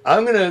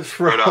 I'm gonna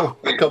throw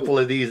a couple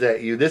of these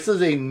at you. This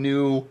is a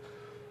new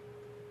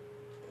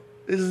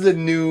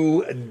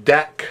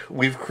deck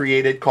we've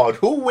created called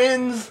Who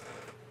Wins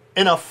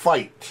in a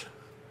Fight.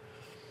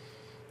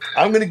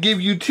 I'm gonna give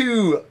you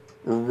 2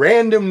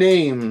 random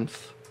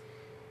names,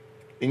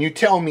 and you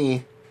tell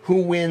me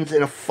who wins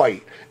in a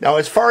fight. Now,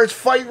 as far as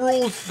fight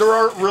rules, there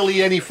aren't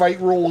really any fight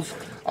rules.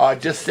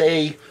 Just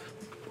say,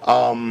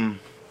 in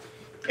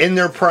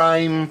their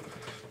prime,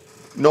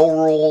 no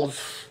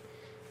rules,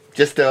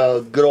 just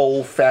a good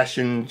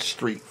old-fashioned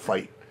street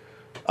fight.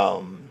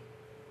 I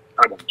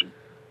got you.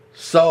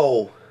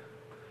 So,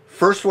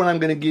 first one I'm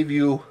going to give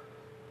you.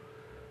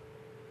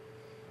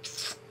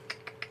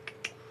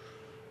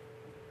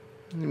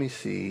 Let me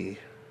see.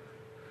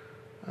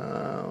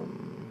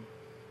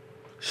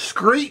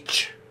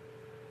 Screech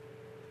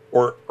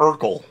or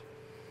Urkel?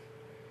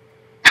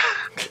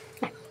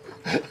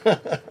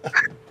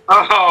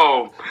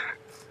 Oh,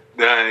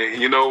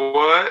 you know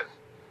what?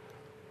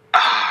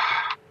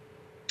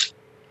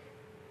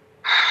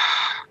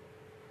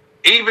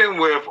 Even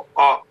with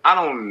all, I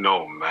don't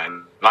know,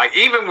 man. Like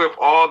even with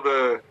all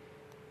the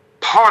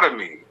part of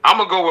me, I'm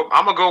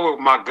gonna go with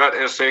my gut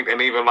instinct, and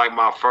even like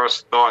my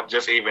first thought,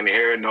 just even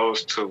hearing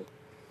those 2.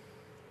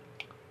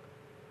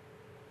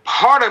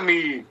 Part of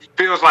me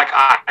feels like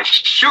I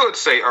should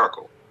say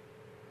Urkel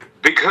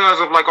because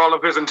of like all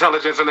of his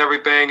intelligence and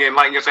everything, and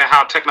like you're saying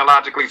how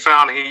technologically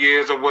sound he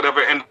is or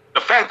whatever, and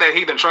the fact that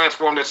he done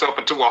transformed himself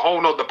into a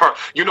whole nother person.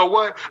 You know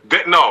what?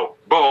 No,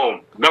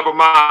 boom, never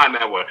mind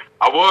that one.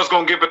 I was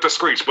gonna give it to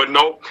Screech, but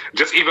no.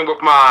 Just even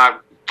with my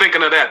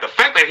thinking of that, the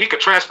fact that he could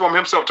transform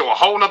himself to a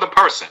whole nother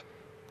person.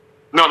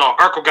 No,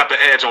 Urkel got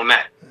the edge on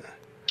that.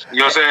 You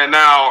know what I'm saying?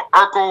 Now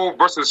Urkel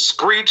versus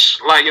Screech,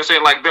 like you're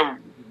saying, like their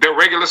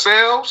regular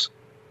selves.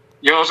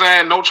 You know what I'm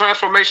saying? No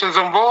transformations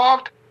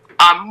involved.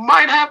 I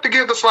might have to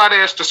give the slight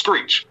edge to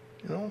Screech.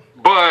 No.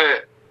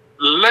 But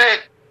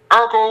let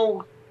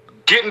Urkel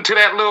get into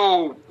that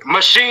little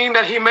machine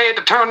that he made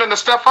to turn into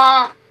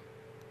Stefan.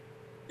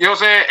 You know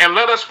what I'm saying? And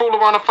let us fool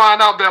around and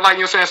find out that, like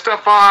you're saying,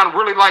 Stefan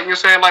really, like you're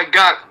saying, like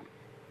got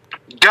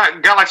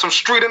like some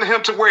street in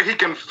him to where he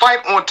can fight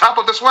on top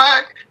of the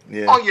swag.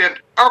 Yeah. Oh yeah,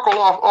 Urkel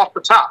off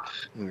the top.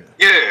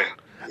 Yeah.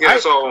 I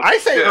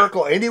say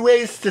Urkel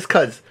anyways, just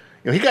because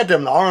he got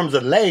them arms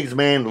and legs,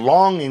 man,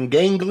 long and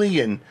gangly,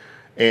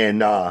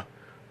 and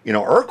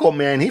Urkel,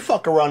 man, he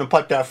fuck around and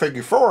put that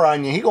figure 4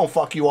 on you. He gonna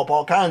fuck you up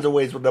all kinds of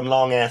ways with them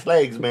long ass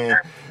legs, man.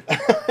 So,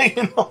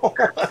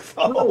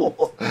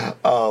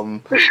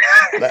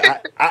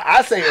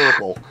 I say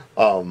Urkel.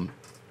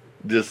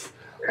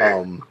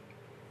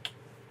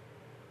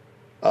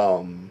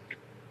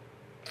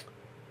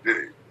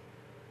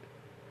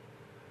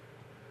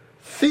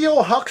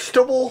 Theo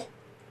Huxtable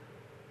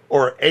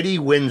or Eddie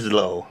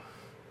Winslow?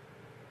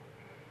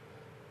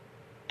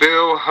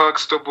 Bill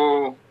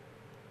Huxtable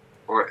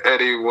or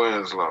Eddie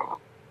Winslow?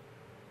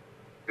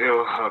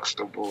 Bill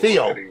Huxtable.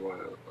 Theo. Or Eddie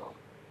Winslow.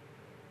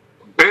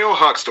 Bill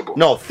Huxtable.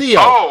 No, Theo.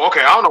 Oh,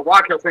 okay. I don't know why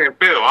I kept saying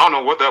Bill. I don't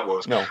know what that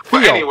was. No,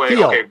 but Theo. anyway,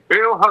 Theo. okay.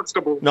 Bill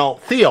Huxtable. No,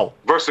 Theo.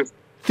 Versus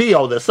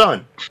Theo, the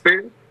son.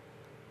 Phil.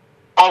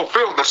 Oh,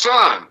 Phil, the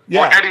son.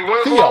 Yeah. Or Eddie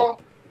Winslow. Theo.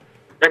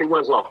 Eddie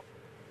Winslow.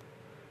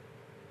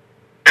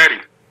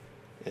 Eddie.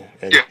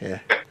 Yeah.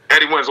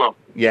 Eddie Winslow.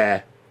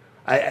 Yeah.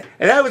 And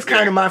that was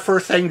kind of my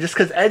first thing, just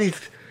because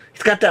he's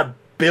got that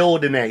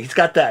build in there. He's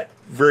got that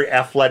very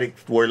athletic,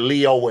 where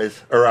Theo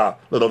was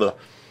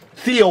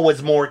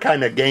more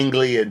kind of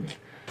gangly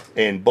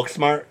and book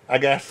smart, I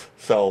guess.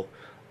 So,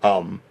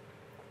 I'm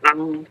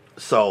gonna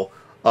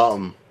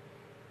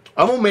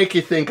make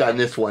you think on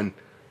this one.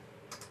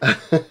 No,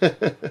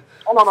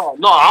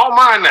 I don't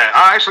mind that.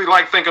 I actually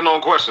like thinking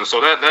on questions, so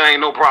that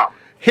ain't no problem.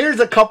 Here's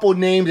a couple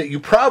names that you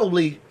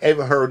probably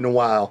haven't heard in a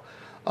while.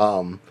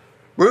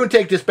 We're going to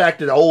take this back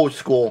to the old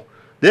school.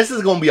 This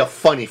is going to be a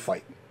funny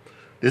fight.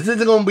 This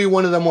isn't going to be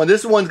one of them.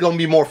 This one's going to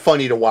be more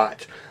funny to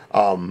watch.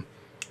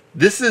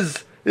 This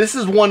is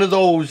one of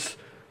those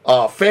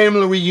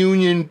family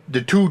reunion,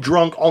 the 2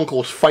 drunk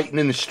uncles fighting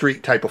in the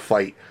street type of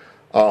fight.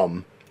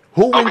 Who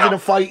wins in a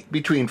fight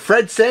between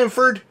Fred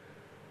Sanford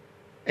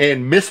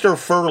and Mr.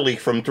 Furley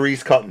from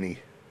Three's Company?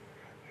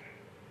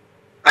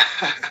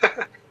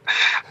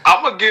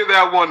 I'm gonna give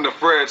that one to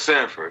Fred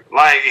Sanford.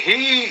 Like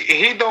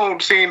he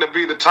don't seem to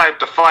be the type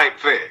to fight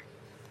fair.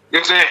 You know what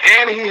I'm saying?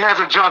 And he has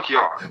a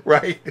junkyard.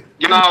 Right.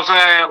 You know what I'm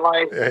saying?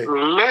 Like hey.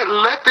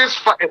 let this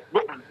fight.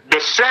 The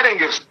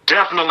setting is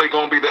definitely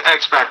gonna be the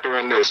X factor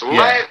in this.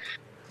 Yeah.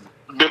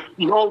 Let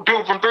the old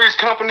dude from Three's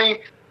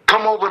Company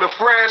come over to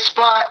Fred's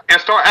spot and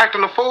start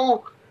acting a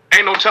fool.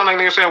 ain't no telling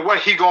him saying what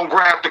he gonna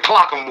grab to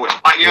clock him with.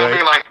 Like, you know what I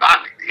mean? Like,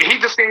 he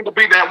just seemed to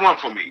be that one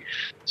for me.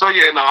 So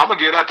yeah, no, I'm gonna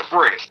give that to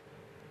Fred.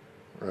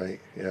 Right.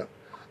 Yeah.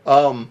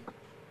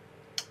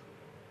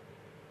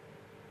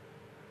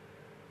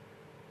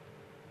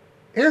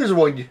 Here's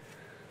one.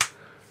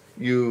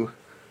 You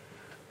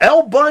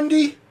Al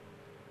Bundy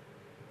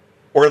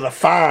or the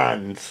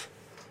Fonz?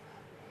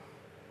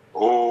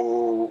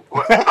 Oh,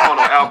 I don't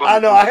know, Al Bundy. I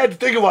know. I had to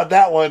think about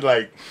that one.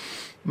 Like,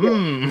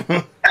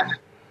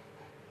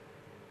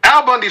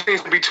 Al Bundy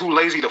seems to be too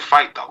lazy to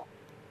fight, though.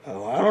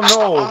 Oh, I don't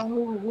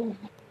know.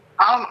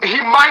 I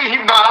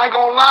ain't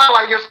gonna lie.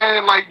 Like you're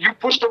saying, like you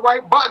push the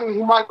right button,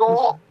 he might go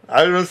off.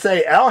 I was gonna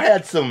say Al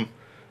had some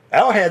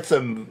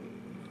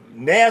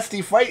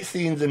nasty fight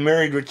scenes in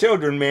Married with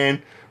Children,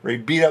 man, where he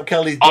beat up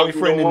Kelly's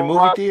boyfriend in the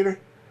movie theater.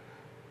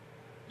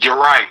 You're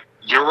right.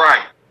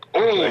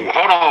 Ooh,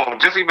 hold on.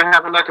 Just even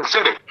having that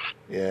considered.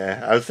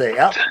 Yeah, I would say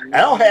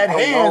Al had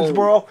hands,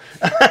 bro.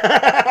 Yeah.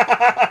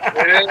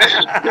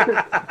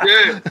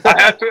 I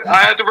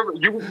had to remember.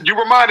 You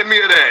reminded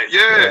me of that.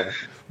 Yeah.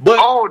 But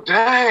oh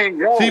dang.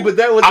 Yo. See, but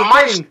that was the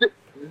thing.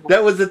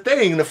 That was the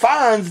thing. The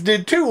Fonz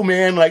did too,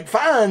 man. Like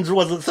Fonz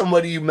wasn't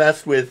somebody you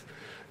messed with,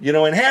 you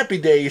know, in Happy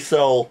Days.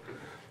 So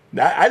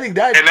I think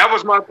that. And that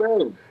was my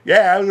thing.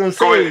 Yeah, I was gonna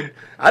say.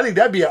 I think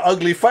that'd be an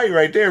ugly fight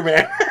right there,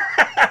 man.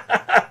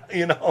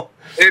 You know.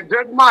 It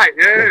just might,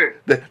 yeah.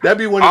 That'd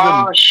be one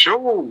of them.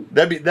 Sure.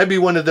 That'd be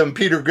one of them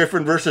Peter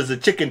Griffin versus a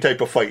chicken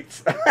type of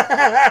fights. Man,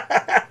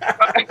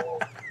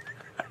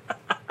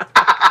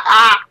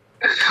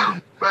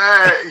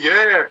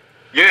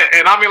 yeah,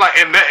 and I mean, like,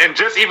 and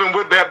just even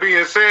with that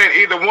being said,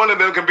 either one of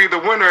them can be the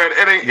winner at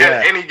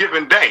any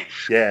given day.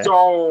 Yeah.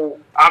 So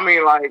I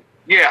mean, like,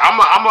 yeah, I'm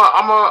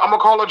a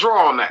call a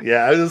draw on that.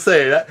 Yeah, I was gonna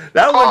say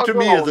that one to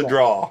me is a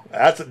draw.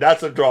 That's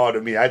a draw to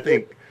me. I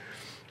think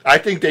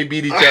they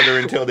beat each other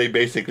until they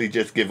basically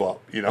just give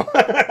up, you know.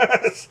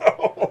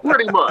 So,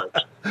 pretty much.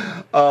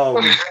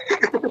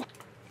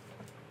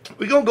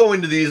 We're gonna go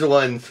into these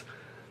ones.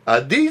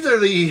 These are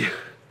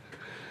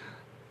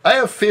I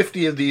have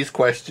 50 of these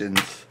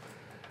questions,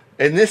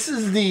 and this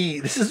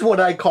is what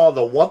I call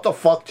the "What the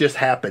fuck just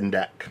happened"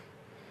 deck.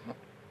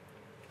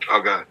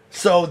 Okay.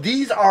 So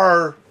these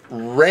are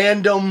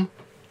random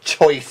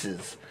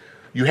choices.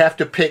 You have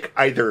to pick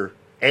either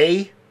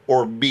A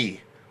or B,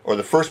 or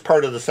the first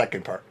part of the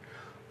second part.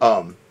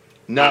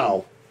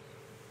 Now,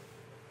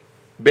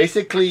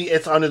 basically,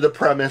 it's under the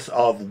premise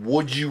of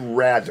would you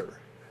rather.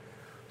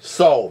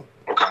 So,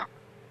 okay.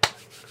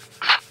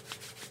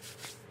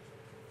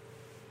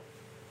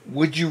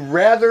 Would you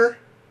rather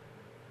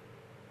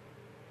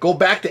go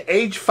back to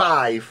age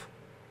 5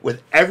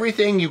 with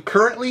everything you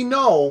currently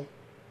know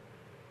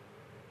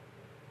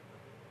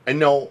and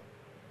know...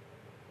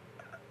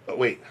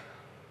 Wait.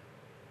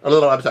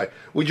 I'm sorry.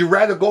 Would you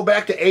rather go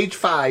back to age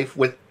 5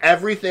 with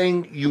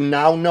everything you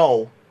now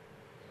know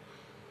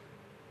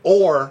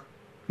or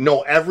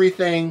know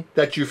everything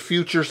that your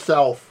future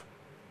self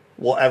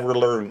will ever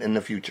learn in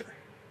the future?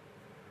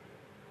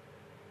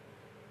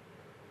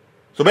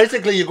 So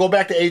basically, you go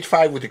back to age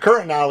 5 with your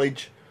current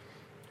knowledge,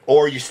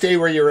 or you stay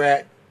where you're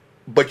at,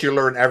 but you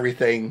learn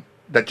everything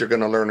that you're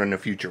going to learn in the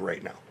future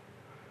right now.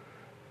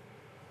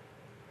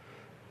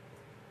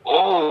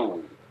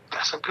 Oh,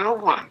 that's a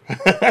good one.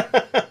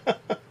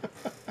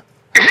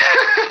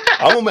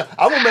 I'm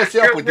gonna mess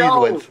you up with these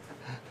ones.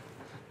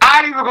 I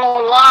ain't even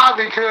gonna lie,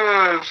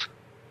 because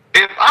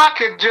if I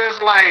could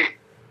just like,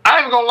 I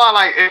ain't even gonna lie,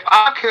 like if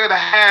I could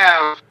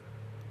have,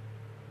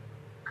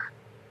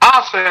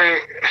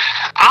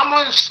 I'm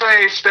gonna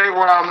say stay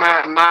where I'm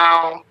at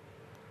now,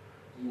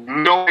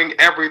 knowing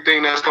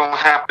everything that's gonna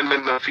happen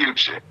in the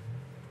future.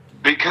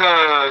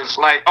 Because,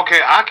 like,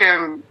 okay, I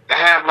can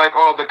have like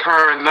all the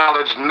current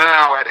knowledge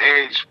now at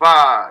age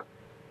 5,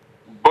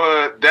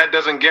 but that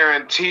doesn't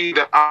guarantee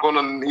that I'm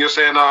gonna, you're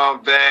saying,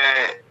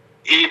 that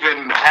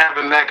even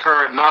having that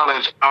current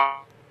knowledge,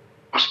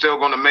 I'm still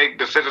going to make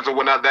decisions of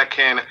whether that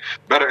can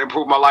better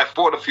improve my life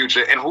for the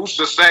future. And who's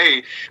to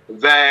say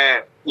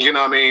that, you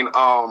know what I mean,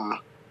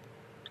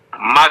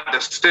 my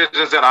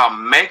decisions that I'll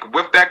make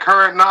with that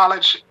current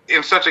knowledge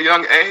in such a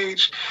young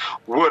age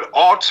would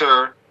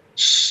alter,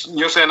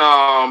 you're saying,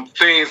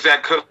 things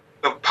that could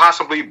have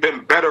possibly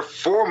been better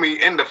for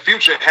me in the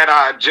future had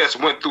I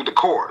just went through the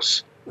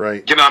course.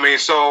 Right. You know what I mean?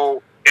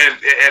 So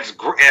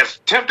as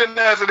tempting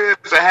as it is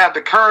to have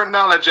the current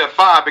knowledge at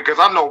 5, because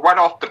I know right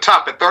off the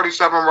top at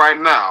 37 right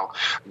now,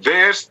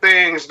 there's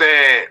things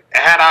that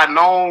had I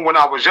known when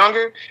I was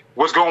younger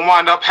was going to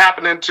wind up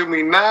happening to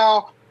me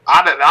now,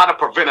 I'd have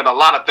prevented a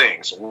lot of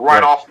things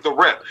right off the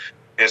rip.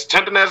 As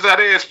tempting as that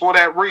is for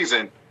that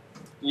reason,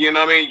 you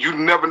know what I mean? You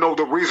never know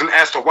the reason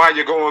as to why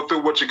you're going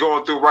through what you're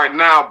going through right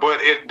now,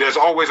 but there's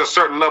always a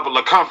certain level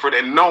of comfort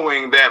in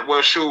knowing that,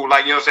 well, shoot,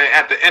 like, you know what I'm saying,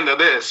 at the end of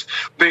this,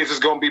 things is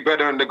going to be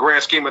better in the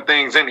grand scheme of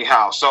things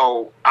anyhow.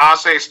 So I'll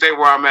say stay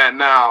where I'm at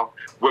now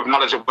with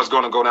knowledge of what's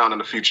going to go down in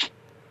the future.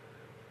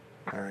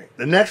 All right.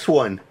 The next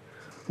one.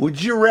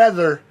 Would you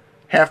rather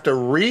have to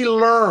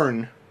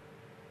relearn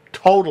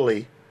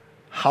totally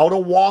how to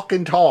walk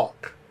and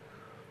talk,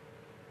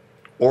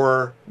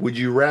 Or would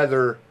you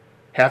rather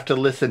have to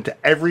listen to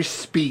every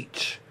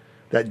speech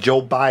that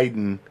Joe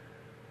Biden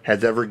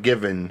has ever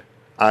given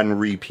on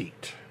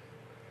repeat?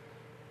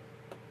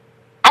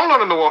 I'm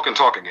learning to walk and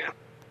talk again.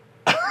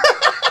 I'm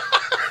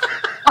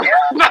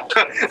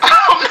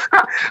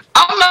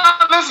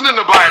not listening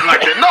to Biden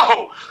like that.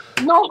 No.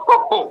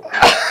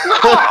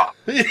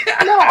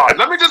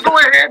 Let me just go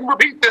ahead and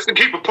repeat this and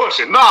keep it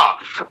pushing. No.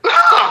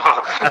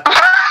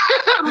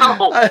 And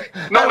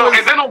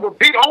then I'll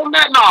repeat on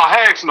that.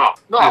 Heck no.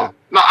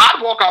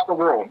 I'd walk out the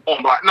room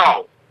on Biden.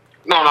 No.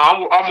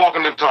 I'm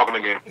walking and talking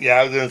again. Yeah,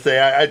 I was gonna say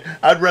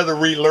I'd rather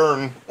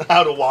relearn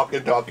how to walk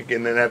and talk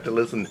again than have to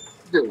listen.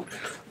 Right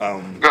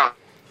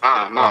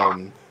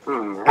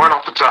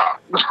off the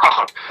top.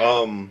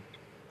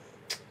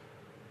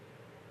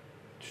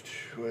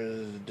 Where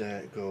did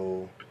that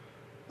go?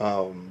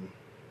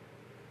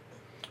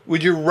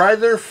 Would you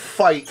rather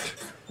fight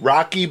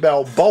Rocky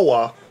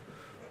Balboa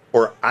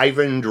or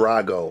Ivan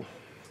Drago?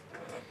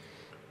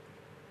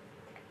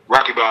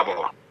 Rocky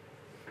Balboa.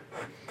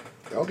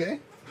 Okay.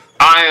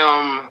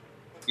 I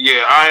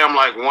am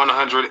like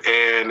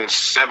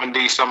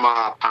 170 some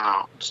odd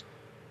pounds.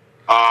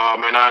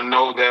 And I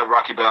know that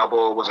Rocky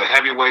Balboa was a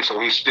heavyweight, so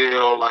he's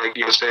still, like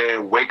you're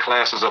saying, weight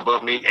classes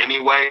above me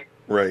anyway.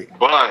 Right.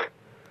 But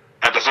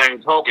at the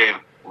same token,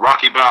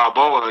 Rocky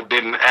Balboa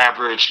didn't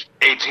average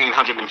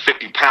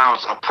 1,850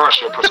 pounds of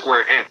pressure per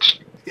square inch.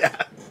 Yeah.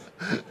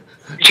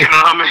 You know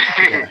what I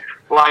mean? Yeah.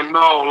 Like,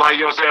 no, like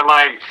you're saying,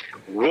 like,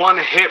 one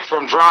hit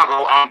from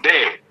Drago, I'm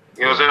dead.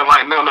 You know what I'm saying?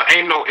 Like, no,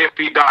 ain't no if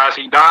he dies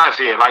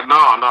here. Like,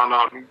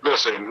 no.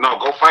 Listen, no,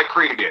 go fight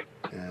Creed again.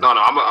 Yeah. No,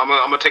 I'm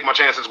gonna take my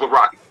chances with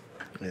Rocky.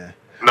 Yeah.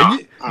 No.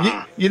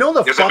 You know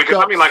the fucked because,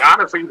 up... I mean, like,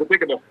 honestly, you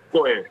think of the...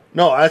 Go ahead.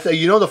 No, I say,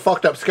 you know the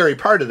fucked up scary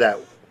part of that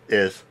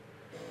is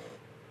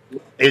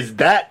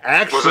that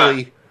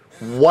actually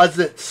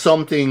wasn't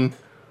something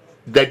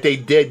that they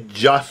did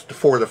just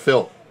for the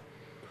film.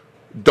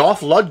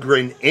 Dolph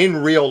Lundgren in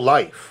real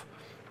life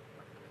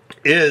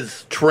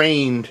is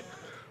trained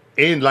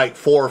in like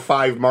 4 or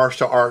 5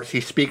 martial arts.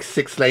 He speaks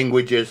 6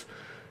 languages.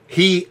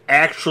 He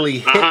actually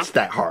hits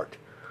that hard.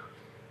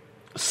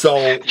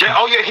 So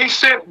he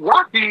sent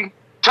Rocky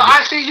to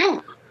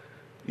ICU.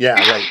 Yeah,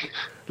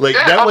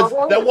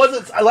 that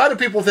wasn't. A lot of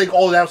people think,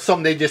 oh, that's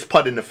something they just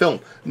put in the film.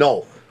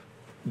 No,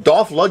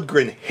 Dolph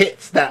Lundgren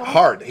hits that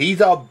hard.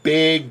 He's a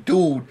big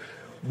dude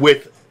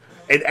with,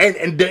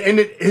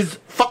 his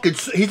fucking.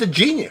 He's a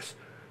genius.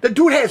 The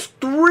dude has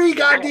 3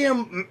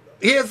 goddamn.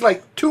 He has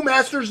like 2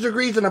 master's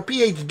degrees and a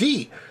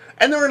PhD,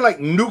 and they're in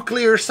like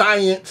nuclear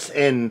science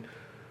and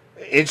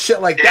shit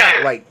like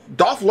that. Like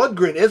Dolph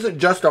Lundgren isn't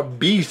just a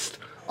beast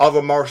of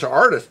a martial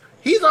artist.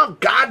 He's a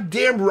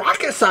goddamn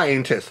rocket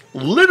scientist,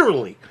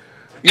 literally.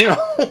 You know,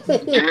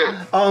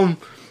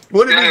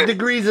 one of his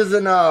degrees is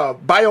in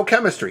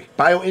biochemistry,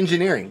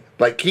 bioengineering.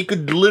 Like he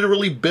could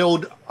literally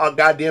build a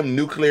goddamn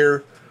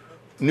nuclear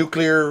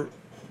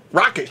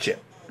rocket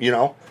ship. You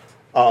know,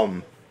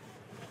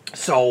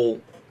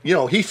 so you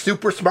know he's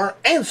super smart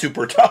and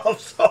super tough.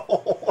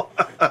 So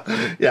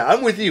yeah,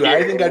 I'm with you.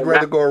 I think I'd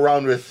rather go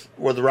around with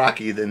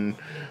Rocky than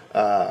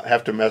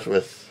have to mess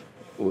with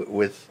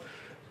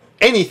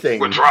anything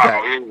with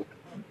Drago,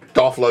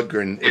 Dolph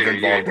Lundgren is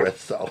involved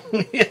with. So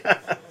yeah,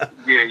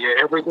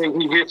 everything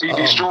he hits, he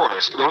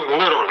destroys.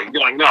 Literally,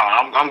 you're like, no,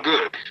 I'm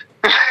good.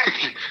 I'm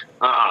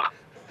all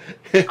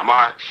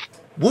right.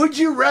 Would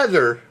you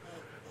rather?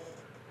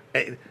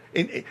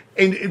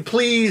 And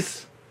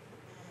please,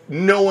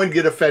 no one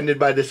get offended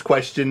by this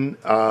question.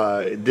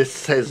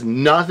 This has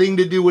nothing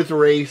to do with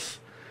race.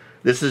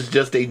 This is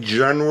just a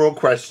general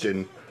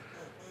question.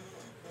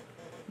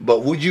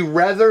 But would you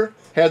rather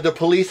have the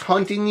police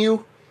hunting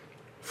you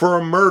for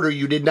a murder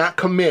you did not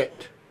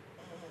commit,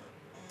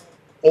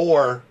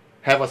 or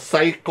have a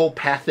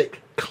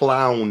psychopathic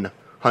clown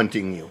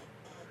hunting you?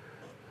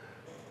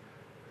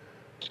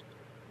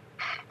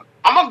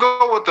 I'm going to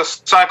go with the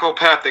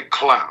psychopathic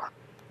clown.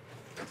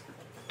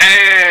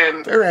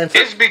 And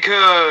it's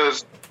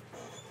because,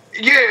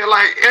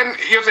 and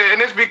you're saying,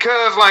 and it's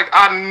because, like,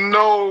 I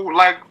know,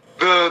 like,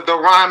 the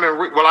rhyme and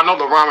I know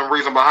the rhyme and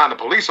reason behind the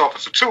police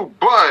officer too,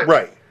 but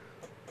right.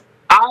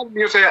 I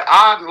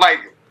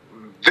like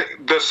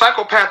the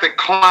psychopathic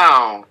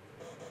clown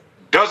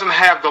doesn't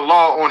have the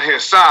law on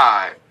his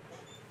side.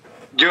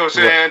 You know what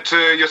I'm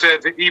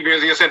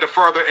saying? To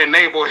further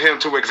enable him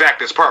to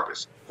exact his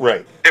purpose.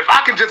 Right. If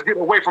I can just get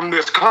away from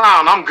this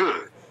clown, I'm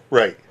good.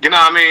 Right. You know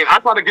what I mean? I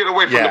try to get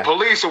away from the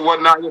police or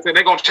whatnot. You know what I'm saying?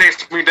 They're gonna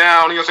chase me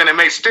down. You know what I'm saying?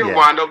 They may still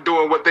wind up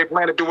doing what they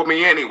plan to do with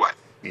me anyway.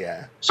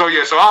 Yeah. So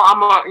I'm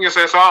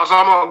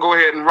gonna go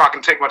ahead and rock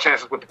and take my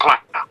chances with the clown.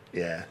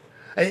 Yeah.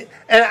 And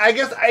I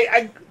guess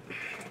I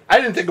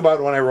didn't think about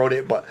it when I wrote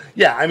it, but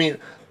yeah, I mean,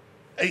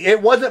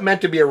 it wasn't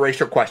meant to be a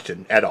racial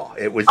question at all.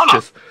 It was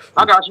just.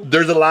 I got you.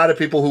 There's a lot of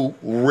people who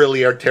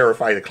really are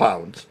terrified of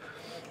clowns,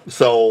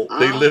 so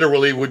they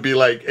literally would be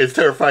like, as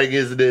terrifying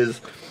as it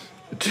is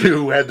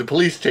to have the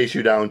police chase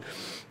you down,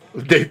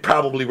 they'd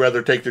probably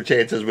rather take their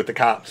chances with the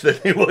cops than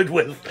they would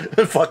with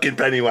fucking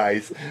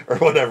Pennywise or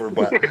whatever.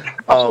 But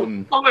well,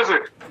 listen.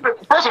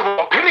 First of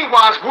all,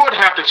 Pennywise would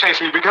have to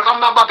chase me because I'm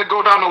not about to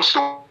go down no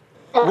sewer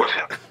with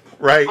him.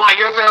 Right. Like,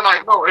 you know what I'm saying?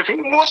 Like, no, if he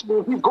wants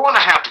me, he's going to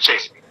have to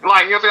chase me.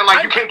 Like, you know what I'm saying?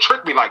 Like, you can't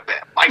trick me like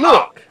that. Like,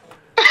 look,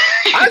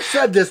 I've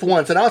said this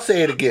once, and I'll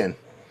say it again.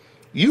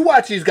 You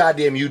watch these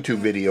goddamn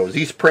YouTube videos,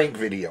 these prank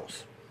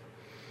videos.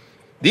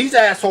 These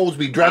assholes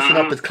be dressing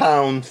up as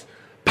clowns,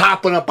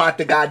 popping up out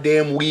the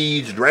goddamn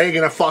weeds,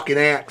 dragging a fucking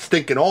axe,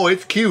 thinking, oh,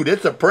 it's cute,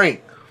 it's a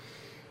prank.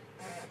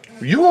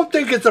 You won't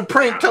think it's a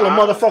prank till a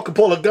motherfucker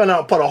pull a gun out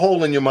and put a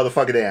hole in your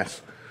motherfucking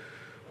ass.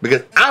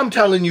 Because I'm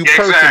telling you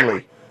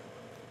personally,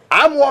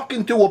 I'm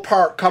walking through a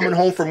park coming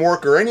home from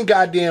work or any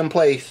goddamn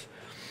place,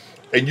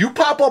 and you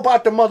pop up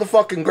out the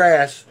motherfucking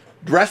grass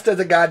dressed as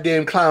a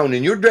goddamn clown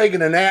and you're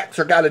dragging an axe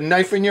or got a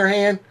knife in your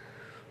hand,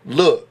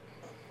 look.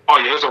 Oh,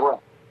 yeah, it's a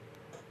wrap.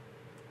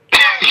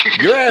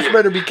 Your ass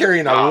better be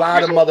carrying a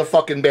lot of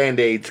motherfucking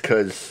Band-Aids,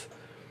 because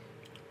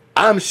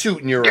I'm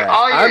shooting your ass.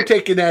 Oh, yeah. I'm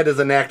taking that as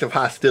an act of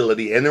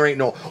hostility, and there ain't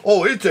no,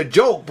 oh, it's a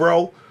joke,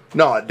 bro.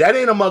 No, that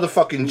ain't a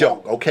motherfucking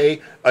joke,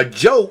 okay? A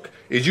joke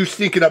is you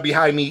sneaking up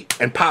behind me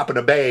and popping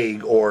a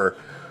bag, or,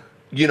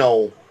 you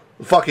know,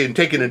 fucking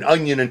taking an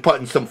onion and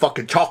putting some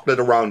fucking chocolate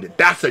around it.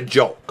 That's a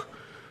joke,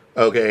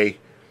 okay?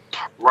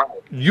 Right.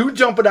 You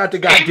jumping out the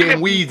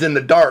goddamn weeds in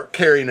the dark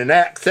carrying an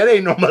axe, that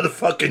ain't no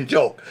motherfucking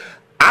joke.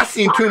 I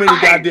seen too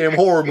many goddamn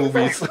horror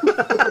movies.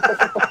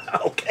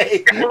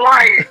 Okay.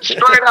 Right.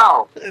 Straight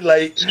out.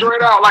 Like,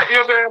 straight out. Like, you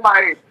know what I'm saying?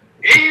 Like,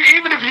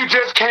 even if you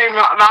just came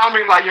out, now, I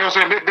mean, like, you know what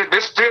I'm saying,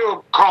 this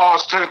still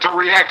cause to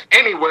react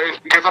anyways,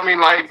 because, I mean,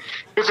 like,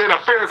 you're saying a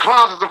fear of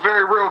clowns is a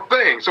very real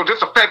thing. So just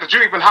the fact that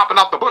you're even hopping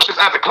off the bushes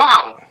as a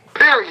clown,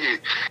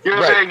 period. You know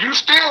what I'm saying? You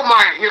still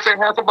might, you know what I'm saying,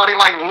 have somebody,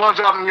 like, lunge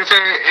up and, you know what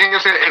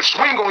I'm saying, and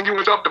swing on you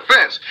in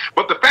self-defense.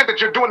 But the fact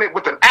that you're doing it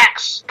with an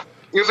axe,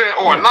 you know what I'm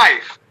saying, or a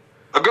knife,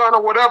 a gun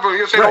or whatever,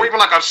 you know, or even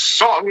like a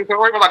saw, or even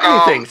like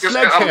anything,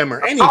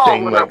 sledgehammer,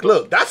 anything. Like,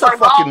 look, that's a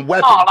fucking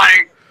weapon. No,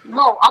 like,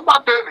 no, I'm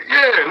about to,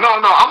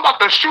 I'm about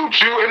to shoot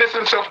you, and it's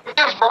in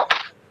self-defense, bro.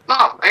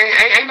 No,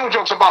 ain't no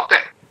jokes about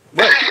that.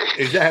 Right,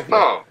 exactly.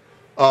 No.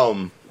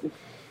 I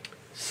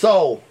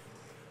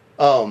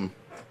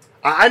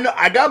know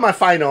I got my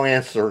final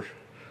answer,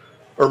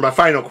 or my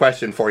final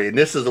question for you, and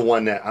this is the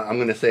one that I'm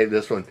going to save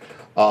this one.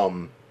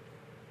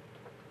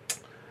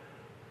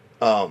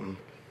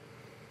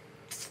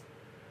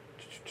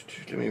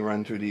 Let me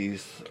run through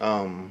these.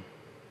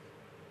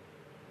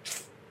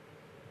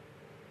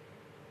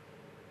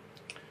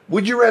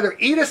 Would you rather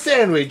eat a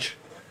sandwich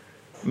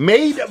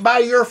made by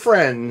your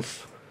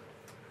friends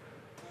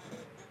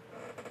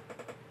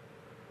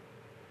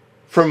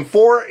from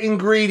 4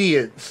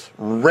 ingredients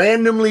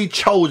randomly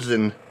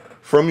chosen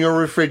from your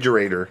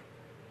refrigerator,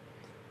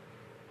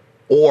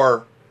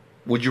 or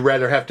would you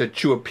rather have to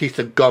chew a piece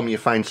of gum you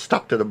find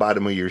stuck to the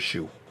bottom of your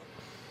shoe?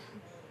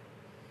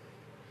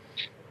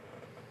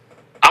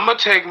 I'm going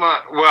to take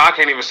I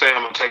can't even say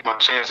I'm going to take my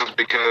chances,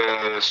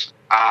 because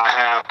I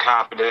have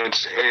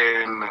confidence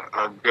in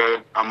a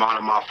good amount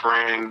of my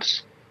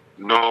friends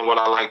knowing what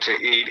I like to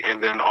eat,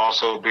 and then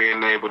also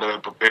being able to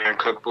prepare and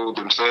cook food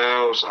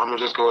themselves. I'm going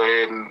to just go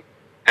ahead and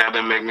have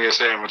them make me a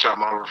sandwich out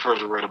my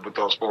refrigerator with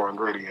those 4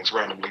 ingredients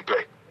randomly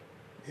picked.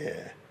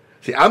 Yeah.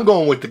 See, I'm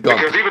going with the gum.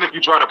 Because even if you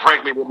try to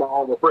prank me with my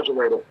own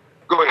refrigerator,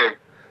 go ahead.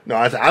 No,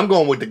 I'm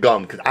going with the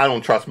gum, because I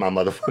don't trust my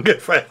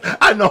motherfucking friends.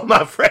 I know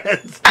my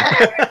friends.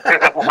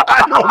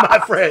 I know my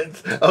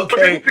friends,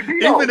 okay?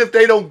 Even if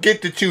they don't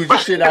get to choose the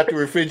shit out the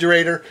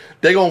refrigerator,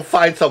 they going to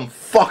find some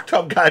fucked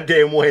up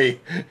goddamn way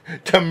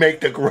to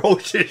make the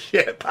grossest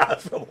shit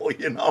possible,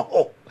 you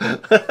know?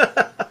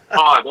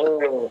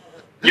 Oh,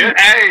 damn. Yeah,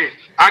 hey,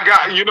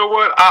 you know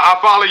what? I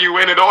follow you,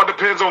 and it all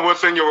depends on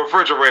what's in your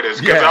refrigerators.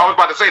 Because I was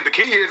about to say, the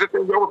key is it's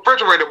in your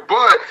refrigerator,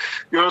 but,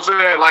 you know what I'm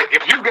saying? Like,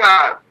 if you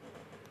got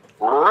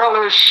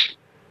relish,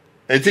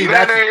 and see,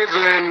 mayonnaise,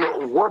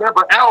 and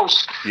whatever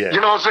else, you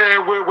know what I'm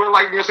saying? We're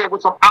like, you said,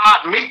 with some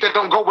odd meat that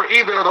don't go with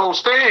either of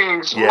those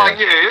things. Yeah. Like,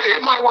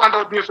 it might wind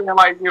up, you're saying,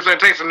 like, you're saying,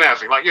 tasting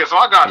nasty. Like, so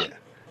I got you.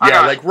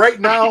 Like right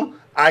now,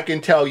 I can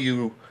tell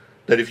you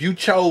that if you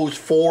chose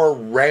 4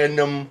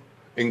 random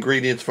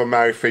ingredients from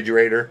my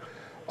refrigerator,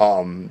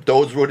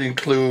 those would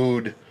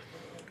include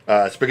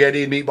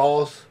spaghetti and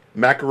meatballs,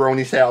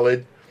 macaroni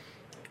salad.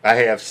 I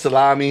have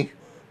salami.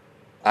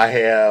 I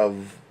have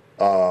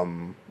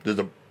there's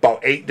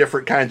about 8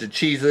 different kinds of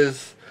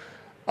cheeses.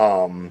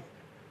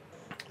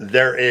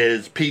 There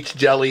is peach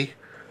jelly,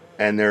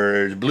 and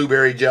there's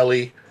blueberry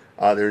jelly.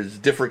 There's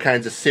different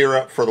kinds of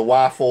syrup for the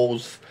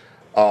waffles.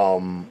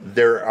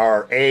 There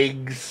are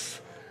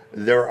eggs.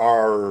 There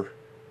are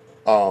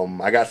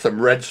I got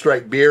some Red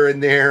Stripe beer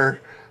in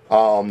there.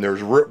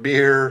 There's root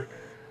beer.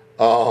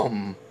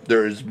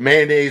 There's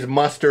mayonnaise,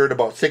 mustard,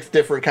 about 6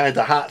 different kinds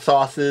of hot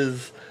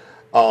sauces.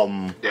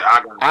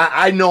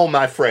 I know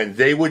my friends.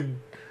 They would,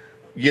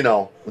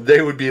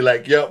 they would be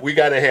like, yep, we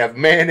got to have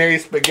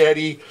mayonnaise,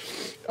 spaghetti,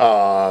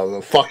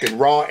 fucking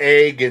raw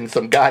egg and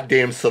some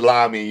goddamn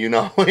salami, you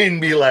know, and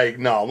be like,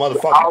 no,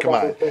 motherfucker, come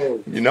on.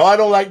 You know, I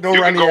don't like no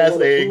runny ass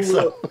eggs,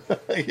 so,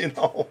 you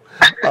know.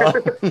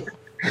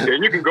 Yeah,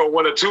 you can go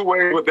one or two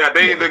ways with that.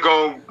 They either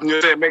gonna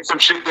make some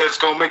shit that's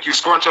gonna make you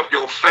scrunch up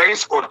your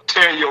face or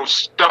tear your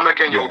stomach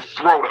and your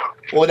throat up.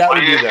 Well, that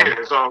would be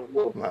them. So,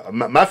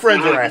 my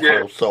friends are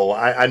assholes, so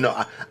I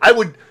know. I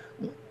would,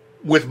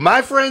 with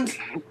my friends,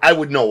 I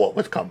would know what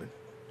was coming.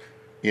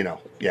 You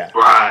know, yeah,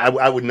 right.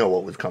 I would know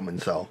what was coming.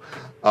 So,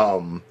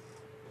 I'll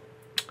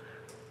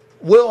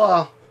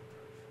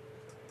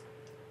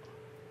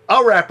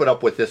wrap it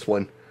up with this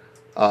one.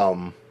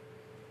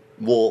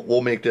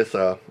 We'll make this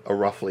a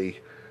roughly.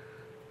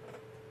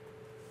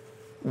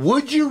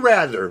 Would you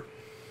rather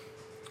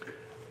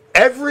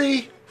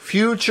every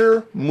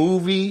future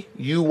movie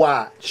you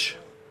watch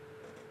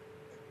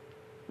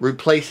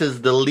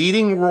replaces the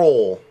leading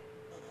role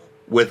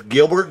with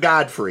Gilbert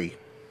Gottfried,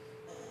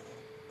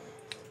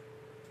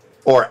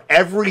 or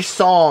every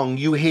song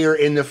you hear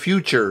in the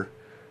future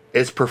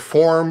is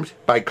performed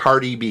by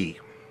Cardi B?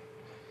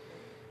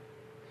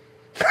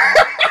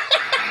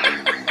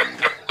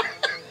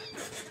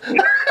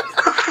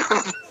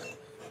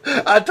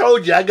 I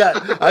told you I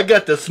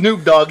got the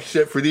Snoop Dogg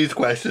shit for these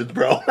questions,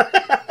 bro.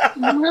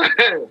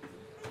 Man,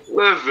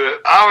 listen,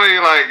 I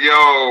mean, like,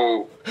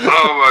 yo,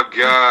 oh my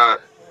God.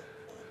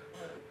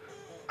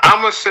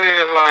 I'ma say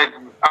it like,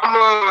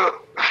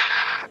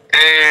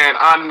 and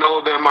I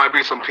know there might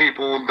be some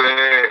people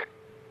that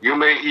you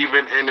may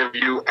even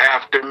interview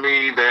after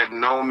me that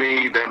know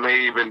me, that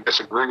may even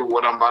disagree with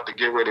what I'm about to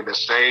get ready to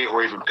say,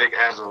 or even pick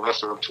as a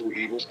lesser of two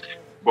evils.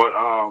 But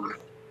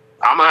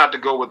I'm gonna have to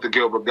go with the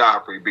Gilbert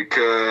Gottfried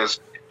because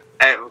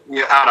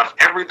out of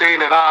everything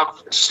that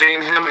I've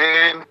seen him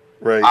in,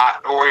 right,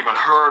 or even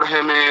heard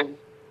him in,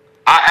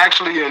 I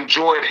actually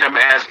enjoyed him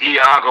as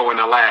Iago in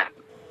Aladdin.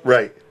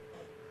 Right.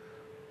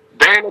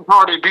 They ain't a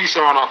Cardi B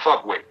song I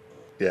fuck with.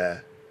 Yeah.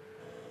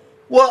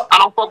 Well, I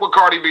don't fuck with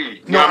Cardi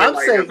B. No,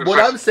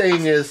 I'm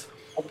saying is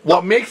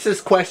what makes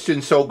this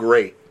question so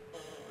great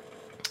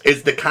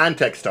is the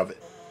context of it.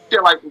 Yeah,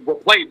 like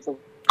replace.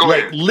 Go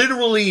ahead.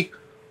 Literally,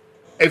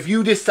 if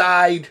you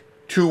decide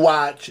to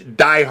watch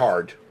Die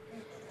Hard,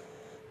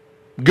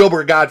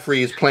 Gilbert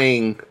Gottfried is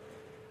playing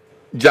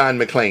John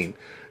McClane.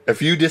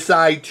 If you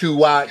decide to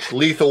watch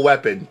Lethal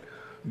Weapon,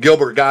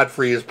 Gilbert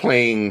Gottfried is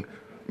playing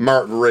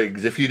Martin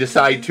Riggs. If you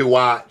decide to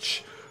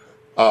watch,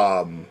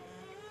 if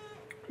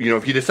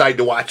you decide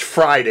to watch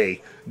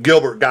Friday,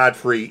 Gilbert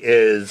Gottfried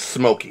is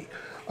Smokey.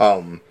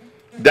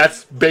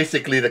 That's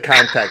basically the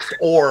context.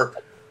 Or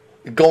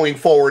going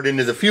forward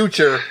into the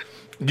future,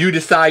 you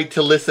decide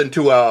to listen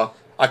to a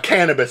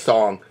cannabis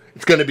song.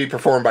 It's going to be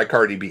performed by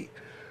Cardi B.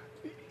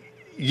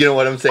 You know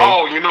what I'm saying?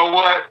 Oh, you know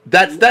what?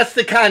 That's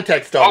the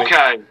context of it.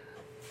 Okay.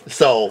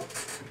 So.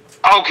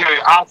 Okay,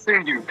 I see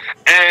you.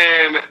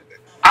 And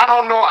I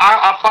don't know.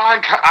 I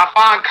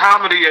find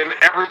comedy in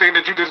everything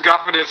that you just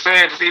got for this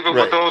saying, just even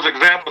with those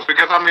examples.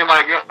 Because I mean,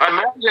 like,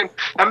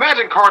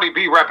 imagine Cardi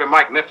B rapping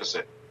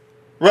Magnificent.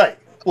 Right.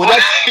 Well,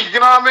 that's, you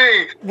know what I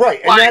mean?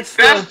 Right, and like,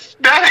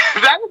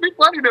 that would be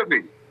funny to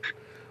me.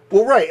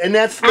 Well, right, and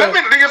that's let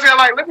me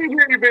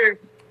hear you, babe.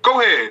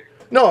 Go ahead.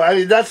 No, I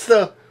mean that's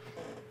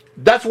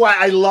why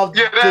I love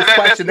this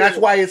question. That's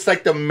why it's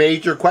like the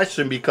major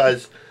question,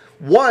 because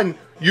one,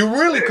 you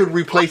really could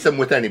replace them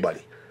with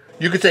anybody.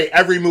 You could say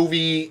every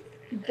movie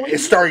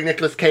is starring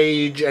Nicolas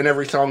Cage and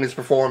every song is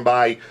performed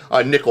by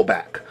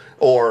Nickelback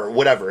or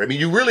whatever. I mean,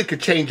 you really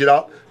could change it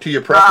up to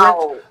your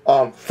preference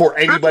for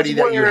anybody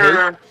that you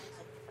hate.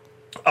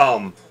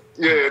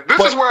 This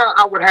is where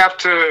I would have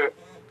to.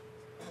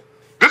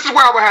 This is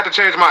where I would have to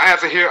change my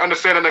answer here,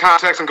 understanding the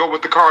context, and go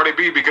with the Cardi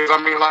B, because I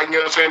mean, like, you know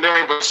what I'm saying, there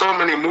ain't but so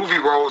many movie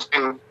roles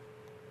and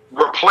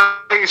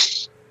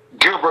replace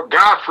Gilbert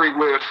Gottfried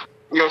with,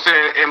 you know what I'm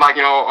saying, and like,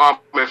 you know,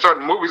 in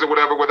certain movies or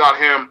whatever, without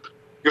him, you know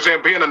what I'm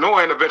saying, being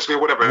annoying eventually or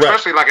whatever,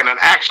 especially like in an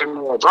action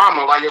or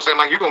drama, like, you know what I'm saying,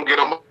 like, you're gonna get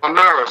on my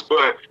nerves,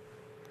 but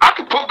I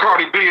could put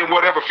Cardi B in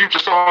whatever future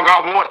song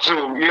I want to,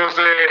 you know what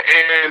I'm saying,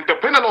 and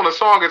depending on the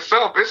song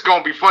itself, it's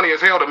gonna be funny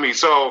as hell to me.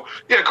 So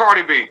yeah,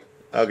 Cardi B.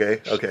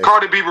 Okay.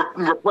 Cardi B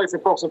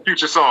replacing folks in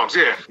future songs,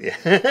 yeah.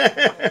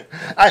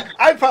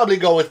 I'd probably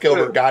go with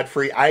Gilbert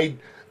Gottfried. I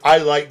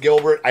like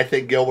Gilbert. I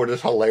think Gilbert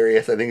is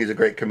hilarious. I think he's a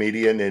great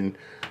comedian, and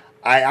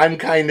I'm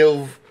kind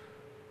of,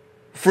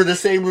 for the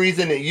same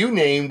reason that you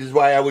named, is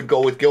why I would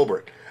go with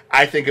Gilbert.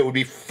 I think it would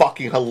be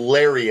fucking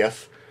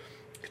hilarious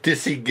to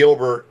see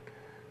Gilbert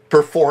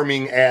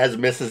performing as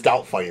Mrs.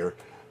 Doubtfire,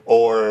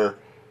 or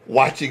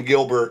watching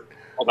Gilbert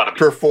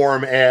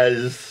perform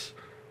as,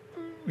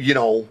 you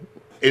know,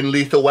 in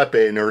Lethal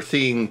Weapon, or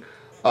seeing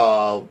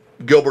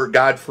Gilbert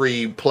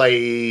Gottfried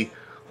play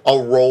a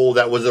role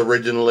that was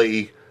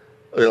originally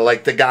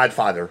like The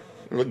Godfather.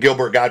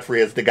 Gilbert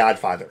Gottfried as The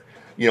Godfather.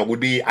 You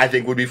know, I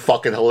think would be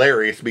fucking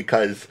hilarious,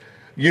 because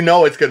you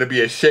know it's going to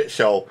be a shit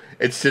show.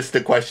 It's just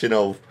a question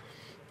of,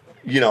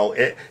 you know,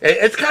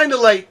 it's kind of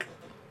like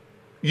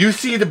you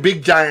see the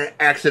big giant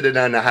accident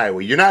on the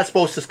highway. You're not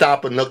supposed to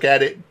stop and look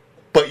at it,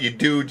 but you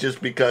do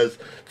just because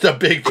it's a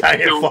big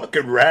giant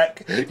fucking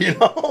wreck, you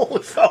know.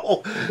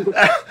 So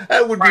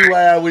that would be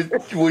why I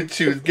would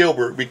choose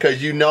Gilbert,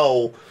 because you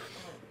know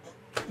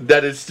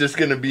that it's just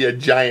going to be a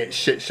giant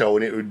shit show,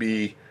 and it would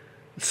be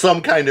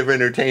some kind of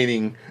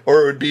entertaining,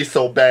 or it would be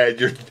so bad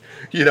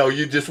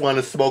you just want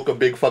to smoke a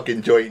big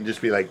fucking joint and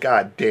just be like,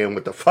 God damn,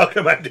 what the fuck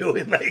am I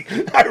doing? Like,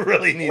 I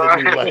really need a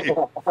new life.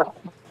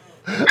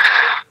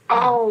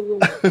 Oh,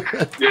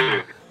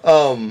 yeah.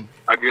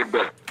 I get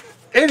that.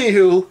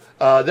 Anywho,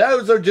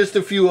 those are just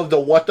a few of the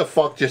what the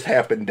fuck just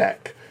happened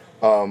deck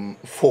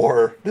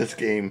for this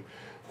game.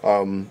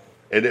 And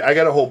I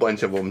got a whole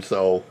bunch of them,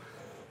 so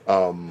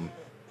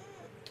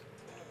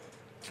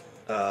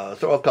throw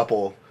a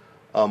couple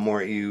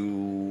more at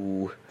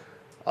you.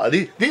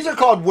 These are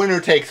called Winner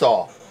Takes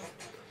All.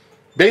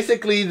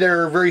 Basically,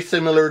 they're very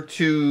similar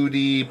to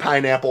the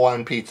pineapple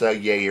on pizza,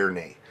 yay or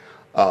nay.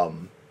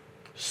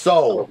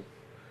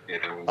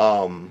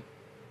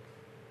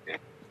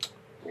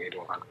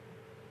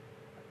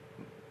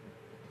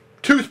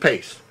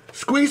 Toothpaste.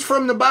 Squeeze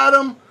from the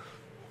bottom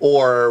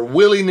or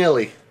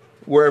willy-nilly,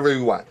 wherever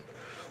you want.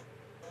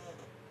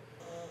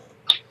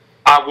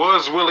 I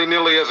was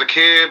willy-nilly as a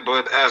kid,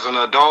 but as an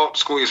adult,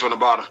 squeeze from the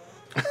bottom.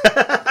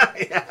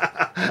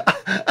 Yeah.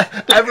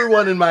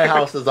 Everyone in my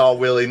house is all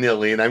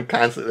willy-nilly, and I'm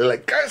constantly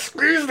like, "Guys,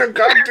 squeeze the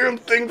goddamn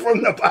thing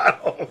from the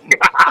bottom."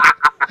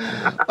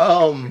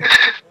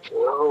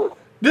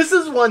 This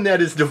is one that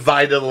has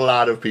divided a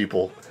lot of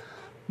people.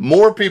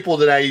 More people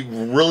than I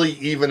really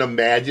even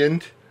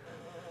imagined.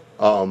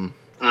 So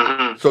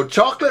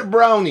chocolate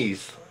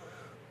brownies,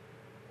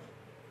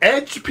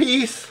 edge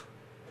piece,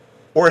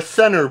 or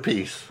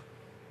centerpiece?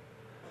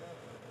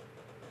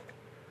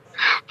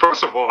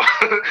 First of all,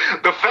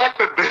 the fact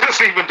that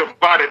this even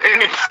divided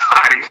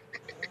anybody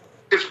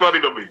is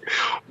funny to me.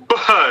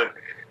 But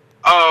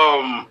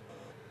I'm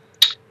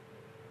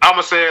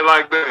gonna say it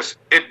like this: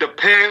 it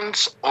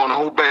depends on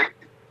who baked.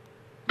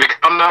 Because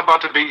I'm not about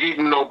to be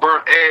eating no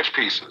burnt edge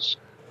pieces.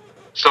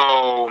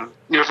 So,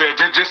 you know what I'm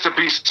saying? Just to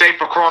be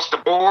safe across the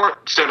board,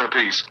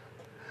 centerpiece.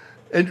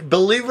 And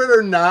believe it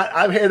or not,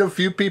 I've had a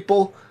few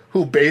people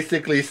who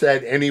basically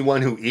said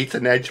anyone who eats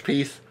an edge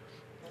piece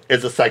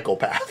is a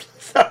psychopath.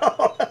 So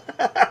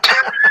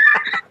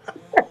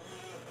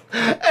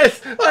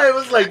I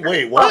was like,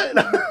 wait, what?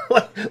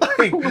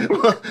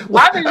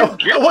 Why do you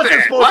get I wasn't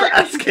that? supposed to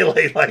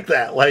escalate like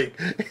that. Like,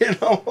 you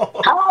know.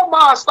 How am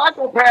I a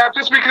psychopath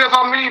just because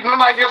I'm eating,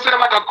 like you said,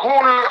 like a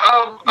corner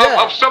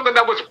of something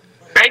that was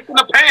baked in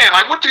a pan?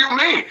 Like, what do you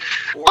mean?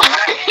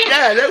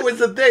 Yeah, that was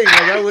the thing.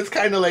 Like, I was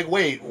kind of like,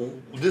 wait,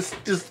 this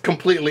just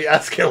completely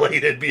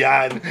escalated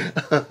beyond.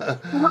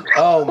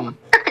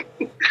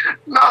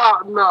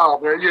 No,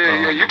 man.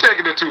 Yeah, you're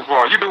taking it too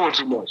far. You're doing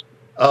too much.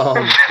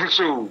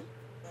 Shoot.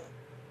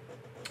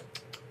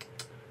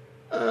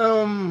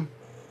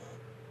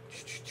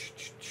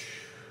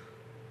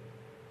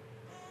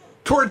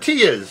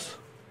 Tortillas,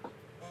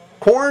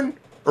 corn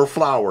or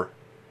flour?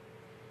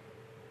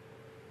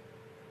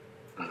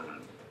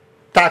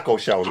 Taco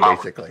shells,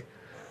 basically.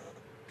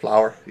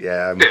 Flour?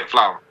 Yeah.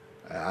 Flour.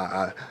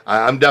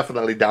 I'm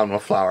definitely down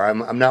with flour.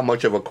 I'm not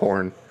much of a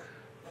corn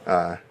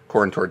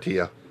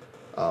tortilla.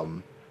 I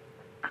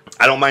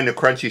don't mind the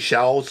crunchy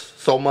shells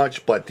so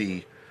much, but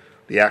the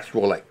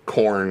actual like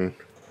corn,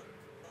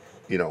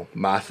 you know,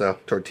 masa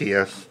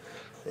tortillas.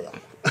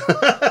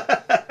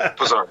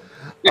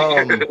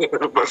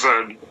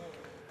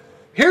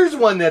 Here's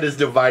one that has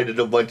divided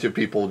a bunch of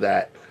people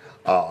that,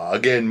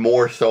 again,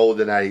 more so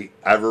than I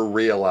ever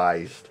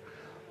realized.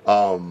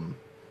 Where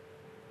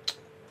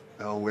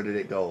did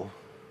it go?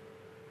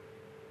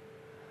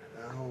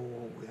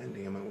 Oh, God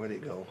damn it, where did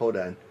it go? Hold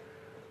on.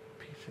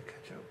 Pizza,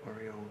 ketchup,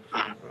 Oreos,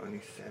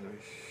 brownie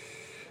sandwich.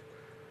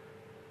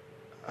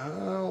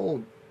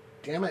 Oh,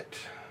 damn it.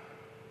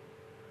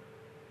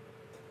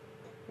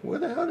 Where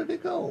the hell did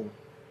it go?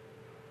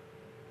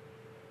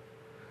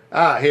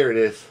 Ah, here it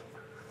is.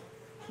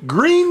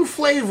 Green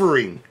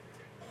flavoring.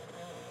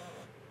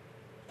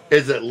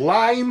 Is it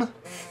lime,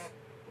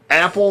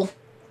 apple,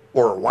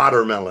 or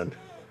watermelon?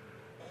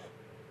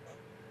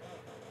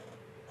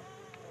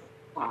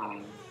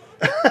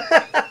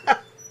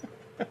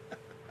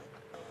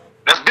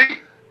 That's deep.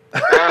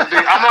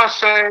 I'm not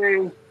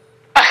saying.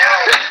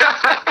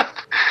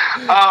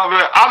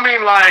 I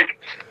mean, like,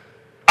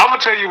 I'm gonna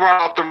tell you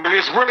right off the bat,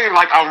 it's really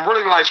like I'm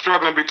really like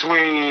struggling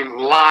between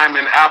lime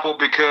and apple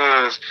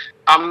because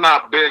I'm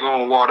not big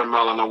on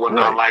watermelon or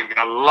whatnot. Right. Like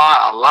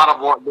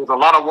there's a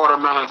lot of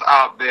watermelons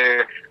out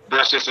there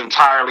that's just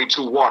entirely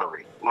too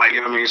watery. Like,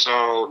 you know what I mean?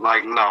 So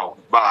like, no,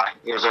 bye.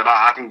 You know,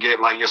 I can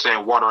get, like you're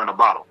saying, water in a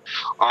bottle.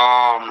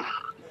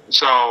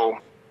 So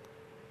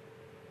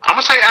I'm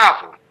gonna say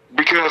apple.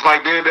 Because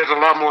like there's a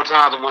lot more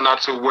times and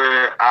whatnot to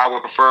where I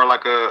would prefer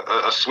like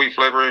a sweet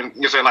flavoring.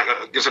 You're saying like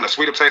it's in a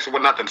sweeter taste or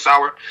whatnot than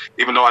sour.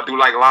 Even though I do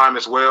like lime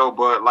as well,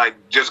 but like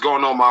just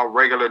going on my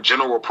regular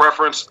general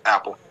preference,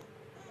 apple.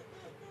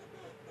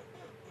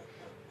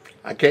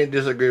 I can't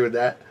disagree with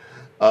that.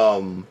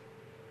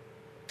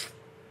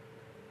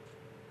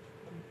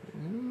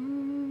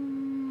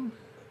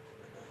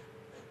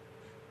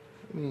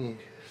 me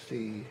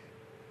see.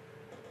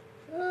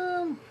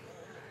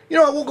 You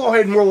know what, we'll go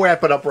ahead and we'll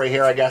wrap it up right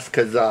here, I guess,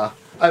 because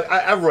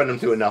I've run them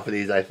through enough of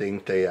these, I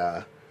think.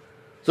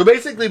 So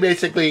basically,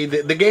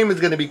 the game is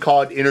going to be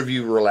called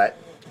Interview Roulette.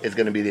 Is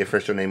going to be the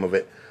official name of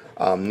it.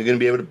 You're going to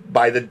be able to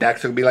buy the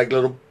decks. It'll be like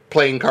little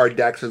playing card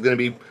decks. There's going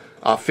to be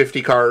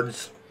 50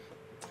 cards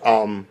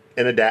in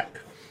a deck.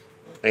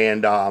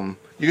 And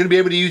you're going to be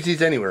able to use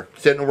these anywhere.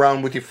 Sitting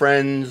around with your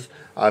friends.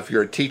 If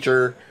you're a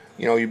teacher,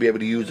 you know, you'll be able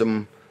to use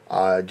them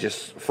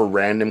just for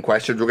random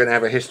questions. We're going to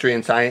have a history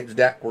and science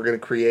deck we're going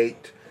to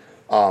create.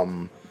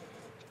 You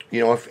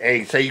know,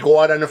 if say you go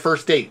out on a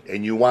first date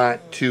and you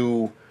want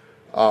to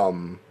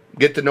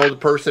get to know the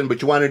person,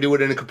 but you want to do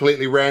it in a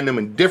completely random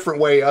and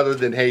different way other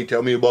than, hey,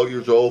 tell me about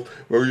yourself,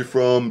 where you're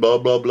from, blah,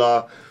 blah,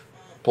 blah.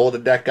 Pull the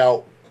deck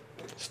out,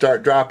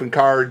 start dropping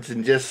cards,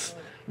 and just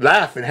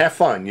laugh and have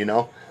fun, you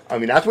know? I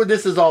mean, that's what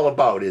this is all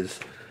about, is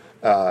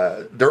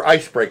they're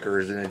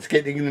icebreakers, and it's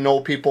getting to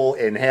know people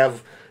and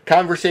have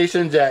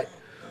conversations that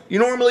you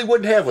normally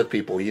wouldn't have with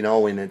people, you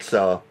know? And it's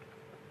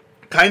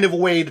kind of a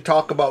way to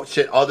talk about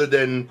shit other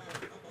than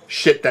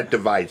shit that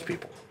divides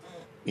people,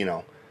 you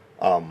know?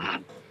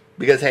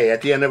 Because, hey,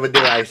 at the end of the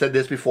day, I said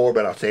this before,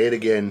 but I'll say it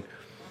again.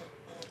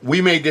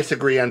 We may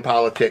disagree on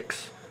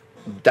politics.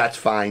 That's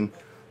fine.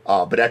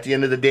 But at the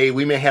end of the day,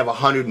 we may have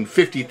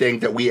 150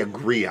 things that we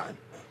agree on.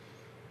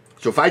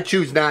 So if I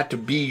choose not to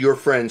be your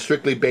friend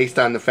strictly based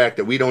on the fact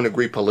that we don't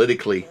agree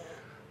politically,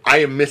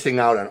 I am missing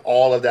out on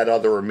all of that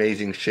other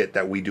amazing shit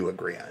that we do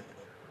agree on.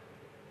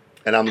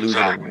 And I'm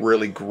losing a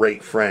really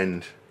great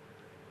friend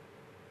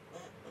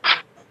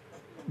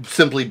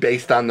simply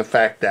based on the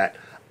fact that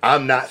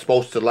I'm not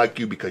supposed to like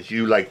you because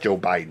you like Joe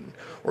Biden,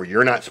 or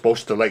you're not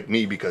supposed to like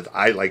me because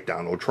I like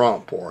Donald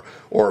Trump, or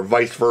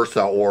vice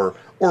versa, or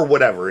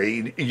whatever.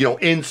 You know,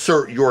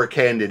 insert your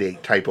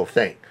candidate type of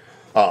thing.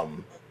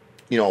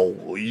 You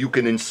know, you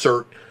can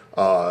insert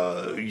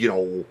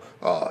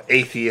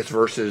atheist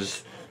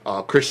versus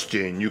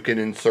Christian. You can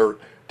insert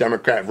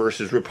Democrat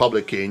versus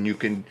Republican. You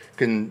can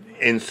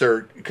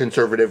insert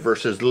conservative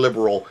versus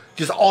liberal.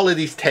 Just all of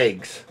these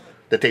tags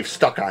that they've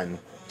stuck on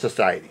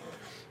society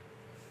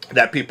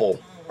that people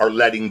are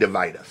letting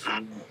divide us.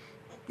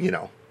 You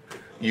know,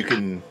 you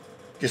can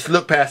just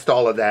look past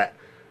all of that,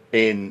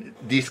 and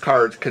these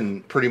cards can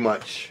pretty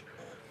much,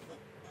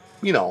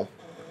 you know,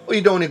 well,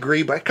 you don't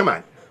agree, but come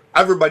on.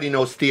 Everybody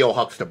knows Theo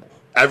Huxtable.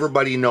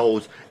 Everybody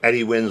knows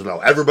Eddie Winslow.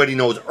 Everybody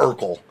knows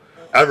Urkel.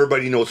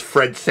 Everybody knows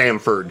Fred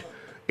Sanford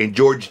and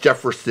George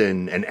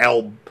Jefferson and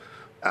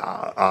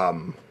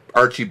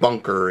Archie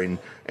Bunker, and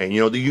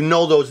you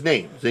know those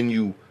names, and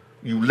you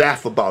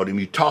laugh about them,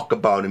 you talk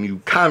about them,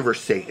 you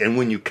conversate, and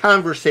when you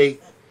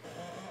conversate,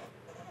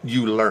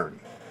 you learn,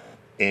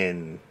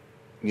 and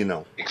you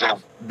know,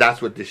 that's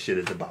what this shit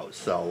is about.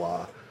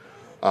 So,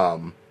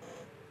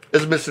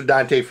 this is Mr.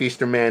 Donte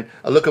Feaster, man.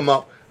 Look him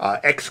up,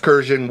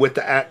 Xcursion with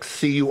the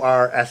X,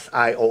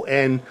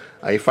 Cursion.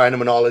 You find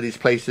him in all of these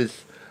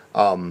places.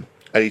 And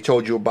he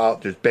told you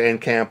about. There's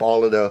Bandcamp,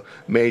 all of the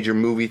major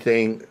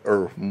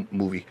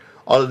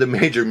all of the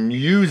major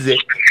music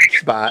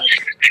spots.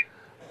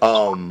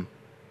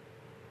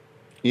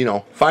 You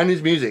know, find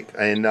his music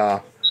and,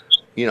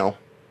 you know,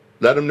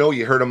 let him know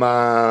you heard him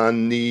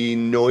on the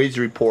Noise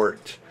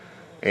Report.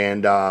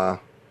 And, I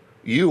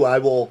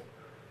will,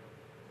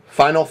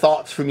 final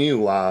thoughts from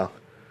you,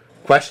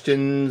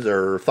 questions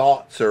or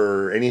thoughts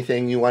or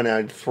anything you want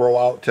to throw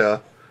out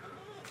to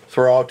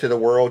the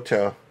world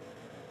to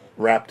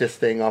wrap this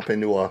thing up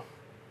into a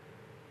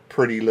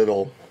pretty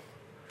little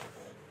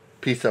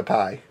piece of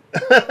pie.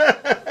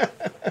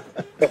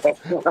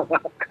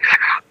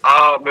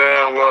 Oh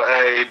man, well,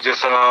 hey,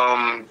 just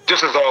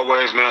as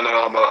always, man,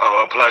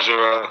 a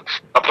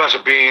pleasure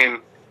being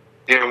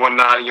here and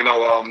whatnot. You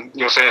know,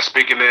 saying,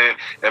 speaking in,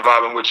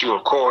 involving with you,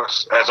 of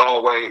course, as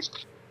always,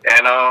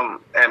 and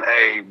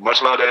hey,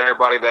 much love to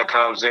everybody that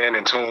comes in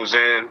and tunes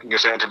in. You're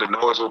saying, to the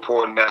Noise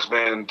Report, and that's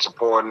been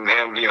supporting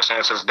him. You're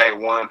saying, since day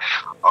one.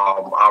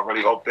 I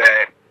really hope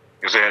that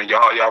you're saying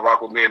y'all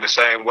rock with me in the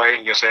same way.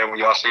 You're saying, when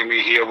y'all see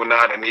me here or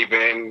whatnot, and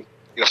even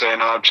you're saying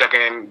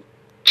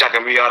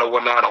checking me out or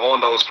whatnot on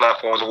those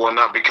platforms or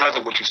whatnot because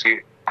of what you see.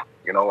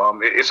 You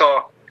know, it's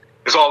all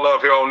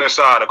love here on this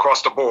side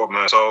across the board,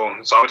 man. So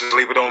I'll just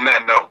leave it on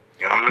that note.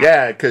 You know what I mean?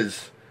 Yeah,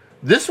 because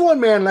this one,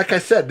 man, like I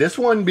said, this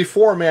one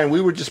before, man, we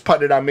were just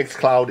putting it on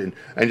Mixcloud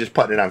and just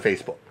putting it on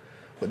Facebook.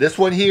 But this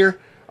one here,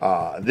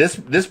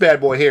 this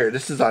bad boy here,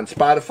 this is on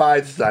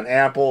Spotify, this is on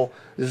Apple,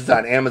 this is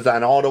on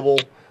Amazon Audible,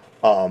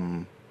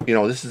 you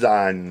know, this is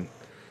on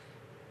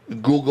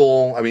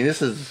Google. I mean,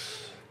 this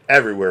is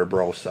everywhere,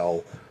 bro.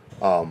 So,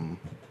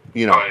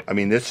 you know, I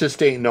mean, this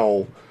just ain't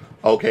no,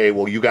 okay,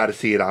 well, you got to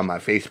see it on my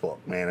Facebook,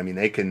 man. I mean,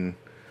 they can,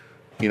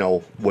 you know,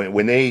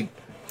 when they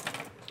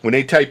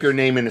type your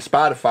name into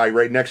Spotify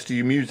right next to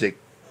your music,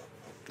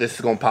 this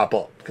is going to pop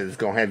up because it's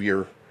going to have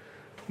your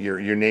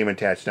name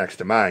attached next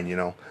to mine, you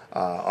know,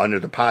 under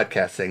the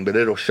podcast thing, but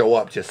it'll show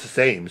up just the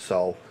same.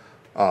 So,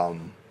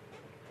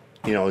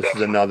 you know, this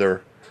is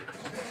another,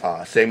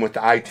 same with the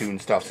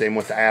iTunes stuff, same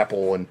with the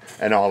Apple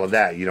and all of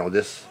that. You know,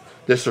 this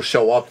this will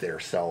show up there.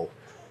 So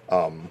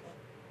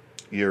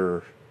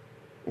we're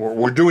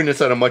doing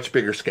this on a much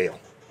bigger scale,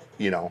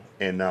 you know,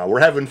 and we're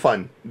having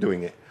fun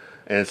doing it.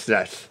 And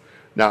that's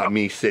not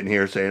me sitting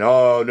here saying,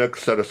 oh,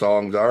 next set of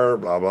songs are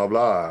blah, blah,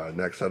 blah.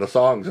 Next set of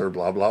songs are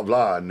blah, blah,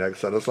 blah. Next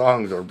set of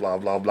songs are blah,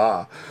 blah,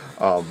 blah.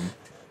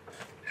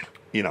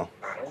 You know,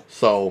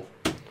 so,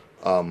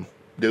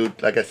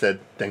 dude, like I said,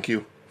 thank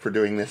you for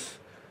doing this.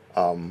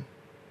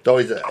 It's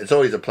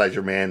always a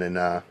pleasure, man. And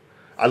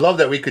I love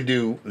that we could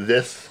do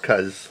this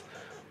because,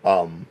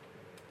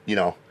 you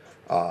know,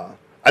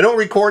 I don't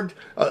record.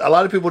 A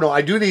lot of people know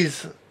I do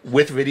these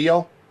with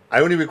video. I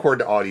only record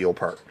the audio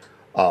part.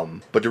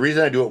 But the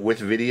reason I do it with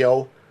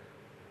video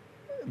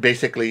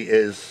basically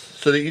is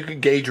so that you can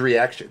gauge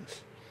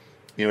reactions.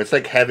 You know, it's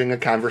like having a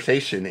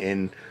conversation,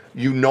 and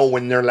you know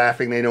when they're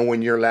laughing, they know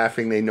when you're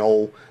laughing, they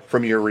know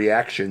from your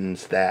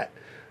reactions that,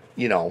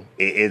 you know,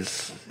 it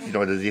is, you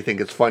know, does he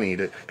think it's funny?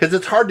 Because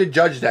it's hard to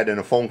judge that in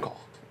a phone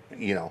call,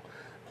 you know.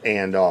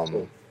 And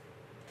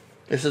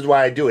this is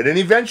why I do it. And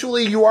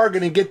eventually you are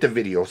going to get the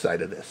video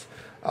side of this.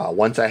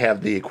 Once I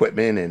have the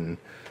equipment and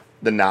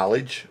the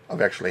knowledge of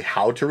actually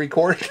how to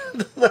record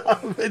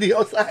the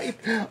video side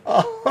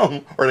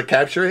or to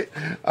capture it,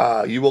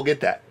 you will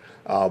get that.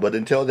 But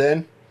until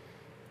then,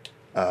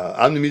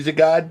 I'm the Music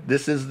God.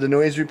 This is the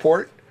Noise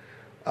Report.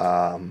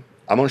 I'm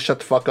going to shut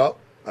the fuck up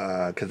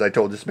because I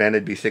told this man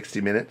it'd be 60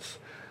 minutes.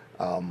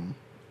 And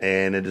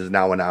it is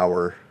now an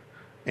hour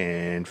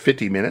and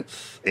 50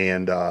 minutes.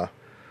 And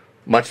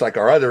much like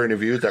our other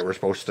interviews that were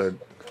supposed to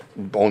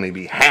only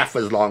be half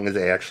as long as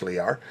they actually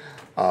are.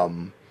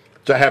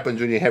 So it happens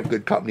when you have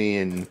good company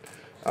and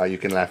you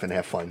can laugh and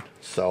have fun.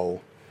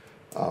 So,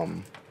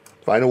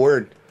 final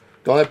word.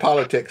 Don't let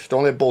politics,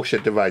 don't let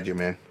bullshit divide you,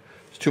 man.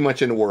 There's too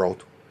much in the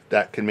world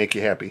that can make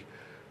you happy.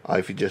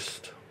 If you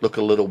just look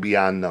a little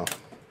beyond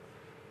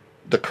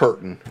the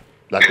curtain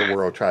that the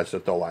world tries to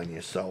throw on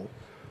you. So,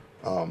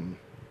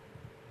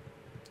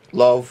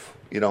 love,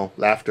 you know,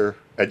 laughter,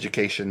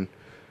 education,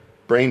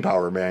 brain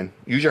power, man.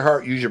 Use your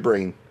heart, use your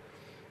brain.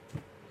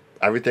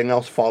 Everything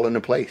else fall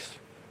into place,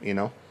 you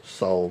know.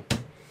 So,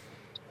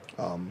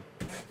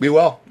 be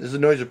well. This is a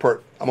Noise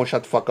Report. I'm going to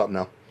shut the fuck up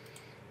now.